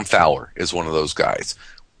 Tom Fowler is one of those guys.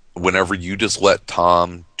 Whenever you just let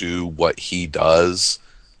Tom do what he does,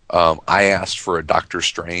 I asked for a Doctor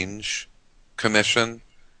Strange commission,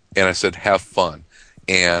 and I said, have fun.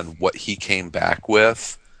 And what he came back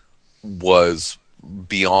with was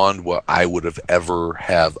beyond what I would have ever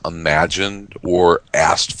have imagined or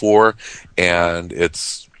asked for, and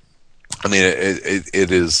it's,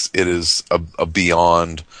 it is a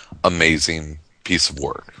beyond amazing piece of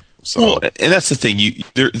work. So, well, and that's the thing.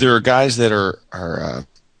 There are guys that are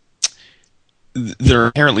they're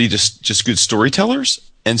inherently just good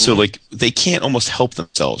storytellers, and so like they can't almost help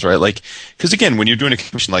themselves, right? Like, because again, when you're doing a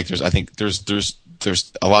commission, like there's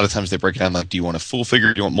a lot of times they break it down like, do you want a full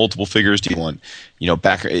figure? Do you want multiple figures? Do you want,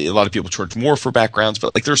 back? A lot of people charge more for backgrounds,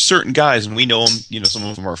 but like there's certain guys, and we know them, some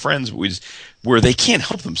of them are friends, but where they can't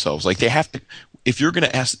help themselves. Like they have to, if they're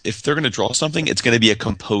going to draw something, it's going to be a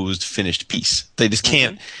composed, finished piece. They just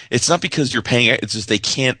can't, it's not because you're paying, it's just they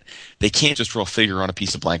can't just draw a figure on a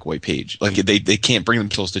piece of blank white page. Like they can't bring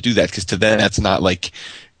themselves to do that, because to them that's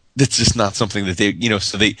just not something that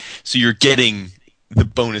they, so you're getting the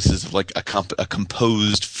bonuses of like a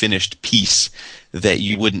composed, finished piece that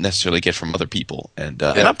you wouldn't necessarily get from other people. And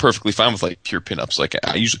I'm perfectly fine with like pure pinups. Like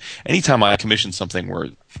I usually, anytime I commission something where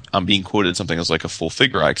I'm being quoted something as like a full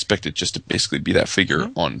figure, I expect it just to basically be that figure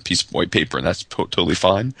on a piece of white paper, and that's totally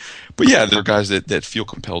fine. But yeah, there are guys that feel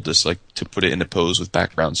compelled to put it in a pose with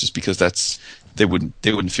backgrounds just because they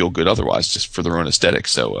wouldn't feel good otherwise, just for their own aesthetic.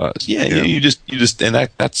 So you just and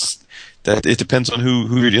that's that. It depends on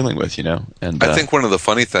who you're dealing with, And I think one of the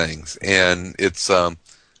funny things, and it's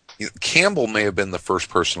Campbell may have been the first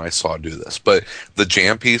person I saw do this, but the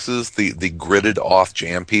jam pieces, the gridded off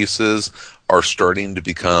jam pieces, are starting to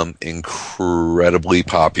become incredibly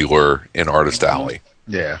popular in Artist Alley.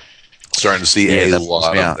 Yeah, starting to see a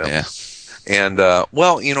lot of them. Yeah. And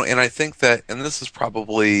and I think that, and this is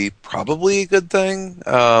probably a good thing.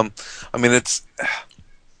 The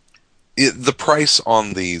price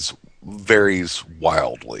on these varies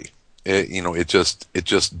wildly. It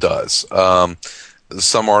just does.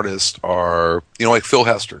 Some artists are, like Phil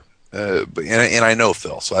Hester. And I know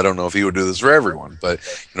Phil, so I don't know if he would do this for everyone, but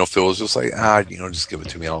Phil was just like, just give it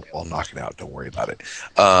to me, I'll knock it out, don't worry about it,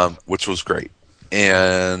 which was great.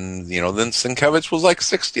 And then Sienkiewicz was like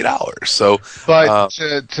 $60. So, but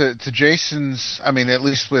to Jason's, I mean, at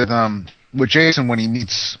least with Jason, when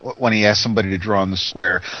he asks somebody to draw on the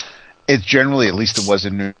square, it's generally, at least it was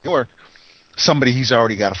in New York, somebody he's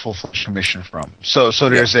already got a full-fledged commission from. So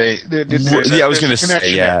there's a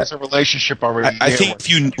relationship already. I think if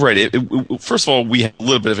you first of all, we have a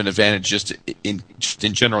little bit of an advantage just in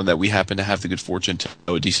general, that we happen to have the good fortune to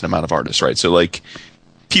know a decent amount of artists, right? So like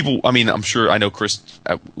people, I mean, I'm sure I know Chris.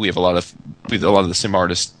 We have a lot of the sim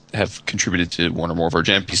artists have contributed to one or more of our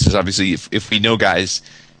jam pieces. Obviously, if we know guys,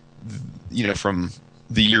 from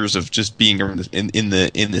the years of just being in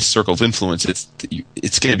this circle of influence,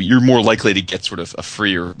 it's going to be, you're more likely to get sort of a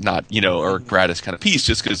free or not, or gratis kind of piece,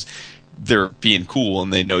 just because they're being cool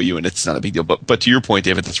and they know you and it's not a big deal. But to your point,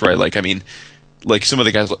 David, that's right. Like, I mean, like some of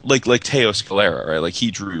the guys like Teo Scalera, right? Like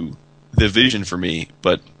he drew the Vision for me,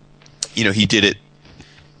 but he did it.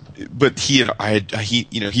 But I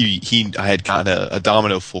had gotten a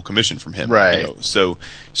Domino full commission from him, right? So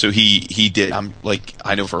he did. I'm like,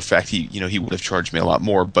 I know for a fact he would have charged me a lot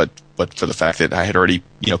more, but for the fact that I had already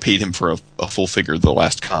paid him for a full figure the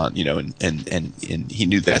last con, and he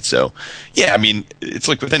knew that. So yeah, I mean, it's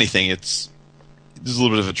like with anything, there's a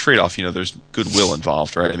little bit of a trade-off. There's goodwill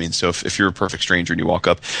involved, right? I mean, so if you're a perfect stranger and you walk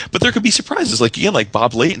up, but there could be surprises, like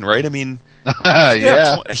Bob Layton, right? I mean.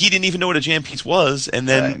 Yeah, he didn't even know what a jam piece was, and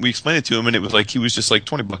then we explained it to him, and it was like he was just like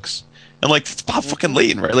 $20. And like, it's Bob fucking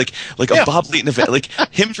Layton, right? Like a Bob Layton event, like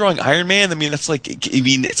him drawing Iron Man. I mean, that's like,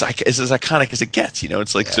 it's like it's as iconic as it gets.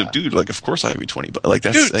 It's like, so dude, like, of course I'd be $20, but like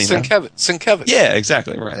that's Sienkiewicz. Yeah,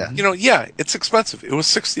 exactly, right. Yeah. It's expensive. It was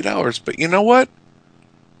 $60, but you know what?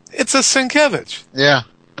 It's a Sienkiewicz. Yeah.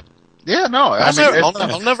 Yeah, no. I'll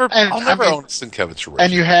never own a Sienkiewicz original.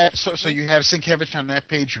 And you have so you have Sienkiewicz on that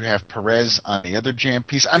page. You have Perez on the other jam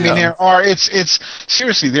piece. I mean, there are. It's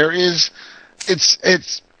seriously, there is.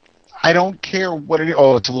 It's. I don't care what it is.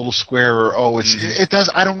 Oh, it's a little square, or it does.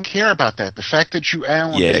 I don't care about that. The fact that you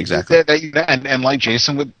own, exactly. That you, and like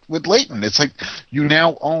Jason with Layton, it's like you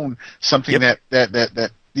now own something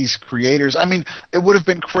that these creators. I mean, it would have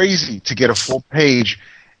been crazy to get a full page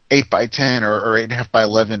 8x10 or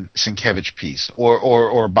 8.5x11 Sienkiewicz piece,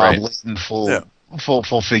 or Bob Layton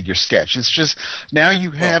full figure sketch. It's just now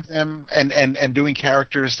you have them and doing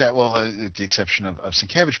characters that, with the exception of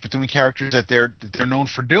Sienkiewicz, but doing characters that they're known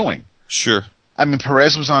for doing. Sure. I mean,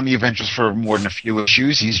 Perez was on the Avengers for more than a few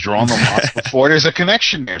issues. He's drawn them lots before. There's a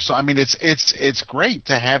connection there. So I mean, it's great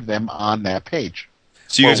to have them on that page.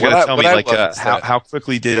 So you guys got to tell me, like, how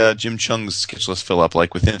quickly did Jim Chung's sketch list fill up?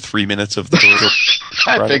 Like within 3 minutes of the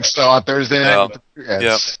I think so. On Thursday night.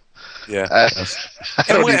 Yeah.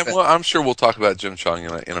 I'm sure we'll talk about Jim Chung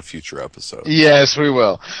in a future episode. Yes, we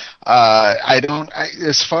will.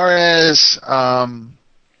 As far as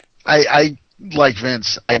I like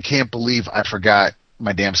Vince, I can't believe I forgot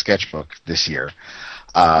my damn sketchbook this year.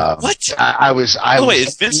 What? I was.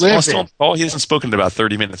 Is Vince lost on Paul? He hasn't spoken in about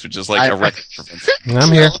 30 minutes, which is like a record for Vince.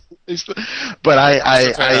 I'm here. But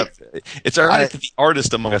it's ironic that the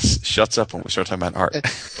artist among us shuts up when we start talking about art. He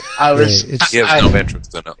has no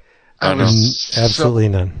interest in it. Absolutely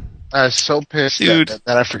none. I was so pissed that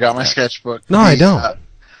I forgot my sketchbook. No, I don't.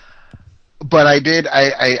 But I did.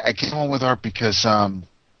 I came home with art because Tom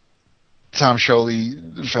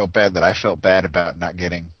Scholey felt bad that I felt bad about not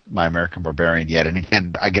getting My American Barbarian yet,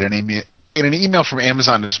 and I get an email from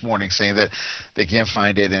Amazon this morning saying that they can't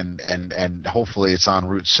find it, and hopefully it's en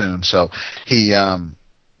route soon. So he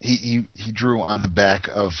drew on the back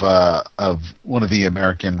of one of the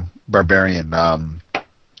American Barbarian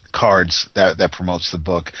cards that promotes the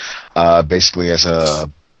book, basically as a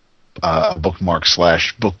bookmark /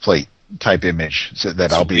 bookplate type image, so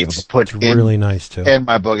that I'll be able to put in. Really nice too. In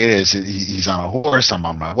my book, it is. He's on a horse. I'm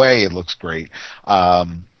on my way. It looks great.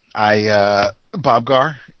 Bob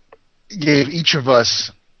Gar gave each of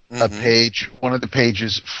us a page, one of the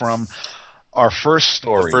pages from our first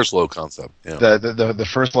story, the first low concept, the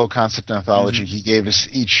first low concept anthology. He gave us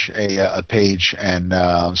each a page, and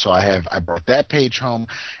so I brought that page home,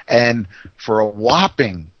 and for a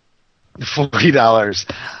whopping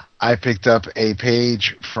 $40, I picked up a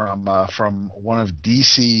page from one of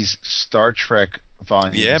DC's Star Trek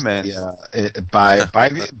volumes. Yeah, man. By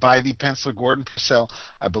the penciler Gordon Purcell.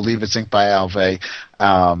 I believe it's inked by Alve.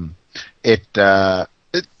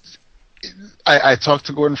 I talked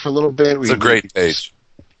to Gordon for a little bit. It's a great page.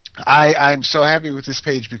 I'm so happy with this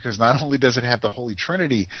page because not only does it have the Holy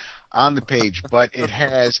Trinity on the page, but it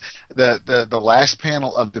has the last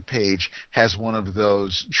panel of the page has one of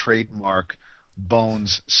those trademark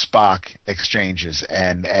Bones Spock exchanges,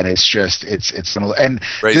 and it's just it's and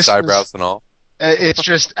Raised eyebrows and all. It's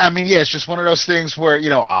just, I mean, yeah, it's just one of those things where, you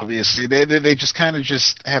know, obviously they just kind of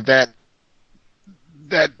just have that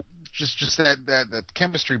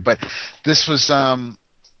chemistry. But this was,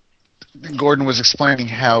 Gordon was explaining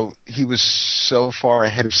how he was so far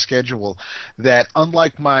ahead of schedule that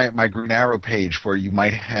unlike my Green Arrow page where you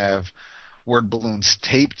might have word balloons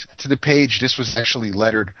taped to the page, this was actually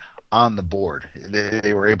lettered on the board.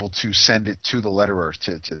 They were able to send it to the letterer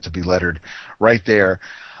to be lettered right there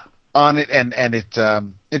on it, and it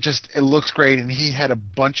looks great. And he had a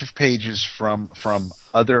bunch of pages from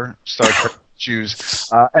other Star Trek issues,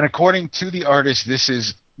 and according to the artist, this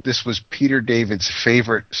was Peter David's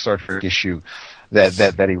favorite Star Trek issue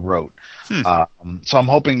that he wrote. So I'm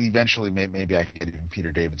hoping eventually maybe I can get even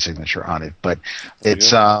Peter David's signature on it. But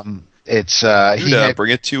it's bring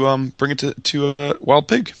it to Wild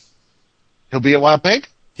Pig. He'll be at Wild Pig?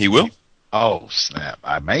 He will. Oh snap!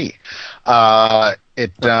 I may. But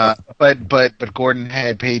Gordon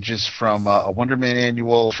had pages from a Wonder Man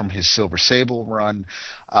annual, from his Silver Sable run,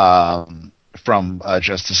 from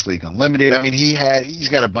Justice League Unlimited. I mean, he's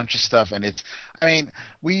got a bunch of stuff, and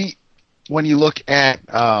when you look at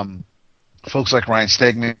folks like Ryan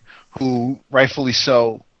Stegman, who rightfully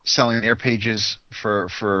so selling their pages for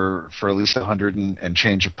at least 100 and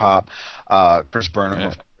change a pop. Chris Burnham,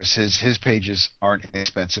 of course, his pages aren't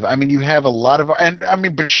inexpensive. I mean, you have a lot of, and I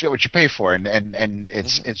mean, but you get what you pay for, and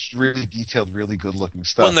it's really detailed, really good looking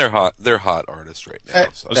stuff. Well, they're hot artists right now.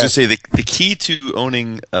 So. I was going to say the key to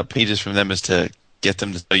owning pages from them is to get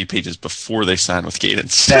them to sell you pages before they sign with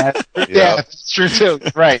Cadence. That's true too.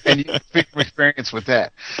 Right, and you have some experience with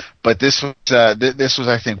that. But this was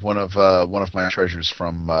I think one of my treasures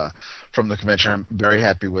from the convention. I'm very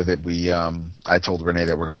happy with it. I told Renee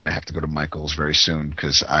that we're going to have to go to Michael's very soon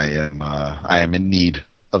because I am in need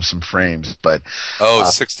of some frames. But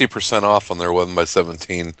 60% off on their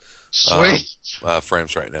 1x17 sweet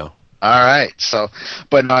frames right now. All right. So,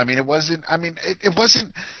 but no, I mean, it wasn't.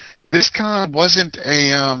 This con wasn't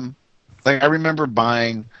a like I remember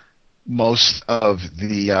buying most of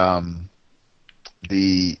the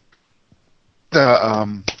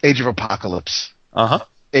Age of Apocalypse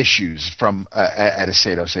issues from at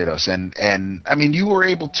Eidos, and I mean you were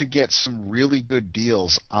able to get some really good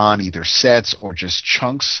deals on either sets or just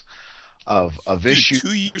chunks of issues.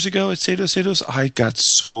 2 years ago at Eidos, I got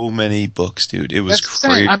so many books, dude. It was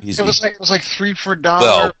crazy. It was like $3 for $1.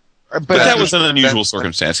 Well, but that was an unusual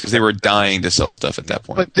circumstance because they were dying to sell stuff at that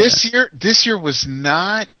point. But this year was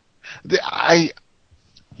not.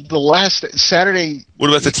 The last Saturday. What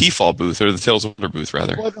about the T-Fall booth or the Tales of Wonder booth,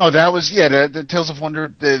 rather? Well, no, that was the Tales of Wonder.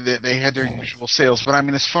 They had their usual sales, but I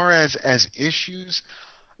mean, as far as issues,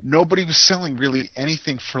 nobody was selling really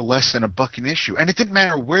anything for less than $1 an issue, and it didn't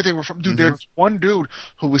matter where they were from. Dude, there was one dude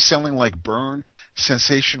who was selling like Byrne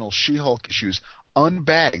Sensational She-Hulk issues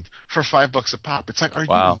unbagged for $5 a pop. It's like, are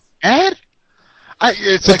you mad?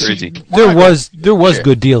 It's like crazy. There was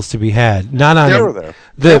good deals to be had. Not on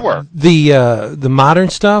the modern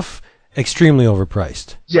stuff. Extremely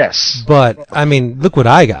overpriced. Yes, but I mean, look what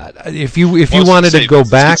I got. If you wanted to go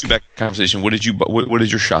back, conversation. What did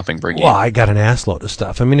your shopping bring you? Well, I got an assload of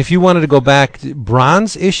stuff. I mean, if you wanted to go back,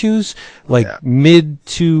 bronze issues, like mid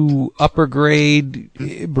to upper grade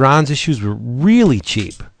bronze issues, were really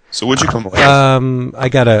cheap. So what'd you come away with? I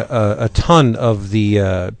got a ton of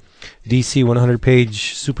the DC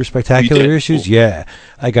 100-page Super Spectacular issues. Cool. Yeah,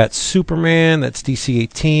 I got Superman. That's DC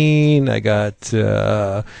 18. I got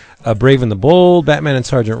Brave and the Bold, Batman and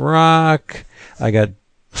Sergeant Rock. I got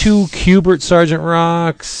 2 Kubert Sergeant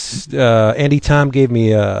Rocks. Andy Tom gave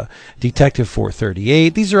me a Detective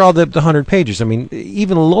 438. These are all the 100 pages. I mean,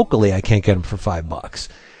 even locally, I can't get them for $5.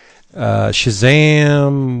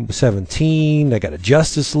 Shazam 17. I got a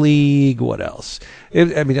Justice League. What else?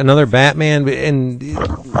 Another Batman, and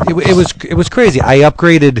it was crazy. I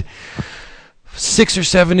upgraded 6 or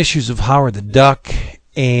 7 issues of Howard the Duck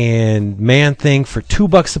and Man Thing for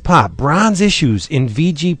 $2 a pop. Bronze issues in not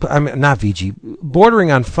VG, bordering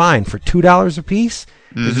on fine for $2 a piece.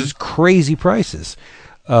 This is crazy prices.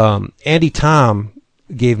 Andy Tom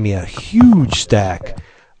gave me a huge stack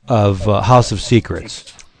of House of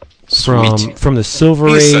Secrets. From the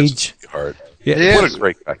Silver Age. Yeah, what a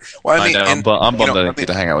great guy. Well, I mean, I'm bummed that I get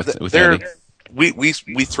to hang out with Andy.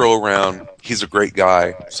 We throw around he's a great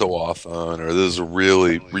guy so often, or this is a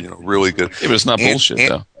really really good. It was not bullshit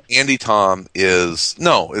though. Andy Tom is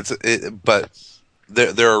but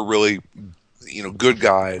there are really good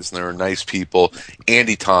guys and there are nice people.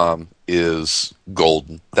 Andy Tom is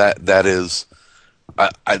golden. That is,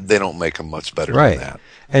 they don't make him much better Right. than that.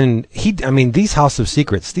 And these House of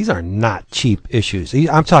Secrets, these are not cheap issues.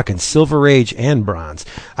 I'm talking Silver Age and Bronze.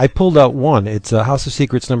 I pulled out one. It's House of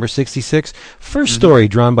Secrets number 66. First story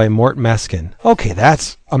drawn by Mort Meskin. Okay,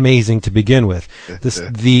 that's amazing to begin with.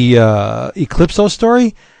 The Eclipso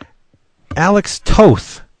story, Alex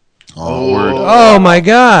Toth. Oh, word. Oh my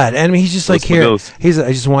God! And he's just like, What's my here. oath?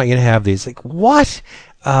 I just want you to have these. Like, what?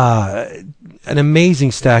 An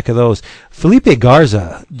amazing stack of those. Felipe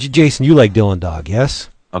Garza. Jason, you like Dylan Dog, yes?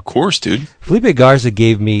 Of course, dude. Felipe Garza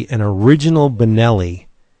gave me an original Benelli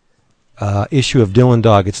issue of Dylan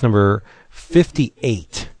Dog. It's number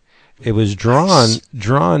 58. It was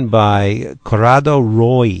drawn by Corrado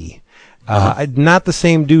Roy. Not the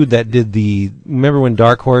same dude that did remember when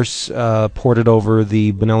Dark Horse ported over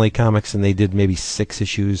the Benelli comics and they did maybe 6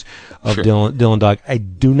 issues of Sure. Dylan Dog. I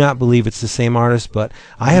do not believe it's the same artist, but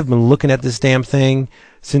I have been looking at this damn thing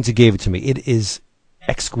since he gave it to me. It is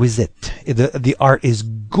exquisite. The art is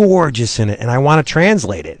gorgeous in it, and I want to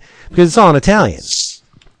translate it because it's all in Italian.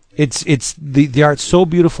 It's the art's so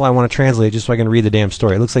beautiful. I want to translate it just so I can read the damn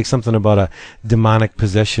story. It looks like something about a demonic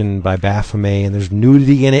possession by Baphomet, and there's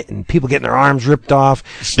nudity in it, and people getting their arms ripped off.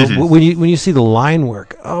 But when you see the line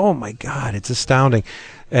work, oh my God, it's astounding.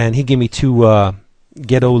 And he gave me 2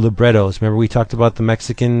 Ghetto Librettos. Remember we talked about the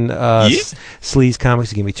Mexican sleaze comics?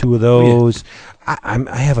 He gave me 2 of those.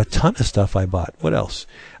 I have a ton of stuff I bought. What else?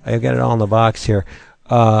 I've got it all in the box here.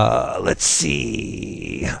 Let's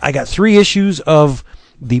see. I got 3 issues of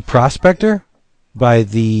The Prospector by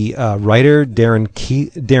the writer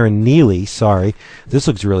Darren Neely. Sorry. This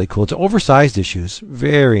looks really cool. It's oversized issues.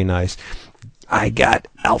 Very nice. I got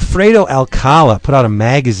Alfredo Alcala put out a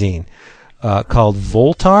magazine called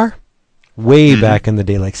Voltar. Way back in the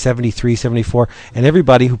day, like 73, 74. And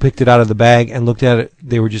everybody who picked it out of the bag and looked at it,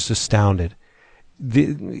 they were just astounded.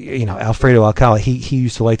 Alfredo Alcala, he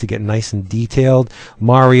used to like to get nice and detailed.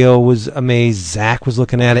 Mario was amazed. Zach was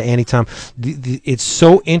looking at it. Andy Tom. It's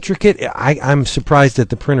so intricate. I'm surprised that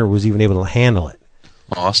the printer was even able to handle it.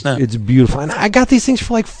 Oh, snap. It's beautiful. And I got these things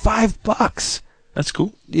for like $5. That's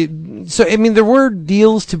cool. There were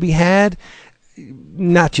deals to be had.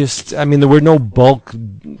 Not just, there were no bulk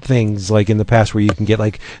things like in the past where you can get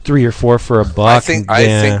like 3 or 4 for $1. I think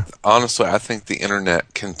honestly, I think the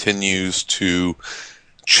internet continues to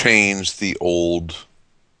change the old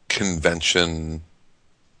convention,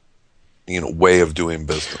 way of doing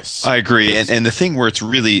business. I agree, and the thing where it's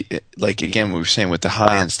really like, again, what we were saying with the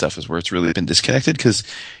high end stuff is where it's really been disconnected because,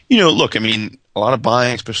 look, a lot of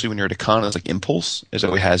buying, especially when you're at a con, is like impulse, as it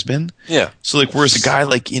always has been. Yeah. So like, whereas a guy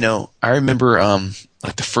like, I remember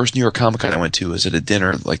like the first New York Comic Con I went to was at a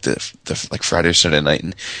dinner like the like Friday or Saturday night,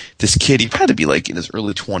 and this kid, he had to be like in his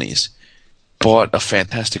early 20s, bought a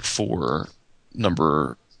Fantastic Four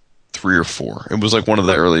number 3 or 4. It was like one of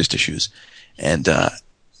the earliest issues, and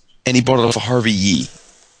he bought it off of Harvey Yee,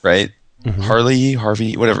 right? Mm-hmm.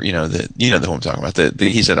 Harvey, whatever, who I'm talking about.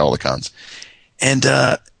 He's at all the cons. And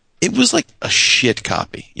it was like a shit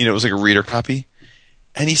copy. It was like a reader copy.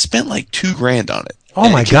 And he spent like $2,000 on it. Oh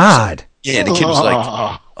my God. And the kid was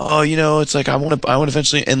like, oh, it's like, I want to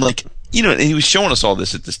eventually, and like, and he was showing us all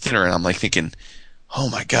this at this dinner, and I'm like thinking, oh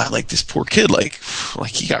my God, like this poor kid, like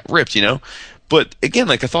he got ripped, But again,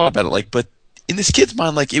 like I thought about it, like, but in this kid's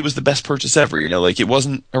mind, like it was the best purchase ever, like it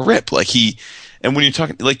wasn't a rip. Like and when you're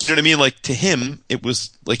talking, like, you know what I mean? Like to him, it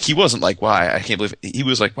was like, he wasn't like, wow, I can't believe it. He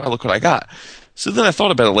was like, wow, look what I got. So then I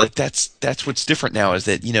thought about it, like that's what's different now is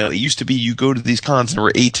that, it used to be you go to these cons and there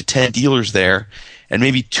were 8 to 10 dealers there and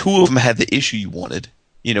maybe 2 of them had the issue you wanted,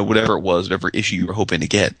 whatever it was, whatever issue you were hoping to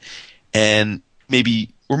get. And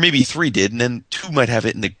maybe 3 did, and then 2 might have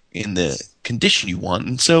it in the condition you want.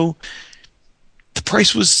 And so the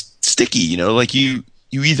price was sticky, like you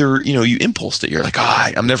either, you impulsed it. You're like,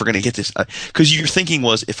 I'm never going to get this. Because your thinking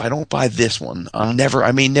was, if I don't buy this one,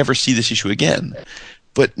 I may never see this issue again.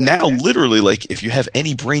 But now, literally, like, if you have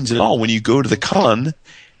any brains at all, when you go to the con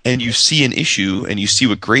and you see an issue and you see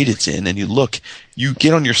what grade it's in and you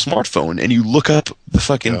get on your smartphone and you look up the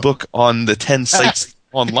fucking book on the 10 sites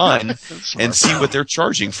online and see what they're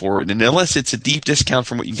charging for it. And unless it's a deep discount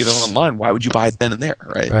from what you can get online, why would you buy it then and there,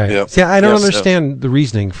 right? Yep. See, I don't understand the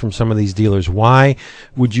reasoning from some of these dealers. Why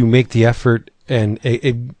would you make the effort and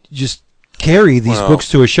just carry these books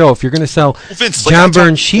to a show if you're going to sell John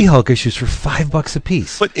Byrne She-Hulk issues for $5 a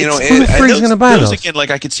piece? But who the freak's going to buy those? Again, like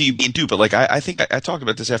I could see you being duped, but like I think I talked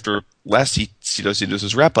about this after last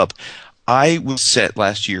CWC's wrap up. I was set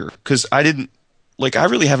last year because I didn't like I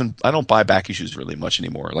really haven't. I don't buy back issues really much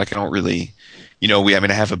anymore. Like I don't really,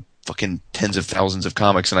 I have a fucking tens of thousands of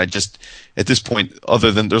comics, and I just at this point,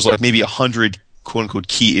 other than there's like maybe 100 quote unquote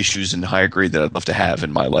key issues in higher grade that I'd love to have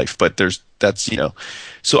in my life, but that's.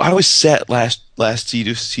 So I was set last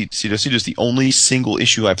CWC. The only single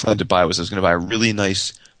issue I planned to buy was I was going to buy a really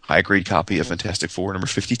nice high grade copy of Fantastic Four number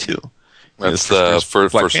 52. That's the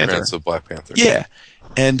first appearance of Black Panther. Yeah.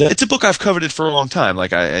 And it's a book I've coveted for a long time.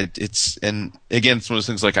 Like and again, it's one of those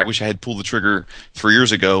things like I wish I had pulled the trigger 3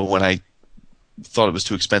 years ago when I thought it was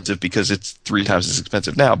too expensive because it's 3 times as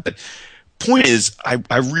expensive now. But point is, I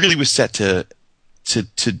really was set to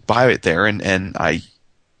buy it there, and I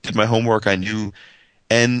did my homework. I knew,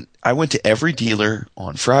 and I went to every dealer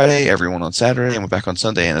on Friday, everyone on Saturday, and went back on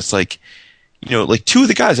Sunday. And it's like, like 2 of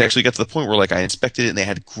the guys actually got to the point where like I inspected it and they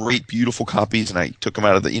had great, beautiful copies, and I took them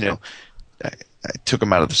out of the, I took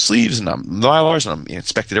them out of the sleeves and Mylars, and I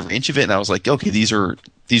inspected every inch of it, and I was like, okay, these are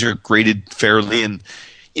graded fairly, and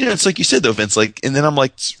it's like you said though, Vince, like, and then I'm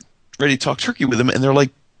like ready to talk turkey with them, and they're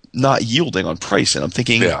like not yielding on price, and I'm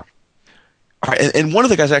thinking, yeah. All right, and one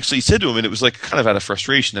of the guys actually said to him, and it was like kind of out of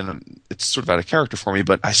frustration, and it's sort of out of character for me,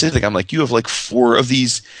 but I said to the guy, I'm like, you have like 4 of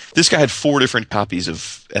these. This guy had 4 different copies of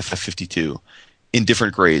FF52 in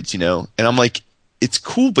different grades, and I'm like, it's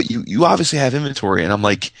cool, but you obviously have inventory, and I'm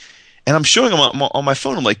like, and I'm showing him on my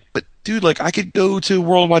phone, I'm like, but dude, like I could go to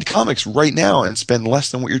Worldwide Comics right now and spend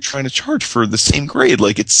less than what you're trying to charge for the same grade,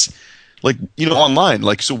 like it's like online,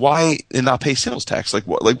 like so why and not pay sales tax, like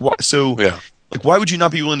what so yeah. Like, why would you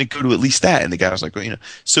not be willing to go to at least that? And the guy was like, well,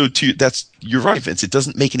 so you're right, Vince. It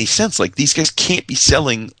doesn't make any sense. Like, these guys can't be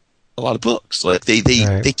selling a lot of books. Like, they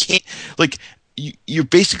can't, like, you're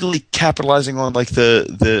basically capitalizing on, like,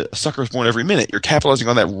 the sucker's born every minute. You're capitalizing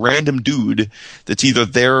on that random dude that's either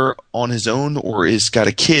there on his own or is got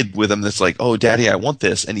a kid with him that's like, oh, daddy, I want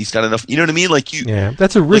this. And he's got enough, you know what I mean? Like, yeah,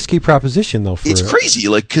 that's a risky proposition, though. It's crazy,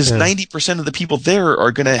 like, because 90% of the people there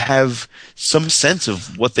are going to have some sense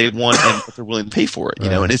of what they want and what they're willing to pay for it,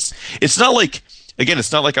 and it's not like, again,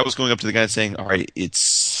 it's not like I was going up to the guy and saying, all right,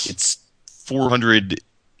 it's 400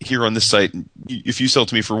 here on this site. If you sell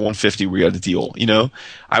to me for 150, we got a deal.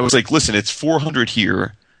 I was like, listen, it's 400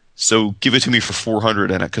 here, so give it to me for 400,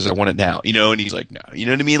 and because I want it now. And he's like, no, you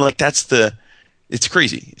know what I mean? Like it's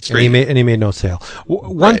crazy. It's crazy. And he made no sale.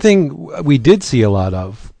 One thing we did see a lot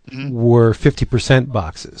of were 50%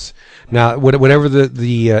 boxes. Now, whatever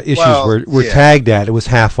the issues were tagged at, it was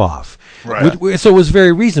half off. Right. So it was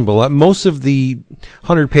very reasonable. Most of the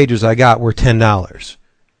 100 pages I got were $10,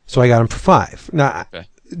 so I got them for $5. Now. Okay.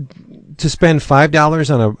 To spend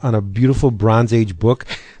 $5 on a beautiful Bronze Age book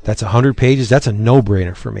that's 100 pages, that's a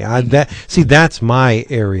no-brainer for me. That's my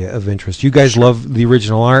area of interest. You guys love the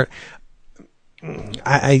original art.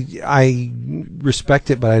 I respect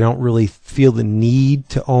it, but I don't really feel the need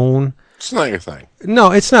to own. It's not your thing.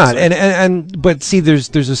 No, it's not. But see,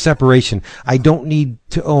 there's a separation. I don't need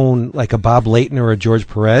to own like a Bob Layton or a George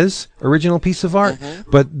Perez original piece of art,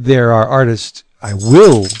 but there are artists I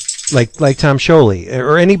will. Like Tom Scioli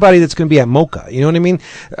or anybody that's going to be at Mocha, you know what I mean?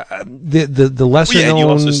 The lesser known. And you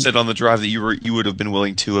also said on the drive that you would have been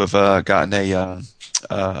willing to have gotten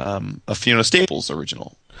a Fiona Staples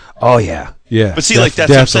original. Oh yeah. But see, like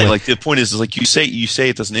that's what I'm saying. Like the point is like you say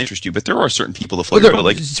it doesn't interest you, but there are certain people that float your boat.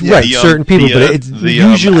 Like certain people, but it's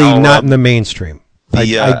usually not in the mainstream.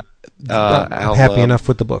 I'm happy enough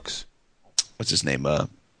with the books. What's his name?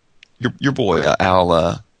 Your boy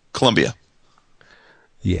Al Columbia.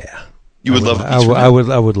 Yeah, you would love. I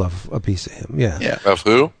would love a piece of him. Yeah. Of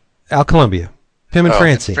who? Al Columbia, him and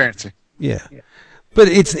Francie. Yeah. But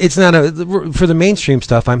it's not for the mainstream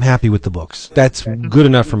stuff. I'm happy with the books. That's good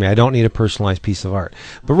enough for me. I don't need a personalized piece of art.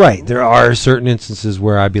 But right, there are certain instances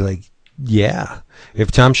where I'd be like, yeah,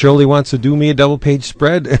 if Tom Scioli wants to do me a double page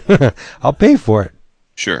spread, I'll pay for it.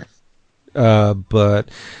 Sure. But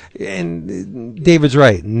David's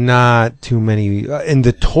right. Not too many. And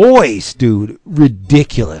the toys, dude,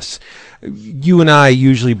 ridiculous. You and I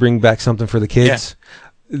usually bring back something for the kids.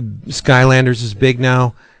 Yeah. Skylanders is big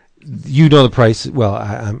now. You know the price.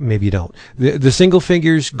 Well, maybe you don't. The single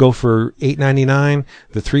figures go for $8.99.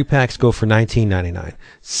 The 3-packs go for $19.99.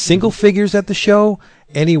 Single figures at the show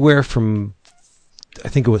anywhere from, I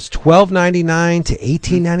think it was $12.99 to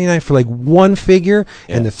 $18.99 for like one figure,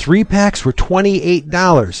 and the 3-packs were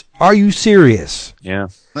 $28. Are you serious? Yeah.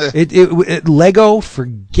 It Lego,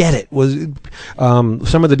 forget it. Was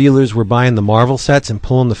some of the dealers were buying the Marvel sets and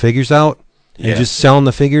pulling the figures out and just selling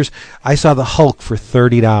the figures. I saw the Hulk for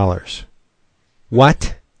 $30.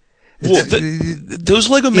 What? Well, those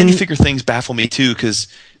Lego minifigure things baffle me too, because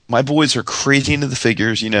my boys are crazy into the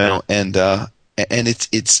figures, and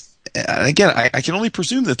it's again, I can only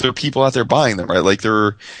presume that there are people out there buying them, right? Like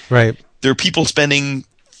there are people spending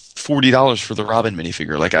 $40 for the Robin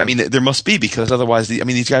minifigure. Like, I mean, there must be, because otherwise,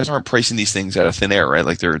 these guys aren't pricing these things out of thin air, right?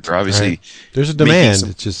 Like they're obviously right. There's a demand.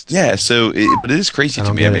 It's just but it is crazy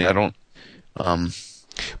to me. I don't.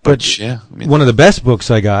 But yeah, one of the best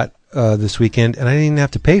books I got this weekend, and I didn't even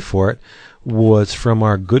have to pay for it, was from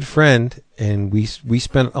our good friend, and we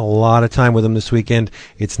spent a lot of time with him this weekend.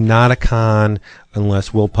 It's not a con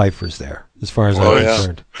unless Will Pfeiffer's there, as far as I'm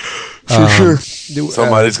concerned. For sure.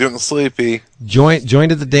 Somebody's getting sleepy.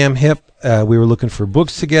 Joined at the damn hip. We were looking for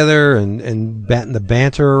books together and batting the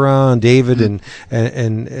banter around, David,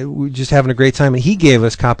 and we were just having a great time. And he gave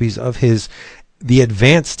us copies of The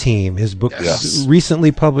Advance Team, his book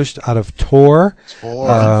recently published out of Tor,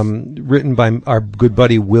 written by our good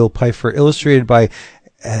buddy Will Pfeiffer, illustrated by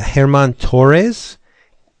Herman Torres.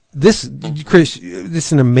 Chris, this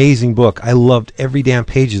is an amazing book. I loved every damn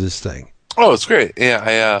page of this thing. Oh, it's great.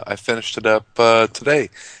 Yeah, I finished it up today,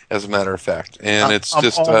 as a matter of fact, and I'm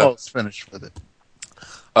almost finished with it.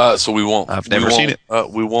 So we won't. I've never seen it.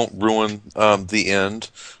 We won't ruin the end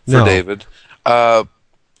for David.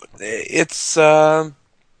 It's a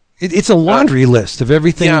laundry list of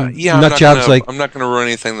everything. Nutjob's like. I'm not going to ruin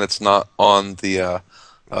anything that's not on the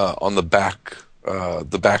back of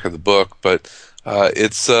the book, but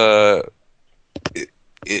it's a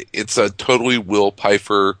totally Will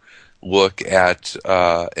Pfeiffer look at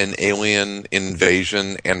an alien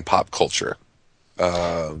invasion and pop culture.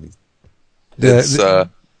 The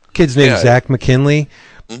kid's name is Zach McKinley.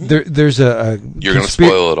 Mm-hmm. There's a you're going to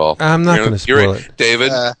spoil it all. I'm not going to spoil it.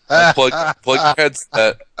 David, plug your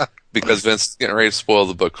headset, because Vince is getting ready to spoil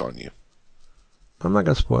the book on you. I'm not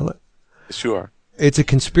going to spoil it. Yes, you are. It's a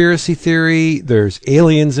conspiracy theory. There's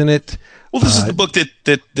aliens in it. Well, this is the book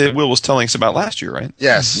that Will was telling us about last year, right?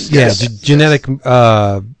 Yes. Yeah, genetic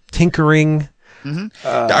tinkering. Mm-hmm.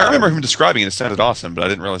 I remember him describing it. It sounded awesome, but I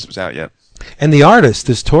didn't realize it was out yet. And the artist,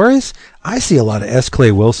 this Torres, I see a lot of S.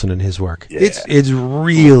 Clay Wilson in his work. Yeah. It's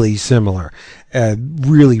really similar,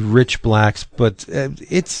 really rich blacks, but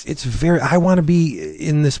it's very. I want to be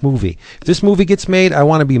in this movie. If this movie gets made, I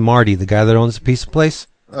want to be Marty, the guy that owns the pizza place.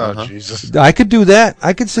 Oh Jesus! I could do that.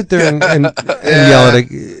 I could sit there and yell at it.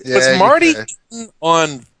 Was Marty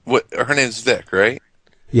on what? Her name's Vic, right?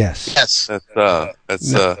 Yes. That's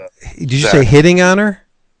Did you say hitting on her?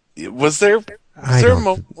 Was there a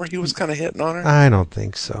moment where he was kind of hitting on her? I don't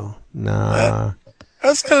think so. Nah. I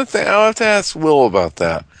was kind of thinking, I'll have to ask Will about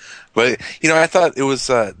that. But, I thought it was,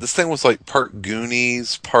 this thing was like part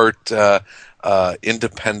Goonies, part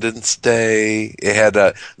Independence Day. It had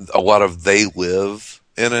a lot of They Live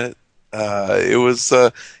in it. It was,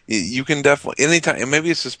 you can definitely, anytime, and maybe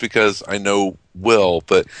it's just because I know Will,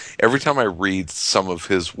 but every time I read some of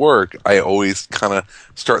his work, I always kind of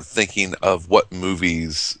start thinking of what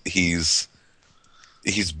movies he's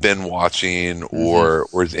been watching or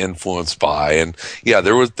is influenced by. And yeah,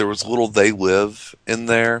 there was a little They Live in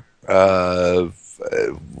there, little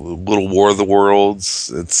War of the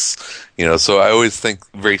Worlds. It's, so I always think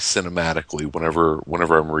very cinematically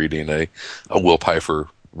whenever I'm reading a Will Pfeiffer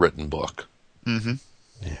written book. Mm-hmm.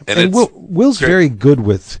 Yeah. And Will's very good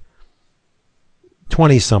with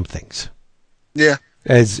 20-somethings. Yeah.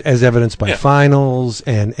 As evidenced by finals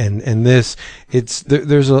and this.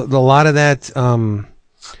 There's a lot of that.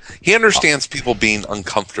 He understands people being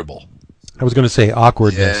uncomfortable. I was going to say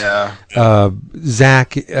awkwardness. Yeah.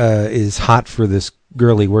 Zach is hot for this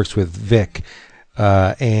girl he works with, Vic.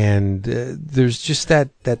 And there's just that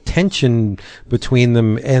tension between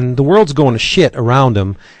them, and the world's going to shit around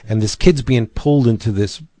him, and this kid's being pulled into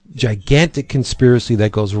this gigantic conspiracy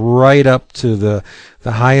that goes right up to the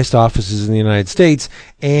highest offices in the United States,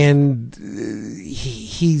 and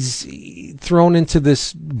he's thrown into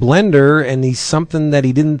this blender, and he's something that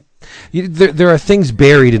he didn't. There are things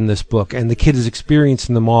buried in this book, and the kid is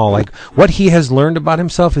experiencing them all. Like, what he has learned about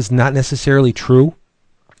himself is not necessarily true.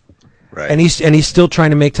 Right. And he's still trying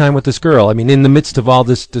to make time with this girl. I mean, in the midst of all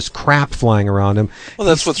this crap flying around him. Well,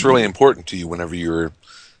 that's what's really important to you whenever you're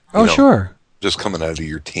sure, just coming out of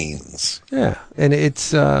your teens. Yeah, and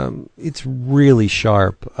it's really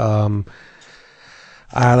sharp.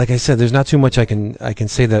 Like I said, there's not too much I can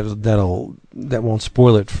say that won't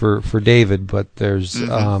spoil it for David, but there's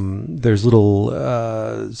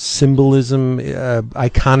little symbolism,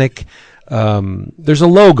 iconic. There's a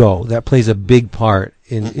logo that plays a big part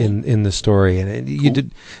in the story,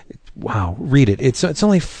 and read it. It's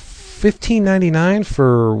only $15.99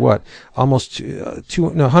 for what, almost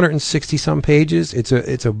 160 some pages.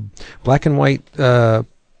 It's a black and white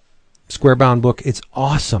square-bound book. It's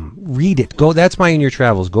awesome. Read it. Go. That's my In Your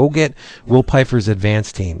Travels. Go get Will Pfeiffer's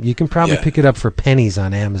Advance Team. You can probably pick it up for pennies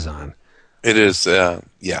on Amazon. It is, and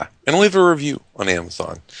leave a review on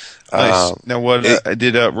Amazon. Nice. Now, what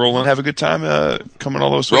did Roland have a good time coming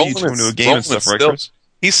all those way? He's going to a game and stuff, right, Chris?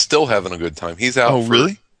 He's still having a good time. He's out. Oh,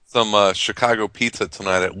 really? Some Chicago pizza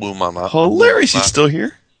tonight at Lou Mama. Hilarious. He's still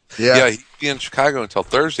here? Yeah, he'll be in Chicago until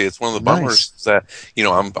Thursday. It's one of the bummers that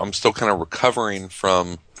I'm still kind of recovering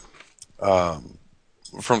from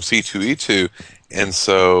C2E2, and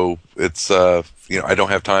so it's I don't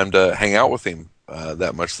have time to hang out with him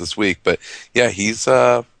that much this week. But yeah, he's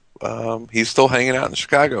still hanging out in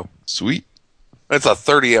Chicago. Sweet. It's a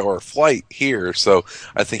 30-hour flight here, so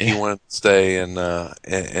I think he wanted to stay and kind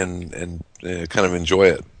of enjoy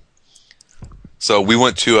it. So we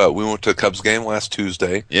went to a Cubs game last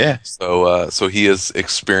Tuesday. Yeah. So he has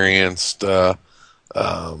experienced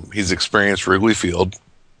Wrigley Field,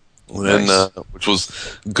 and which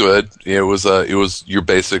was good. It was your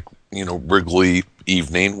basic Wrigley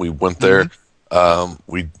evening. We went there.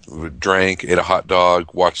 We drank, ate a hot dog,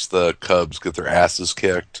 watched the Cubs get their asses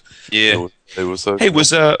kicked. Yeah. It was. Hey, was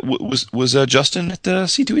Justin at the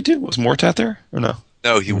C2E2? Was Mortat there or no?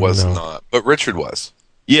 No, he was not. But Richard was.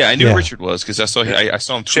 Yeah, I knew Richard was because I saw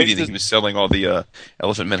him tweeting that he was selling all the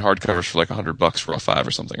Elephant Men hardcovers for like $100 for all 5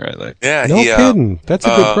 or something, right? Like, no kidding. That's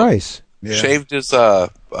a good price. Yeah.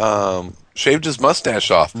 Shaved his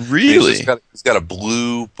mustache off. Really? He's got a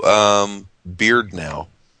blue beard now.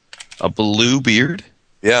 A blue beard?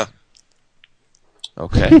 Yeah.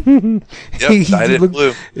 Okay. Yep, dyed it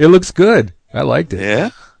blue. It looks good. I liked it.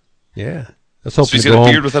 Yeah? Yeah. I was hoping so he's got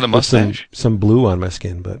a beard without a mustache? Some blue on my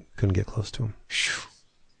skin, but couldn't get close to him.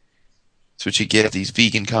 That's what you get, these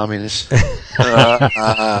vegan communists.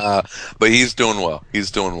 But he's doing well.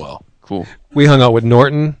 Cool. We hung out with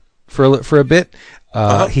Norton for a bit.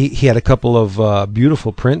 He had a couple of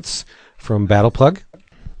beautiful prints from Battle Plug.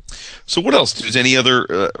 So what else? There's any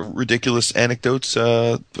other ridiculous anecdotes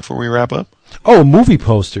before we wrap up? Oh, movie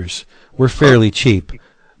posters were fairly cheap.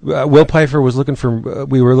 Will Pfeiffer was looking for.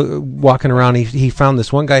 We were walking around. He found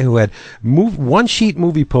this one guy who had one-sheet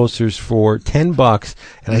movie posters for $10,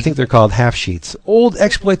 and I think they're called half sheets. Old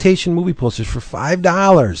exploitation movie posters for $5,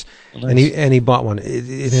 nice. and he bought one. And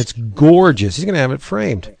it's gorgeous. He's going to have it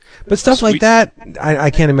framed. But stuff like that, I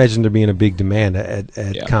can't imagine there being a big demand at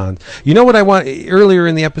cons. You know what I want? Earlier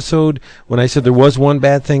in the episode, when I said there was one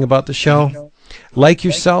bad thing about the show, like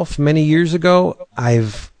yourself, many years ago,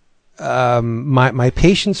 my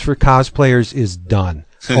patience for cosplayers is done.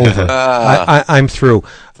 Over. I'm through.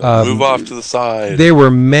 Move off to the side. There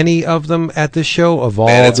were many of them at the show of all.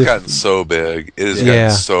 Man, it's gotten so big. It has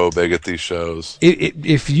gotten so big at these shows.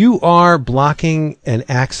 If you are blocking an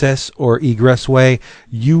access or egress way,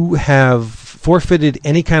 you have forfeited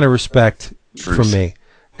any kind of respect from me.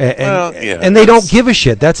 And they don't give a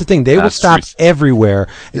shit. That's the thing. They will stop everywhere.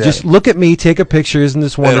 Yeah. Just look at me, take a picture. Isn't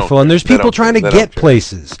this wonderful? And there's people trying to get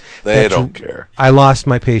places. They don't care. I lost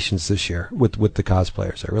my patience this year with the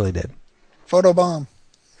cosplayers. I really did. Photobomb.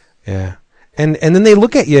 Yeah. And then they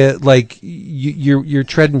look at you like you're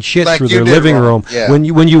treading shit like through their living room when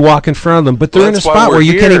you walk in front of them. But they're in a spot where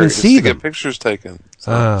you can't even see them. Get pictures taken.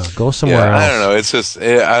 So. Go somewhere else. I don't know. It's just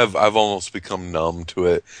I've almost become numb to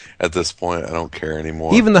it at this point. I don't care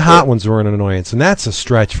anymore. Even the hot ones were an annoyance, and that's a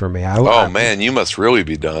stretch for me. Man, you must really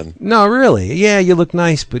be done. No, really. Yeah, you look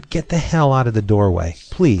nice, but get the hell out of the doorway,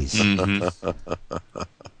 please.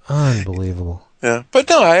 Unbelievable. Yeah, but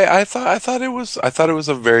no, I thought it was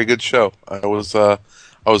a very good show. I was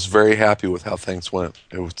very happy with how things went.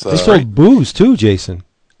 It was. They sold booze too, Jason.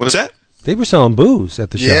 What was that? They were selling booze at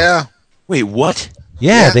the show. Yeah. Wait, what?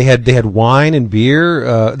 Yeah, they had wine and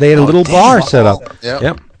beer. They had a little bar set up.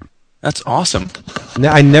 Yep. That's awesome.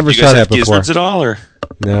 I never saw that before. You guys have gizzards at all, or?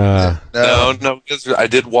 No. I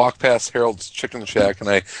did walk past Harold's Chicken Shack, and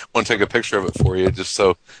I want to take a picture of it for you, just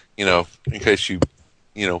so in case you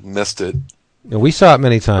missed it. We saw it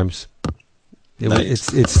many times.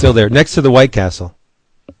 It's still there, next to the White Castle.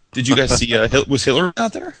 Did you guys see? Was Hillary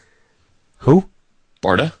out there? Who?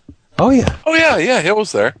 Barda. Oh yeah. Hill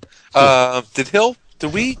was there.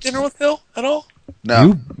 Did we eat dinner with Hill at all? No. I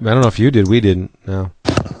don't know if you did. We didn't. No.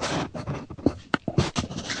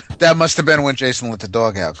 That must have been when Jason let the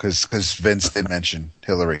dog out, because Vince did mention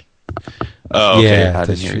Hillary. Oh, okay. Yeah, I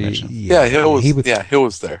didn't hear you mention. Hill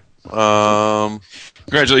was there.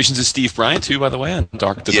 Congratulations to Steve Bryant too, by the way, on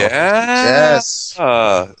Dark the Yes.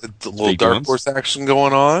 A little Dark Horse action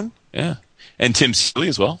going on. Yeah, and Tim Seeley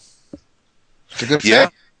as well. It's a good fit.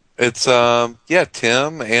 It's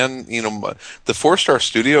Tim and the 4-Star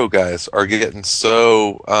Studio guys are getting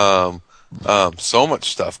so So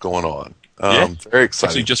much stuff going on. Yeah. Very exciting.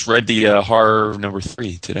 Actually, just read the horror number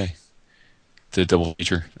 3 today. The double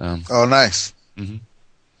feature. Oh, nice. Mm-hmm.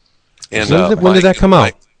 And when did that come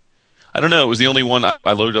out? I don't know. It was the only one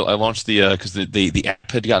I loaded. I launched because the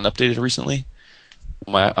app had gotten updated recently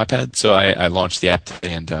on my iPad, so I launched the app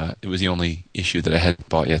today, and it was the only issue that I hadn't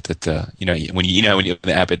bought yet. That when you open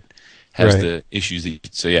the app, it has Right. the issues.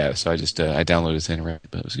 So I just I downloaded it and read it,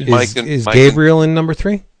 but it was good. Is Gabriel in number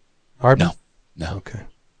 3? Hardman? No. Okay.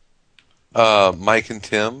 Mike and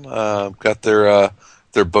Tim got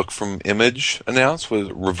their book from Image announced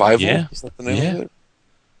with Revival. Yeah. Is that the name Yeah. of it?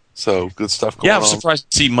 So good stuff going Yeah, on. I'm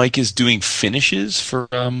surprised to see Mike is doing finishes for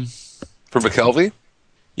For McKelvey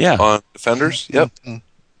yeah. on Defenders. Yep.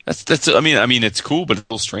 That's I mean it's cool, but it's a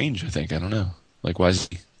little strange. I think I don't know. Like, why is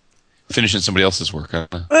he finishing somebody else's work? I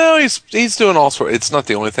don't know. Well, he's doing all sorts. It's not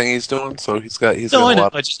the only thing he's doing. So he's got No, I a know.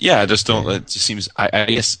 lot. I just don't. It just seems. I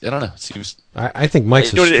guess I don't know. It seems. I think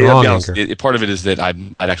Mike's a I'll strong be honest, anchor. part of it is that I'd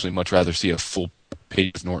actually much rather see a full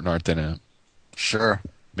page with Norton art than a Sure.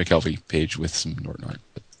 McKelvey page with some Norton art.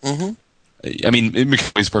 But, Mhm. I mean,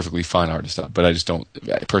 McKelvey's a perfectly fine artist, but I just don't.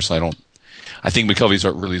 Personally, I don't. I think McKelvey's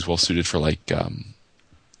art really is well suited for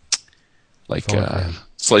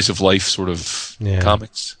slice of life sort of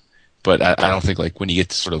comics. But I don't think when you get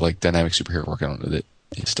to sort of dynamic superhero work, I don't know that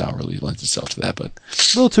his style really lends itself to that. But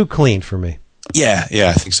A little too clean for me. yeah,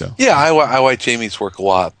 I think so. Yeah, I like Jamie's work a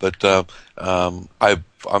lot, but I'm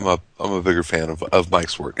a bigger fan of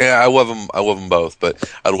Mike's work. Yeah, I love them both, but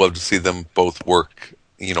I'd love to see them both work,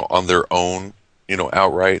 on their own,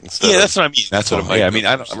 outright instead. Yeah, of, that's what I mean. That's what I mean.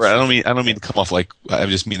 I don't mean to come off like I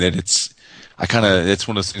just mean that it's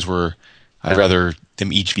one of those things where I'd rather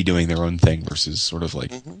them each be doing their own thing versus sort of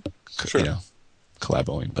Sure.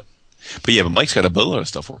 collaboing. But yeah, but Mike's got a boatload of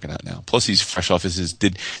stuff working out now. Plus, he's fresh off his.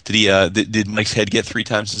 Did Mike's head get 3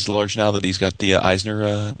 times as large now that he's got the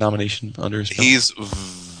Eisner nomination under his belt? He's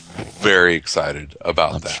very excited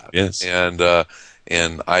about that. Yes, and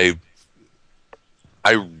I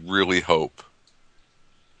really hope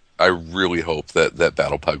that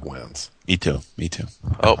Battle Pug wins. Me too.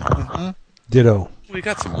 Oh, Ditto. we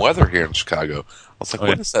got some weather here in Chicago. I was like, Oh, what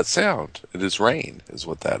yeah. does that sound? It is rain, is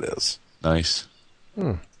what that is. Nice.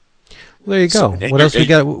 Well, there you go. So, What else we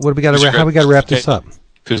got? What do we got? How we got to wrap this up?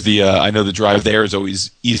 Because I know the drive there is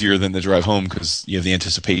always easier than the drive home because you have the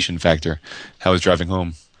anticipation factor. How is driving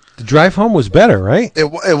home? The drive home was better, right?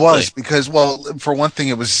 It was because, well, for one thing,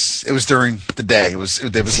 it was during the day. It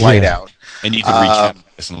was light out. And you can recap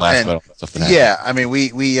this and laugh about all that stuff that happened. Yeah, I mean,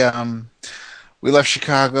 we left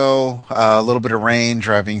Chicago, a little bit of rain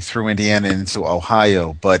driving through Indiana into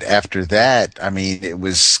Ohio, but after that, I mean, it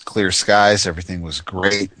was clear skies. Everything was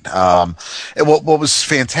great. And what was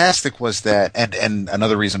fantastic was that, and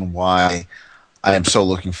another reason why I am so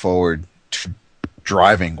looking forward to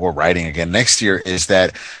driving or riding again next year is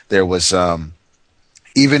that there was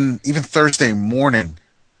even Thursday morning,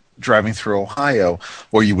 driving through Ohio,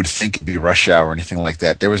 where you would think it'd be rush hour or anything like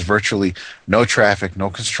that. There was virtually no traffic,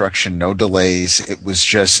 no construction, no delays. It was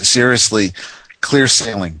just seriously clear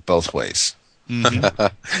sailing both ways.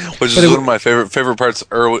 Which is one of my favorite parts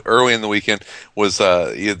early in the weekend was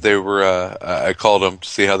they were I called them to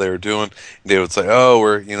see how they were doing. And they would say, "Oh,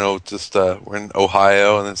 we're we're in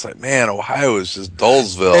Ohio," and it's like, "Man, Ohio is just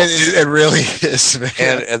Dullsville." It really is,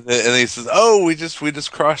 man. And he says, "Oh, we just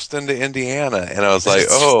crossed into Indiana," and I was like,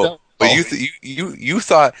 "Oh, but you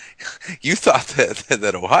thought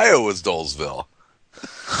that Ohio was Dullsville."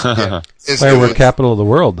 Firework capital of the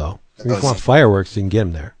world, though. If you want fireworks, you can get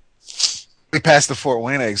them there. We passed the Fort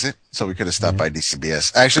Wayne exit, so we could have stopped by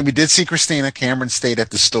DCBS. Actually, we did see Christina. Cameron stayed at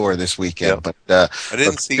the store this weekend, but I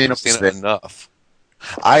didn't see Christina enough.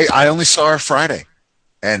 I only saw her Friday,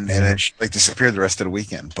 and then she disappeared the rest of the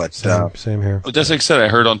weekend. But Same here. Well, just like I said, I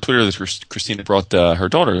heard on Twitter that Christina brought her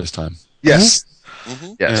daughter this time. yes,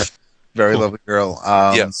 Mm-hmm. yes, very lovely girl.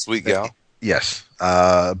 Sweet gal. Yes,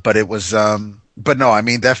 but it was, but no, I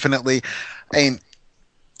mean, definitely. I mean,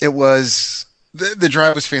 it was the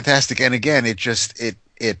drive was fantastic, and again, it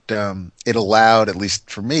allowed, at least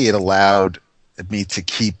for me, it allowed me to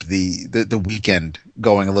keep the weekend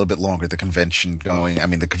going a little bit longer, the convention going. I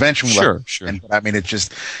mean, the convention was Sure. and I mean,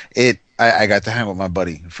 I got to hang with my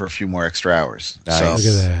buddy for a few more extra hours. Nice. So Look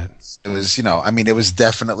at that. it was, I mean, it was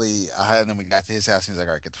definitely. And then we got to his house, and he's like,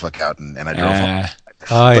 "All right, get the fuck out," and I drove home.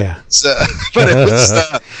 Oh, yeah. So, but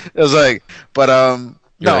it was like, but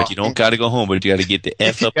You're no, like, you don't got to go home, but you got to get the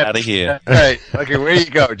F up out of here. Right. Okay, where you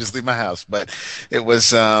go? Just leave my house. But it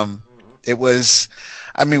was. I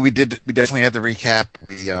mean, we definitely had the recap.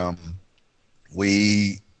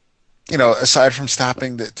 We aside from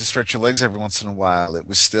stopping to stretch your legs every once in a while, it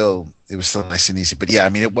was still nice and easy. But yeah, I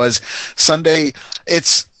mean, it was Sunday.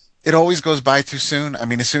 It always goes by too soon. I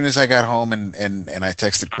mean, as soon as I got home and I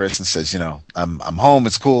texted Chris and says, I'm home.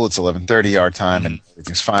 It's cool. It's 11:30 our time and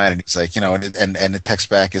everything's fine. And he's like, and the text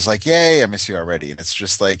back is like, yay, I miss you already. And it's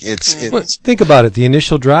just like, Well, think about it. The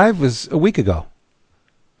initial drive was a week ago.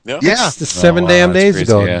 Yeah. It's the 7 damn days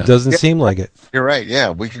crazy, ago. yeah. It doesn't seem like it. You're right. Yeah.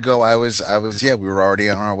 A week ago, we were already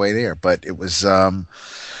on our way there, but it was,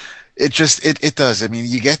 it does. I mean,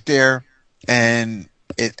 you get there and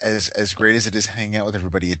it, as great as it is hanging out with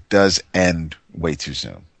everybody, it does end way too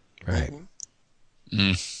soon. Right.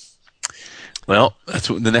 Well, that's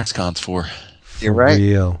what the next con's for. You're right.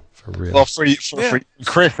 For real. Well, for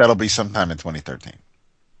Chris, that'll be sometime in 2013.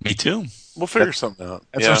 Me too. We'll figure something out.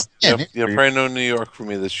 That's Yeah, what I'm saying. probably no New York for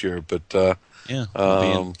me this year, but Yeah, I'll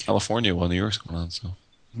be in California while New York's going on. So,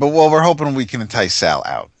 But we're hoping we can entice Sal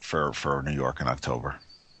out for New York in October.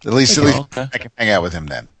 At least Okay. I can hang out with him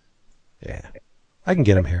then. Yeah. I can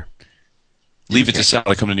get him here. leave it to Sal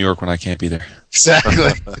to come to New York when I can't be there.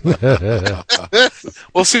 Exactly.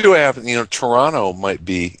 we'll see what happens. Toronto might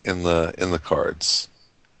be in the cards.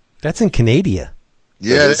 That's in Canada.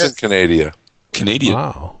 Yeah, It's in Canada. Canadian.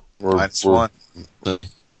 Wow. We're one.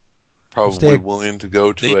 probably Stay- willing to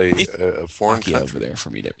go to a foreign Hockey country. over there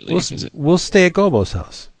for me to really We'll, visit. we'll stay at Gobo's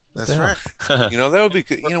house. What That's the hell? right. That would be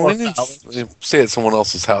good. We didn't stay at someone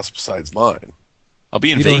else's house besides mine. I'll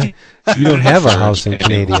be in You Vegas. You don't have a house in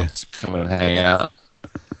Canada. Come and hang out.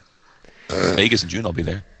 Vegas in June, I'll be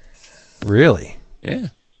there. Really? Yeah.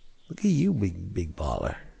 Look at you, big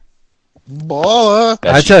baller. Baller.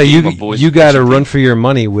 I tell you, you got to run for your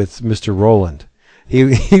money with Mr. Roland.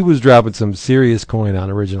 He was dropping some serious coin on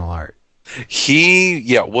original art. I'm saying,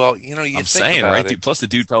 right? Dude, plus, the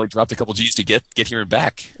dude probably dropped a couple G's to get here and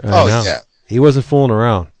back. I know. Yeah. He wasn't fooling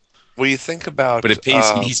around. Well, you think about, But it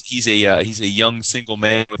pays. He's a young single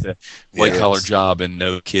man with a white collar job and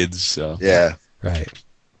no kids. So. Yeah. Right.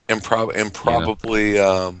 and probably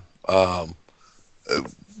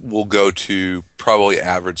will go to probably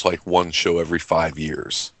average like one show every 5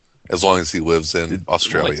 years, as long as he lives in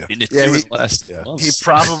Australia. Didn't it Yeah, do he- it last yeah. month?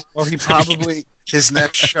 He probably his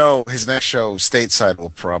next show stateside will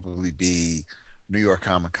probably be New York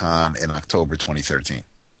Comic Con in October 2013.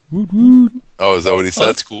 Oh, is that what he Oh, said?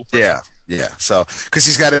 that's cool. Yeah. So, because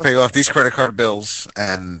he's got to pay off these credit card bills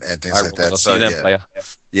and things like that. I'll So see them, playa.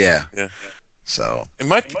 yeah. Yeah. So It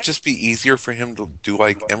might just be easier for him to do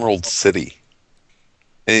like Emerald City.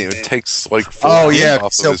 And it takes like 4 days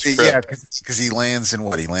off of his trip. because he lands in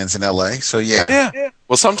He lands in L.A. So yeah. Yeah.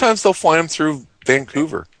 Well, sometimes they'll fly him through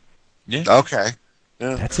Vancouver. Okay.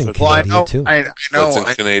 Yeah. That's in Well, I Canada, know. too. I That's know. in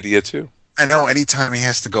Canada too. I know. Anytime he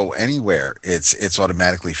has to go anywhere, it's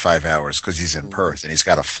automatically 5 hours because he's in Perth and he's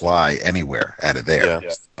got to fly anywhere out of there.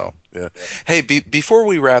 Yeah. So, Yeah. Hey, before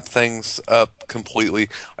we wrap things up completely,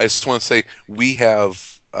 I just want to say we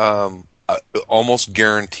have almost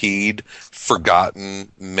guaranteed forgotten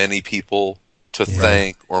many people to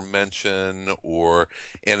thank or mention, and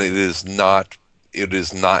it is not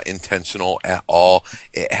intentional at all.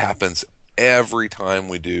 It happens every time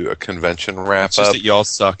we do a convention wrap It's just up. that y'all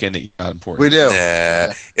suck and that you're not important. we do.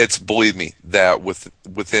 It's, believe me, that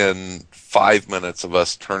within 5 minutes of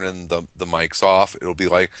us turning the mics off, it'll be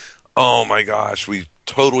like, oh my gosh, we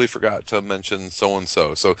totally forgot to mention so and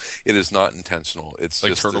so. So it is not intentional. It's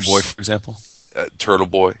Like just Turtle Boy, for example. Turtle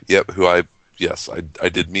Boy. Yep, who I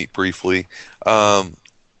did meet briefly.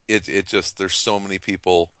 It just, there's so many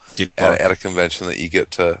people at a convention that you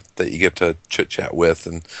get to chit chat with,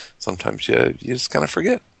 and sometimes you just kind of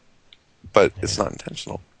forget, but it's not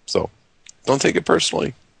intentional. So don't take it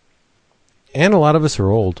personally. And a lot of us are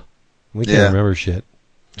old. We can't Yeah. remember shit.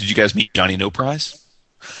 Did you guys meet Johnny No Prize?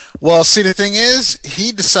 Well, see, the thing is,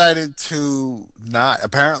 he decided to not.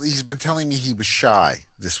 Apparently, he's been telling me he was shy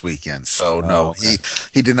this weekend. So no, okay.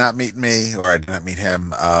 he did not meet me, or I did not meet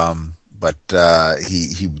him. But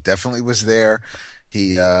he definitely was there.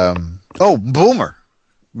 He Boomer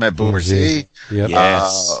met Boomer Z. Yep.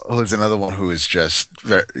 Yes. Who's another one who is just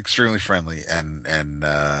extremely friendly and an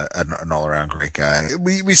all around great guy.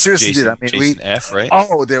 We seriously did. I mean, Jason F, right?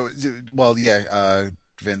 Oh, there was. Well, yeah.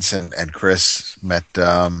 Vince and Chris met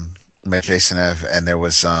Jason F, and there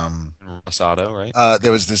was Rosado, right?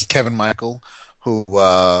 there was this Kevin Michael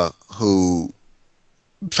who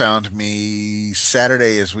found me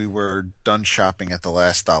Saturday as we were done shopping at the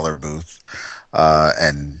Last Dollar booth,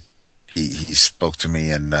 and he spoke to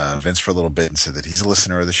me and Vince for a little bit and said that he's a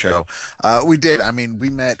listener of the show. We did. I mean,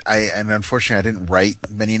 we met. And unfortunately I didn't write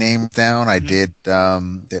many names down. I did. I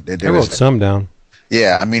wrote some down.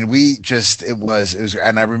 Yeah, I mean, it was,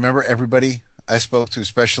 and I remember everybody I spoke to,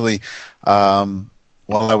 especially while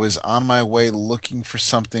I was on my way looking for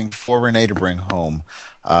something for Renee to bring home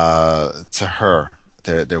to her.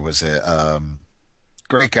 There was a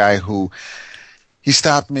great guy who he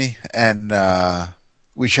stopped me and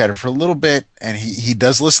we chatted for a little bit. And he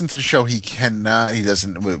does listen to the show. He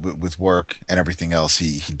doesn't with work and everything else.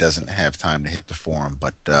 He doesn't have time to hit the forum,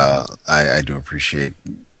 but I do appreciate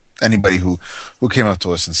anybody who came up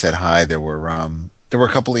to us and said hi. There were a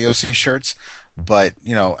couple of EOC shirts, but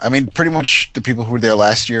I mean, pretty much the people who were there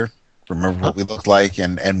last year remember what we looked like,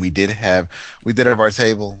 and we did have our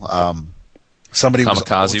table. Somebody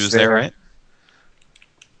Kamikaze was there, right?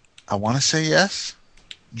 I want to say yes.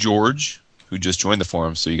 George, who just joined the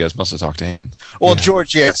forum, so you guys must have talked to him. Well, yeah.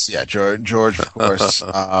 George, yes, yeah, George, of course.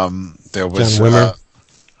 There was John Wimmer.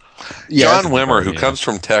 John Wimmer, who comes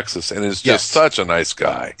from Texas and is just such a nice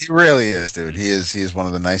guy. He really is, dude. He is one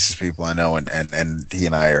of the nicest people I know, and he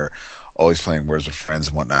and I are always playing Words with Friends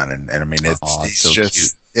and whatnot. And I mean, it's so just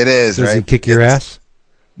cute. It is. Does right? he kick your ass?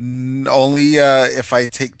 Only if I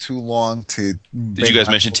take too long to. Did you guys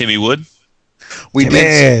mention Timmy Wood? We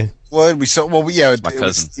did. Wood. We saw. Well, yeah, my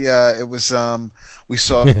cousin. It was. We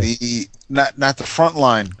saw the not the front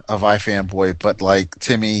line of iFanboy, but like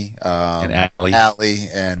Timmy and Allie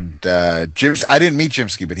and Jim. I didn't meet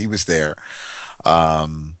Jimsky, but he was there.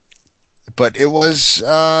 But it was.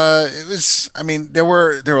 I mean, there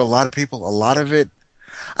were a lot of people. A lot of it.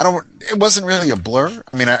 It wasn't really a blur.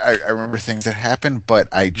 I mean, I remember things that happened, but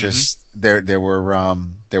I just there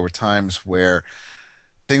were times where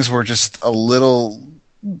things were just a little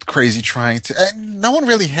crazy trying to. And no one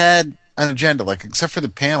really had an agenda, like except for the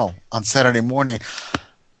panel on Saturday morning.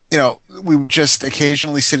 We would just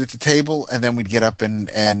occasionally sit at the table, and then we'd get up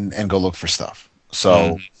and go look for stuff.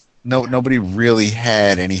 So nobody really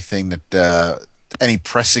had anything that any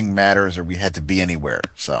pressing matters, or we had to be anywhere.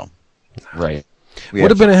 So right.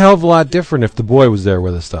 Would have been a hell of a lot different if the boy was there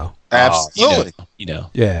with us, though. Absolutely.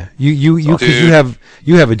 Yeah, you because you have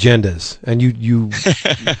agendas, and you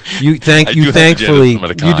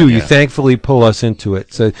thankfully pull us into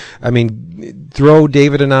it. So I mean, throw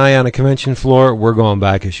David and I on a convention floor, we're going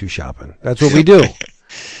back issue shopping. That's what we do.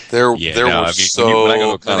 There were so when I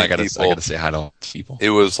go to many I gotta say hi to people.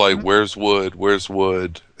 It was like, where's Wood? Where's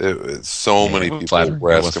Wood? So many people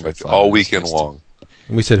were asking about you all weekend long.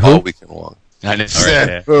 And we said, who? All weekend long. I know.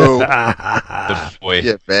 The boy.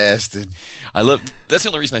 You bastard. That's the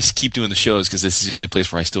only reason I keep doing the shows, because this is a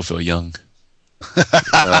place where I still feel young.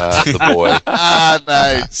 The boy.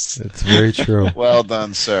 Nice. That's very true. Well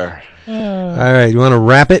done, sir. All right, you want to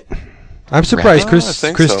wrap it? I'm surprised Chris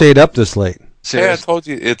stayed up this late. Hey, I told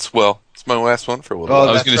you it's my last one for a little Oh, while.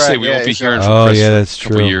 I was going to say we won't be hearing from Oh, Chris yeah, for that's a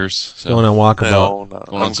couple true. years. So. Going on walkabout. No,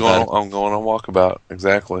 I'm going on walkabout.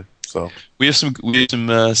 Exactly. So we have some.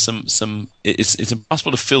 It's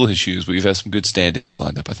impossible to fill his shoes, but we've had some good stand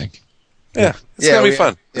lined up, I think. Yeah, it's gonna be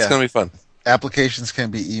fun. It's gonna be fun. Applications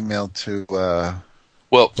can be emailed to.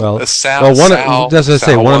 Sal. One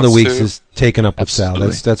of the weeks is taken up with Sal.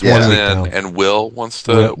 That's 1 week down. And Will wants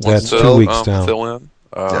to 2 weeks down. fill in.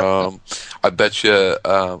 I bet you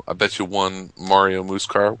one Mario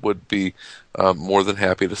Muscar would be more than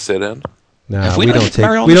happy to sit in. No, we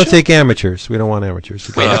don't take amateurs. We don't want amateurs.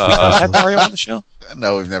 Wait, have we had Mario on the show?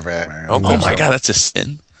 No, we've never had Mario. Oh my God, that's a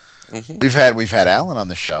sin. Mm-hmm. We've had Alan on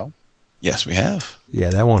the show. Yes, we have. Yeah,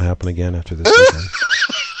 that won't happen again after this weekend.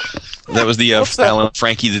 That was the Alan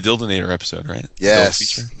Frankie the Dildinator episode, right?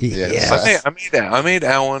 Yes. Yes. I made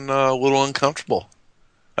Alan a little uncomfortable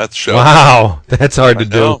at the show. Wow, that's hard to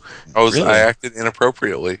do. I acted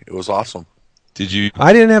inappropriately. It was awesome. Did you?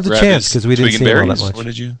 I didn't have the chance because we didn't see him all that much. What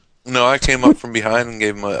did you? No, I came up from behind and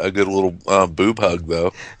gave him a good little boob hug,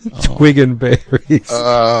 though. Twig and berries.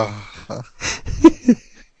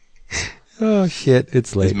 Oh shit!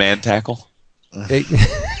 It's late. His man tackle. Hey.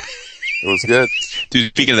 It was good,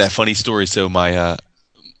 dude. Speaking of that funny story, so my,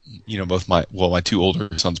 both my two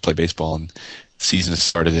older sons play baseball, and the season has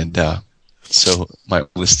started, and so my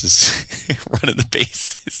list is running the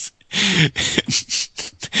bases.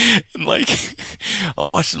 And I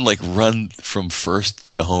watched him run from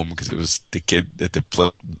first to home because it was the kid that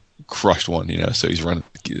crushed one, so he's running.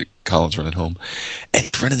 Colin's running home, and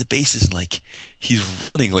he's running the bases, and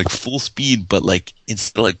he's running full speed, but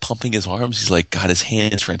instead of pumping his arms, he's got his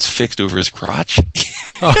hands transfixed over his crotch.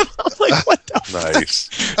 I was like, what the nice.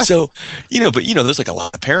 Fuck? So, but there's a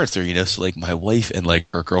lot of parents there, so my wife and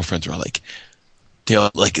her girlfriends are they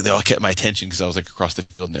all kept my attention because I was like across the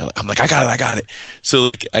field, and I'm like, I got it. So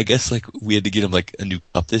like, I guess like we had to get him like a new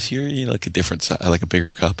cup this year, like a different size, like a bigger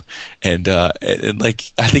cup, and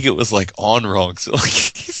like I think it was like on wrong, so like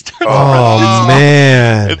he started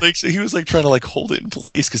man, and like so he was like trying to like hold it in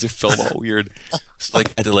place because it felt all weird. So like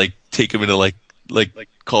I had to like take him into like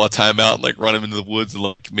call a timeout and like run him into the woods and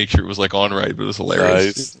like make sure it was like on right, but it was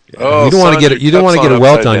hilarious. Nice. Oh, you don't want to get a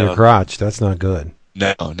welt on your down. crotch. That's not good.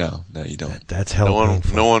 No, you don't. That's hella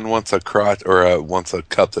painful. No one wants a crotch or wants a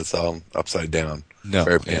cup that's upside down. No,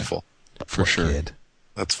 very painful. For sure. Kid.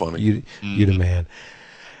 That's funny. You the man.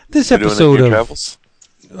 This You're episode doing it in your of travels?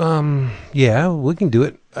 yeah, we can do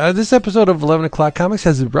it. This episode of 11 O'Clock Comics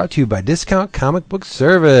has been brought to you by Discount Comic Book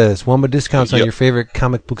Service. Womba discounts on your favorite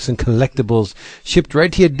comic books and collectibles shipped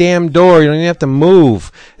right to your damn door. You don't even have to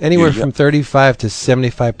move. Anywhere from 35 to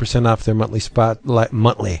 75% off their monthly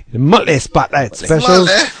spotlight specials.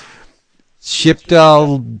 Shipped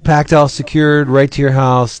all, packed all secured right to your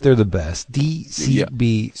house. They're the best.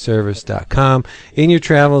 DCBService.com. In your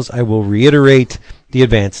travels, I will reiterate the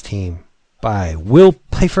advanced team by Will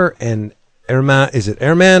Pfeiffer and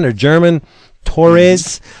Ehrman or German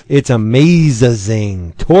Torres. It's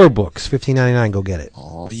amazing. Tour books, $15.99. Go get it.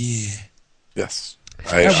 Oh yeah. Yes.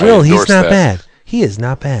 Will, he's not bad. He is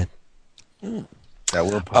not bad. That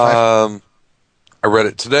Will Pfeiffer. I read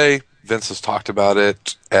it today. Vince has talked about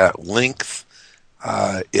it at length.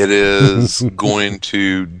 It is going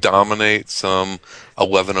to dominate some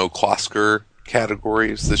 11 O'Clocker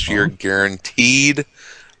categories this year, guaranteed.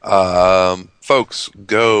 Folks,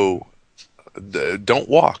 go. Don't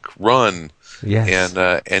walk, run,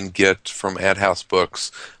 and get from Ad House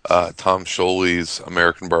Books Tom Scholey's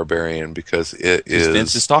American Barbarian, because it is.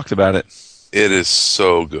 Vince has talked about it. It is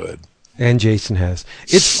so good. And Jason has.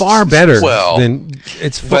 It's far better than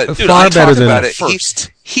far better than it.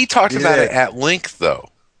 First. He talked about it at length, though.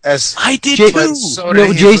 As I did too. So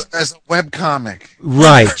did he as a webcomic.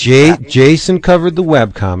 Right. Jason covered the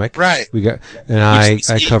webcomic. Right. I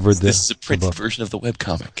covered the. This is a printed version of the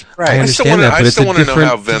webcomic. Right. I understand that, but it's a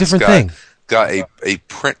different thing. Got a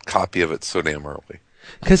print copy of it so damn early.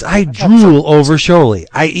 Because I drool over Scholey.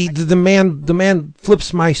 The man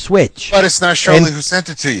flips my switch. But it's not Scholey who sent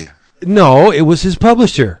it to you. No, it was his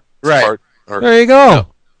publisher. Right. There you go.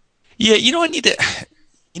 Yeah, you know I need to.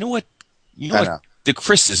 You know what? The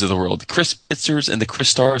Chris's of the world, the Chris Pitzers and the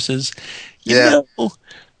Chris Starses. You know,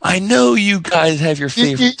 I know you guys have your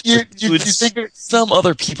favorite. You think some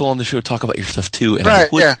other people on the show talk about your stuff too. And right?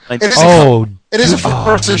 It is a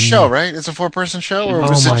 4-person show, right? It's a 4-person show. Or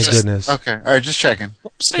was my it just, goodness. Okay, all right, just checking.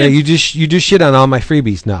 Yeah, you just shit on all my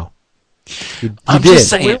freebies now. I'm did.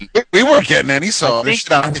 just saying. We weren't getting any, so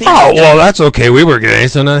well, that's okay. We were getting any,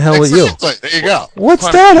 so the hell with you. There you go. What's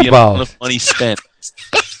that about? Money spent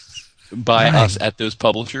by us at those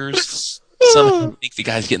publishers. Some think the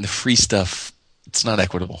guy's getting the free stuff. It's not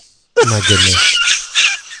equitable. My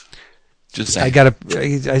goodness. Just saying.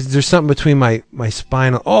 There's something between my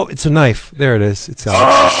spinal. Oh, it's a knife. There it is. It's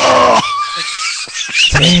out.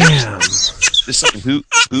 Damn. There's something.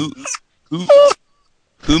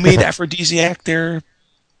 Who made Aphrodisiac there?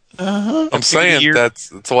 I'm saying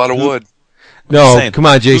that's a lot of wood. No, come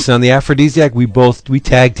on, Jason. On the Aphrodisiac, we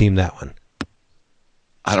tag team that one.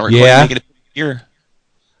 I don't recall you making it here.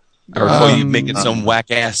 I recall you making some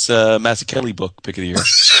whack ass Mazzucchelli book pick of the year.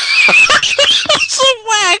 Some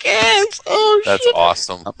whack ass. Oh, that's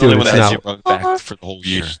awesome. I'm the only one that has you rung back for the whole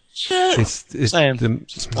year. Oh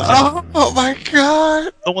my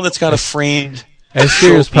god! The one that's got a framed.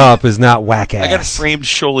 Serious Pop is not whack ass. I got a framed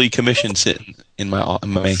Scholey commission sitting in my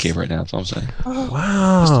man cave right now. That's all I'm saying.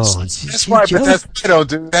 Wow, that's why. But that's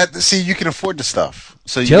dude. See, you can afford the stuff.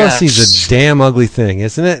 So jealousy's a damn ugly thing,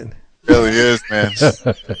 isn't it? Really is, man.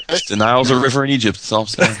 The Nile's a river in Egypt. That's all I'm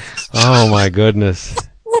saying. Oh my goodness.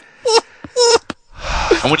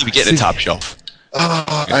 I wouldn't even get a top shelf.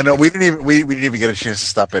 Oh, I know. We didn't even get a chance to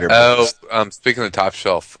stop at it. Oh, speaking of top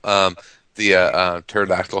shelf, the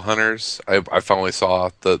Pterodactyl Hunters. I finally saw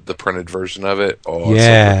the printed version of it. Oh,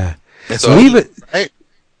 yeah. So leave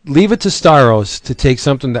it to Staros to take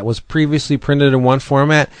something that was previously printed in one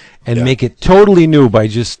format and make it totally new by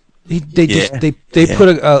just. They put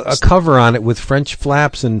a cover on it with French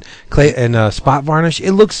flaps and clay and spot varnish.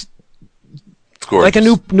 It looks like a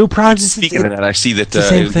new project. Speaking of that, I see that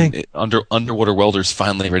same thing. Underwater Welder's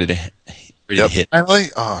finally ready to hit. Finally?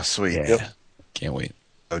 Oh, sweet. Yeah. Can't wait.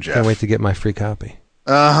 Oh, Jeff. Can't wait to get my free copy.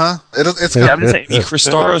 It's I'm just saying, Chris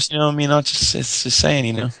Staros, it's just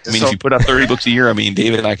saying, if you put out 30 books a year,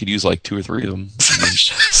 David and I could use like 2 or 3 of them.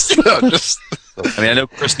 I know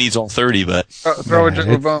Chris needs all 30, but throw a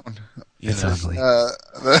jiggle bone. It's ugly. The-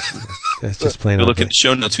 That's just plain Go ugly. look at the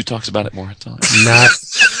show notes. Who talks about it more? It's on. Not.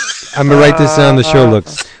 I'm gonna write this down. The show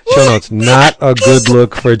notes. Not a good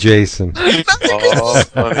look for Jason. Oh,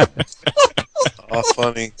 funny. Oh,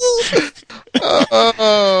 funny.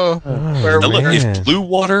 oh, Oh, Now look, man. if Blue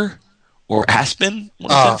Water or Aspen,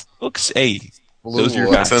 one of Vince's books, hey, Blue those are your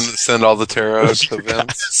Water. guys. Send all the tarot Those to are your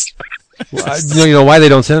Vince. Well, you know why they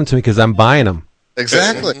don't send them to me? Because I'm buying them.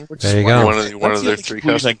 Exactly. Mhm. Which There is you why- go. One of That's their the three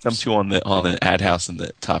conclusion I customers. come to on the Ad House and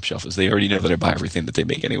the Top Shelf is they already know that I buy everything that they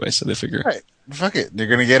make anyway, so they figure. Right. Fuck it. You're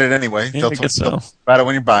gonna get it anyway. Yeah, They'll I talk guess so. about it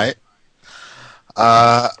when you buy it.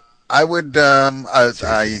 I would.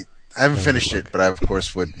 I haven't finished it, but I of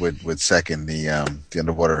course would second the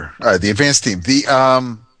underwater the advanced team.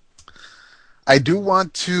 I do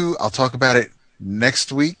want to. I'll talk about it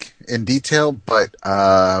next week in detail, but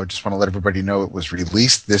I just want to let everybody know it was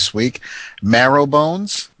released this week. Marrow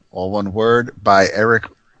Bones, all one word, by Eric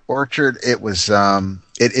Orchard. It was.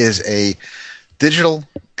 It is a digital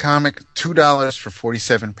comic, $2 for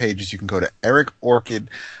 47 pages. You can go to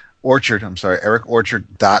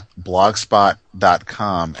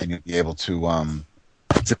ericorchard.blogspot.com and you'll be able to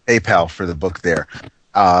PayPal for the book there.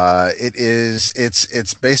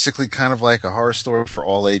 It's basically kind of like a horror story for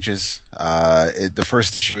all ages. The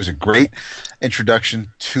first issue is a great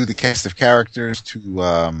introduction to the cast of characters, to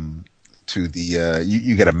the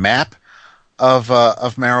you get a map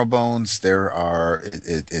of Marrow Bones. There are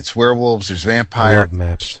it's werewolves, there's I vampires. love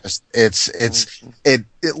maps.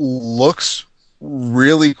 It looks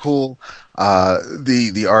really cool.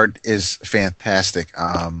 The art is fantastic.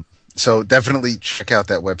 So definitely check out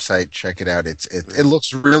that website. Check it out. It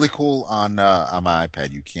looks really cool on my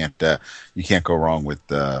iPad. You can't go wrong with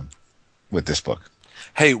this book.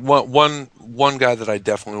 Hey, one guy that I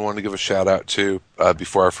definitely want to give a shout out to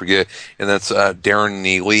before I forget, and that's Darren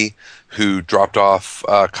Neely, who dropped off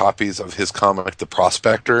copies of his comic, The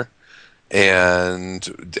Prospector,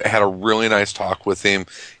 and had a really nice talk with him.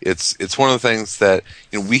 It's one of the things that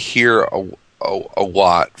we hear a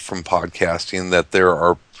lot from podcasting, that there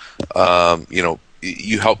are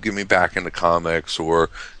you help get me back into comics,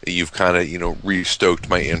 or you've kind of restoked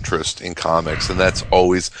my interest in comics, and that's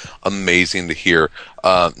always amazing to hear.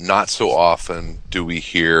 Not so often do we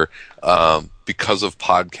hear because of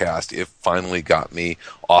podcast, it finally got me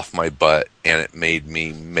off my butt and it made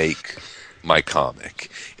me make my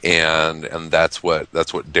comic, and that's what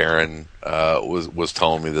Darren was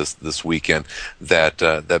telling me this weekend,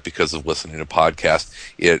 that because of listening to podcast,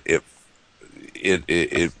 it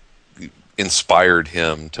inspired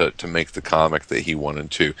him to make the comic that he wanted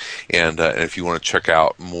to. And if you want to check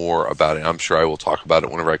out more about it, I'm sure I will talk about it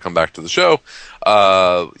whenever I come back to the show.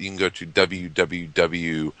 You can go to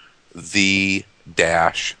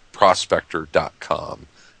www.the-prospector.com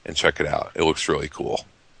and check it out. It looks really cool.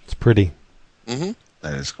 It's pretty. Mm-hmm.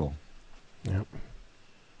 That is cool. Yep.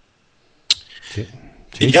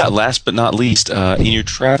 Yeah, last but not least, in your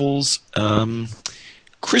travels,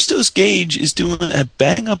 Christos Gage is doing a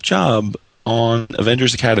bang-up job on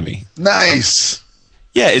Avengers Academy. Nice.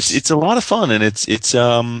 Yeah, it's a lot of fun, and it's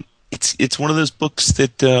one of those books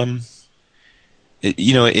that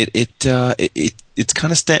it's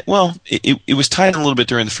kind of it was tied in a little bit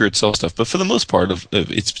during the Fear Itself stuff, but for the most part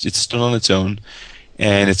it's still on its own,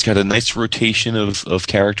 and it's got a nice rotation of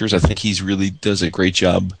characters. I think he's really does a great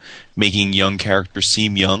job making young characters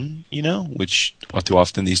seem young, which too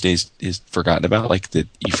often these days is forgotten about. Like that,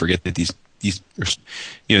 you forget that these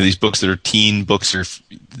books that are teen books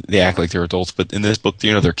they act like they're adults, but in this book,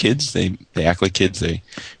 they're kids. They act like kids. They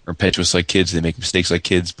are impetuous like kids. They make mistakes like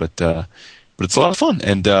kids, but it's a lot of fun.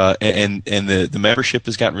 And the membership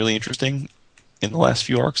has gotten really interesting in the last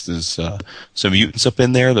few arcs. There's some mutants up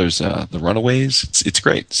in there. There's the Runaways. It's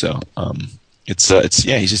great. So he's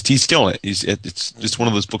stealing it. It's just one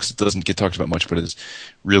of those books that doesn't get talked about much, but is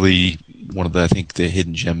really one of the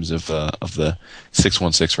hidden gems of the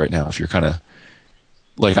 616 right now. If you're kind of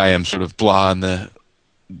like I am, sort of blah on the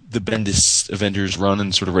Bendis Avengers run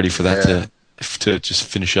and sort of ready for that to just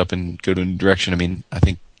finish up and go to a new direction. I mean, I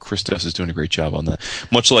think Christos is doing a great job on that.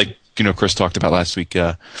 Much like Chris talked about last week.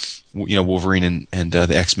 Wolverine and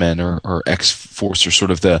the X-Men or X-Force are sort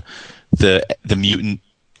of the mutant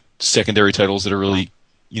secondary titles that are really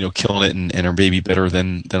killing it and are maybe better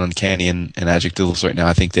than Uncanny and Adjectives right now.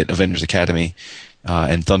 I think that Avengers Academy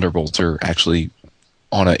and Thunderbolts are actually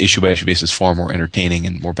on an issue by issue basis far more entertaining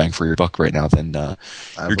and more bang for your buck right now than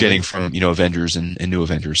you're getting from Avengers and New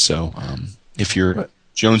Avengers. So if you're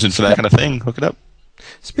jonesing for that kind of thing, hook it up.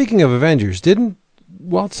 Speaking of Avengers, didn't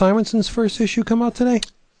Walt Simonson's first issue come out today?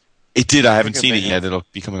 It did. I haven't seen it yet. It'll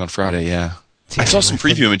be coming on Friday. Yeah. I saw some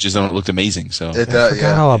preview images and it looked amazing. So It I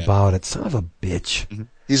forgot all Yeah. about it. Son of a bitch.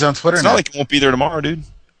 He's on Twitter it's now. not like it won't be there tomorrow, dude.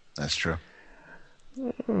 That's true.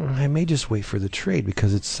 I may just wait for the trade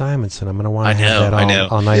because it's Simonson. I'm going to want I to have know, that I know.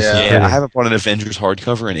 all nice Yeah. and Yeah, pretty. I haven't bought an Avengers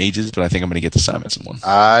hardcover in ages, but I think I'm going to get the Simonson one.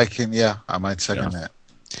 I might second that.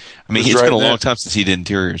 I mean, Who's it's been a writing long it? time since he did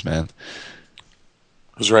interiors, man.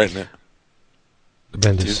 Who's writing it?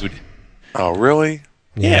 Bendis. Dude. Oh, really?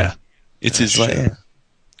 Yeah. It's his like.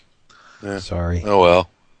 shit. Sorry. Oh well.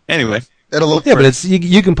 Anyway, It'll look. Yeah, but pretty. it's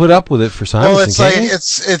you can put up with it for Simonson. Well, it's like can't you?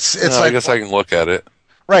 it's No, I like guess I can look at it.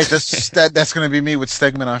 right. That's going to be me with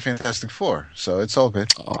Stegman on Fantastic Four, so it's all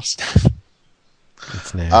good. awesome.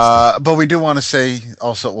 It's nasty. But we do want to say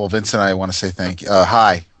also, well, Vince and I want to say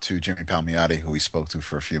hi to Jimmy Palmiotti, who we spoke to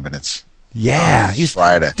for a few minutes. Yeah, he's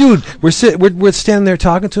Friday. dude. We're standing there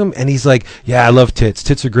talking to him, and he's like, "Yeah, I love tits.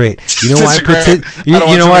 Tits are great. You know why I Tits are put great. tits? You I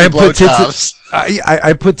don't know want why I too many put tits? blowjobs.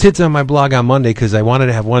 I put tits on my blog on Monday because I wanted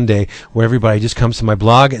to have one day where everybody just comes to my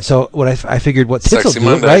blog, and so what I figured what tits will Sexy do it,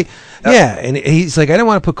 Monday. right? Yeah, and he's like, I don't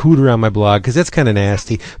want to put cooter on my blog because that's kind of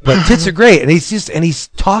nasty, but tits are great, and he's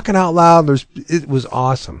talking out loud. It was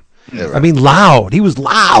awesome. Yeah, right. I mean, loud. He was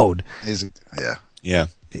loud. Yeah. Yeah.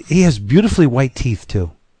 He has beautifully white teeth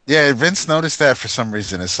too. Yeah, Vince noticed that for some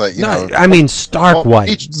reason. It's like, you know, I mean, stark white.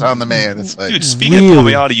 peaches on the man. It's like, Dude, speaking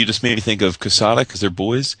Really? of Palmiotti, you just made me think of Quesada because they're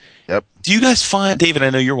boys. yep. Do you guys find, David, I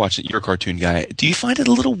know you're a cartoon guy. Do you find it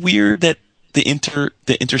a little weird that the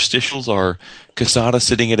interstitials are Quesada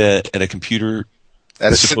sitting at a computer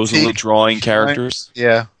That's supposedly drawing characters?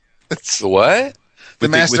 Yeah. It's The what? the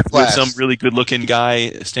master with class. some really good-looking guy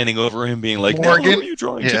standing over him being like, "Now, what Morgan? are you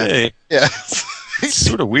drawing Yeah. today?" yeah. It's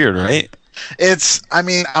sort of weird, right? I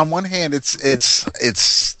mean, on one hand,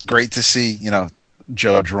 it's great to see, you know,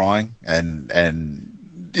 Joe drawing and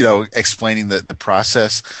you know, explaining the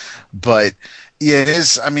process, but yeah, it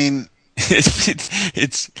is. I mean,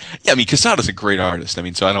 it's yeah. I mean, Quesada's a great artist. I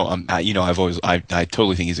mean, so I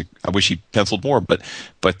totally think I wish he penciled more, but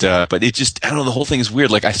it just, I don't know. The whole thing is weird.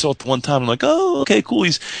 Like I saw it one time, I'm like, oh, okay, cool.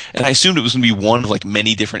 And I assumed it was going to be one of like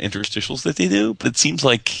many different interstitials that they do, but it seems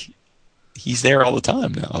like he's there all the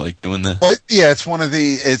time now, like doing the. well, yeah, it's one of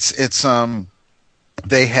the. It's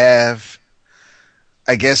they have.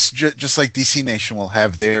 I guess just like DC Nation will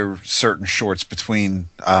have their certain shorts between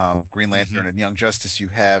Green Lantern and Young Justice, you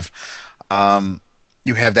have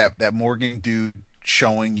that Morgan dude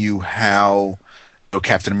showing you how, you know,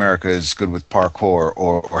 Captain America is good with parkour,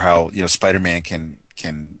 or how, you know, Spider-Man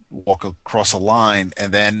can walk across a line,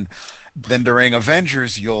 and then during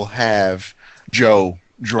Avengers you'll have Joe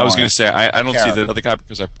drawing. I was going to say I don't see character. that other guy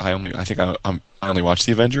because I only watch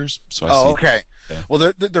the Avengers, so I Oh, see. okay. Yeah.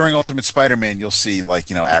 Well, during Ultimate Spider-Man, you'll see, like,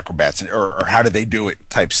 you know, acrobats or how do they do it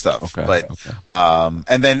type stuff. Okay, But okay.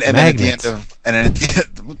 and then at the end Magnets. of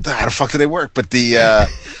how the fuck do they work? But the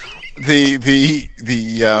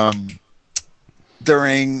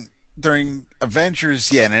during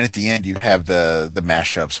Avengers, yeah, and then at the end you have the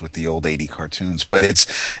mashups with the old 80 cartoons. But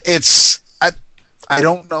I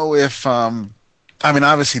don't know if I mean,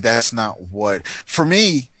 obviously that's not what, for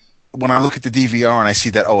me, when I look at the DVR and I see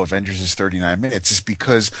that, Avengers is 39 minutes, it's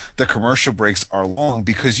because the commercial breaks are long,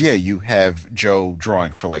 because yeah, you have Joe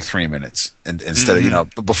drawing for like 3 minutes and instead of, you know,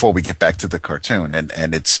 before we get back to the cartoon, and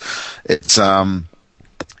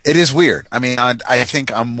it is weird. I mean, I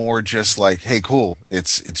think I'm more just like, hey, cool,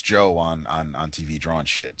 it's Joe on TV drawing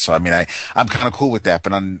shit. So I mean, I'm kind of cool with that,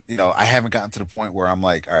 but I haven't gotten to the point where I'm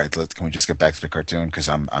like, all right, can we just get back to the cartoon, because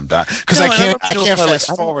I'm done, because I can't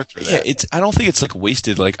fast forward through that. Yeah, I don't think it's like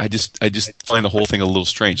wasted. Like I just find the whole thing a little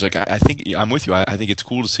strange. Like I think I'm with you. I think it's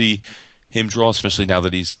cool to see him draw, especially now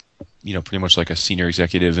that he's, you know, pretty much like a senior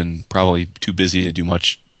executive and probably too busy to do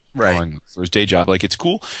much drawing for his day job. Like it's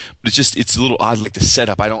cool, but it's a little odd, like the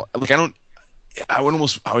setup. It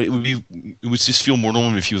would just feel more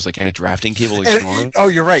normal if he was like at a drafting table, like drawing. Oh,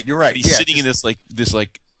 you're right. He's sitting in this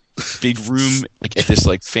big room, like at this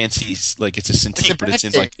like fancy, like it's a Cintiq, but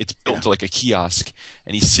it's built to like a kiosk,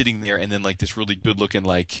 and he's sitting there, and then like this really good looking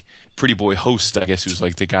like pretty boy host, I guess, who's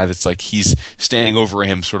like the guy that's like he's standing over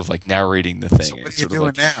him, sort of like narrating the thing. So what are It's you sort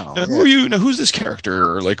of doing like, now? Who are you? Now, who's this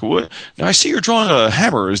character? Or like what? Now I see you're drawing a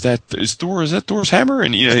hammer. Is that Thor's hammer?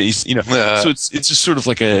 And he's so it's just sort of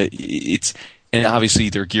like and obviously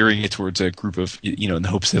they're gearing it towards a group of, in the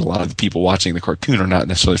hopes that a lot of the people watching the cartoon are not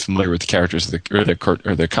necessarily familiar with the characters or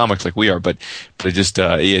the comics like we are, but it just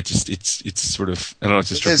it's sort of, I don't know, it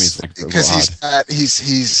just struck me as like because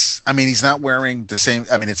he's not wearing the same.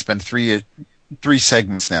 I mean, it's been three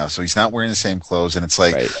segments now, so he's not wearing the same clothes, and it's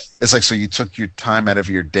like Right. it's like, so you took your time out of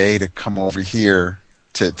your day to come over here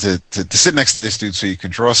to sit next to this dude so you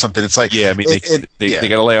can draw something. It's like, Yeah, I mean, they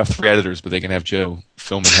got to lay off 3 editors, but they can have Joe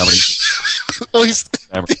filming how many. Well, he's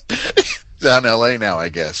down in L.A. now, I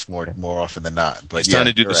guess, more often than not. But He's trying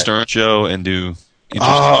to do the Stern Show and do.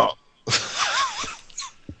 Oh,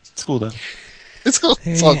 It's cool though. it's cool.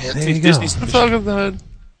 It's all good. There you go. Disney's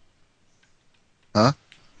Huh?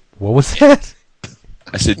 What was that?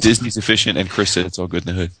 I said Disney's efficient, and Chris said it's all good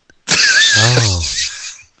in the hood. Oh,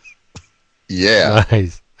 Yeah,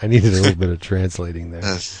 nice. I needed a little bit of translating there.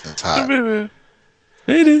 that's hot.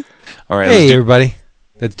 Hey, dude. All right. Hey, everybody.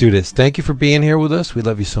 Let's do this. Thank you for being here with us. We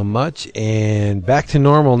love you so much. And back to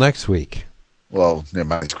normal next week. Well, never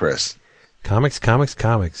mind, it's Chris.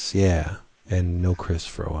 Comics. Yeah. And no Chris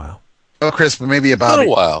for a while. Oh, Chris, but maybe A about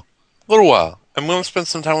little while. I'm going to spend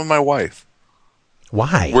some time with my wife.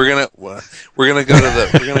 Why? We're gonna go As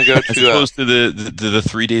to opposed to the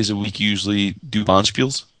 3 days a week you usually do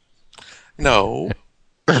bonspiels. no.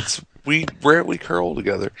 We rarely curl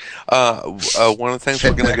together. One of the things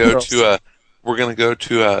we're gonna go to. We're gonna go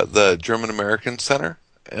to the German American Center.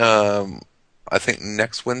 I think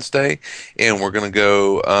next Wednesday, and we're gonna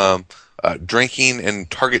go drinking and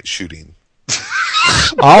target shooting.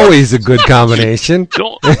 Always a good combination.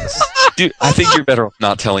 Dude, I think you're better off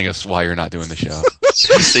not telling us why you're not doing the show.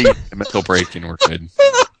 Just say a mental break and we're good.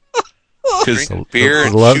 Because Drink beer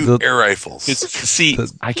and love- shoot air rifles. see,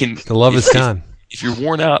 I can. The love is gone. If you're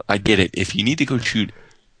worn out, I get it. If you need to go shoot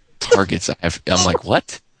targets, I'm like,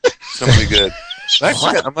 what? It's gonna be good.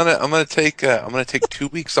 Actually, I'm gonna take 2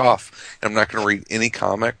 weeks off, and I'm not gonna read any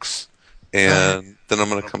comics, and then I'm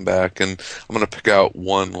gonna come back and I'm gonna pick out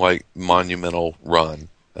one like monumental run.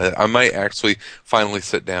 I might actually finally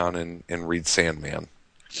sit down and read Sandman.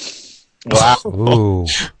 Wow. Ooh.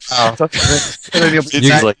 And then you'll be It's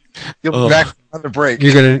back, like, you'll be back on the break.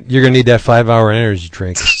 You're gonna need that 5-hour energy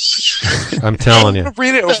drink. I'm telling I'm you. gonna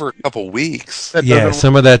read it over a couple weeks. Yeah,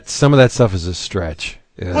 some of that stuff is a stretch.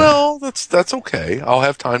 Yeah. Well, that's okay. I'll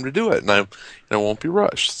have time to do it, and I won't be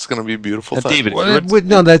rushed. It's gonna be a beautiful thing. David,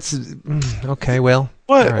 No, that's okay. Well,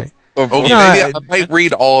 What? all right. Oh, No, maybe I might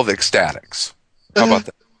read all of Ecstatics. How about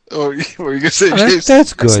that? Oh, what were you gonna say, Oh, Jason?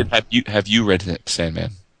 that's I said, good. have you read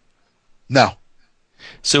Sandman? No.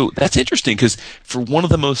 So that's interesting because for one of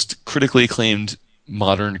the most critically acclaimed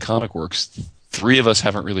modern comic works, 3 of us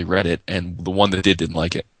haven't really read it, and the one that didn't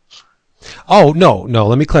like it. Oh no.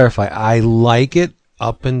 Let me clarify. I like it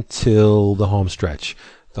up until the home stretch.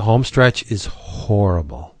 The home stretch is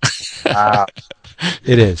horrible.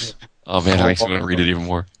 It is. Oh man, that makes me want to read it even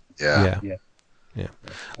more. Yeah.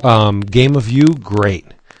 Game of You, great.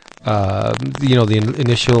 The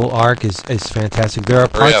initial arc is fantastic. There are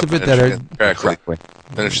Hurry parts up, of it finish that are correctly.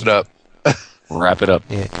 Finish it up. Wrap it up.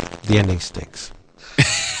 yeah, the ending stinks.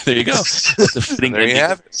 There you go. It's a fitting There you ending.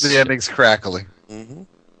 have it. The ending's crackling. Mm-hmm.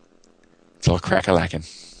 It's all crack-a-lacking.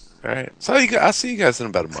 All right. So I'll see you guys in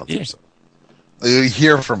about a month Yeah. or so. You'll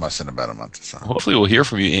hear from us in about a month or so. Hopefully we'll hear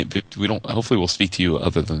from you. But we don't. Hopefully we'll speak to you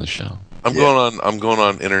other than the show. I'm going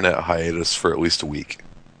on internet hiatus for at least a week.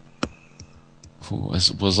 Ooh,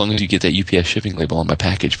 as long as you get that UPS shipping label on my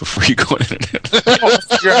package before you go on internet.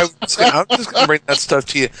 I'm just gonna bring that stuff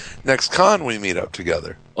to you next con we meet up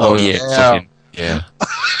together. Oh yeah. Yeah. Fucking, yeah.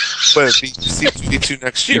 But C2E2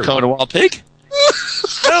 next You year. coming to Wild Pig?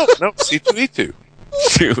 No, C2E2.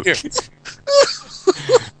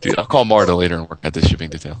 Dude, I'll call Marta later and work out the shipping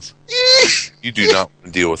details. You do not want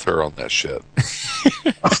to deal with her on that shit.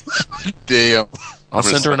 Damn. I'll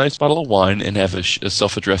send her a nice bottle of wine and have a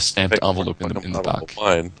self-addressed stamped envelope in the back.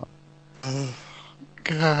 Mine.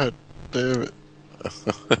 God damn it.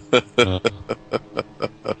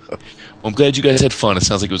 Well, I'm glad you guys had fun. It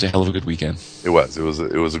sounds like it was a hell of a good weekend. It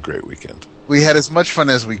was a great weekend. We had as much fun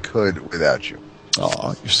as we could without you.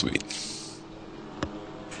 Oh, you're sweet.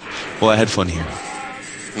 Well, I had fun here.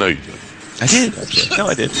 No, you didn't. I did. Actually. No,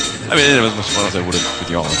 I did. I mean, it was as much fun as I would have with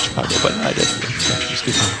y'all in Chicago, but I did. It was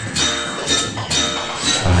good fun.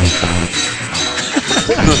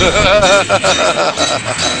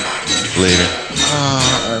 Later.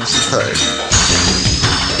 I'm so tired.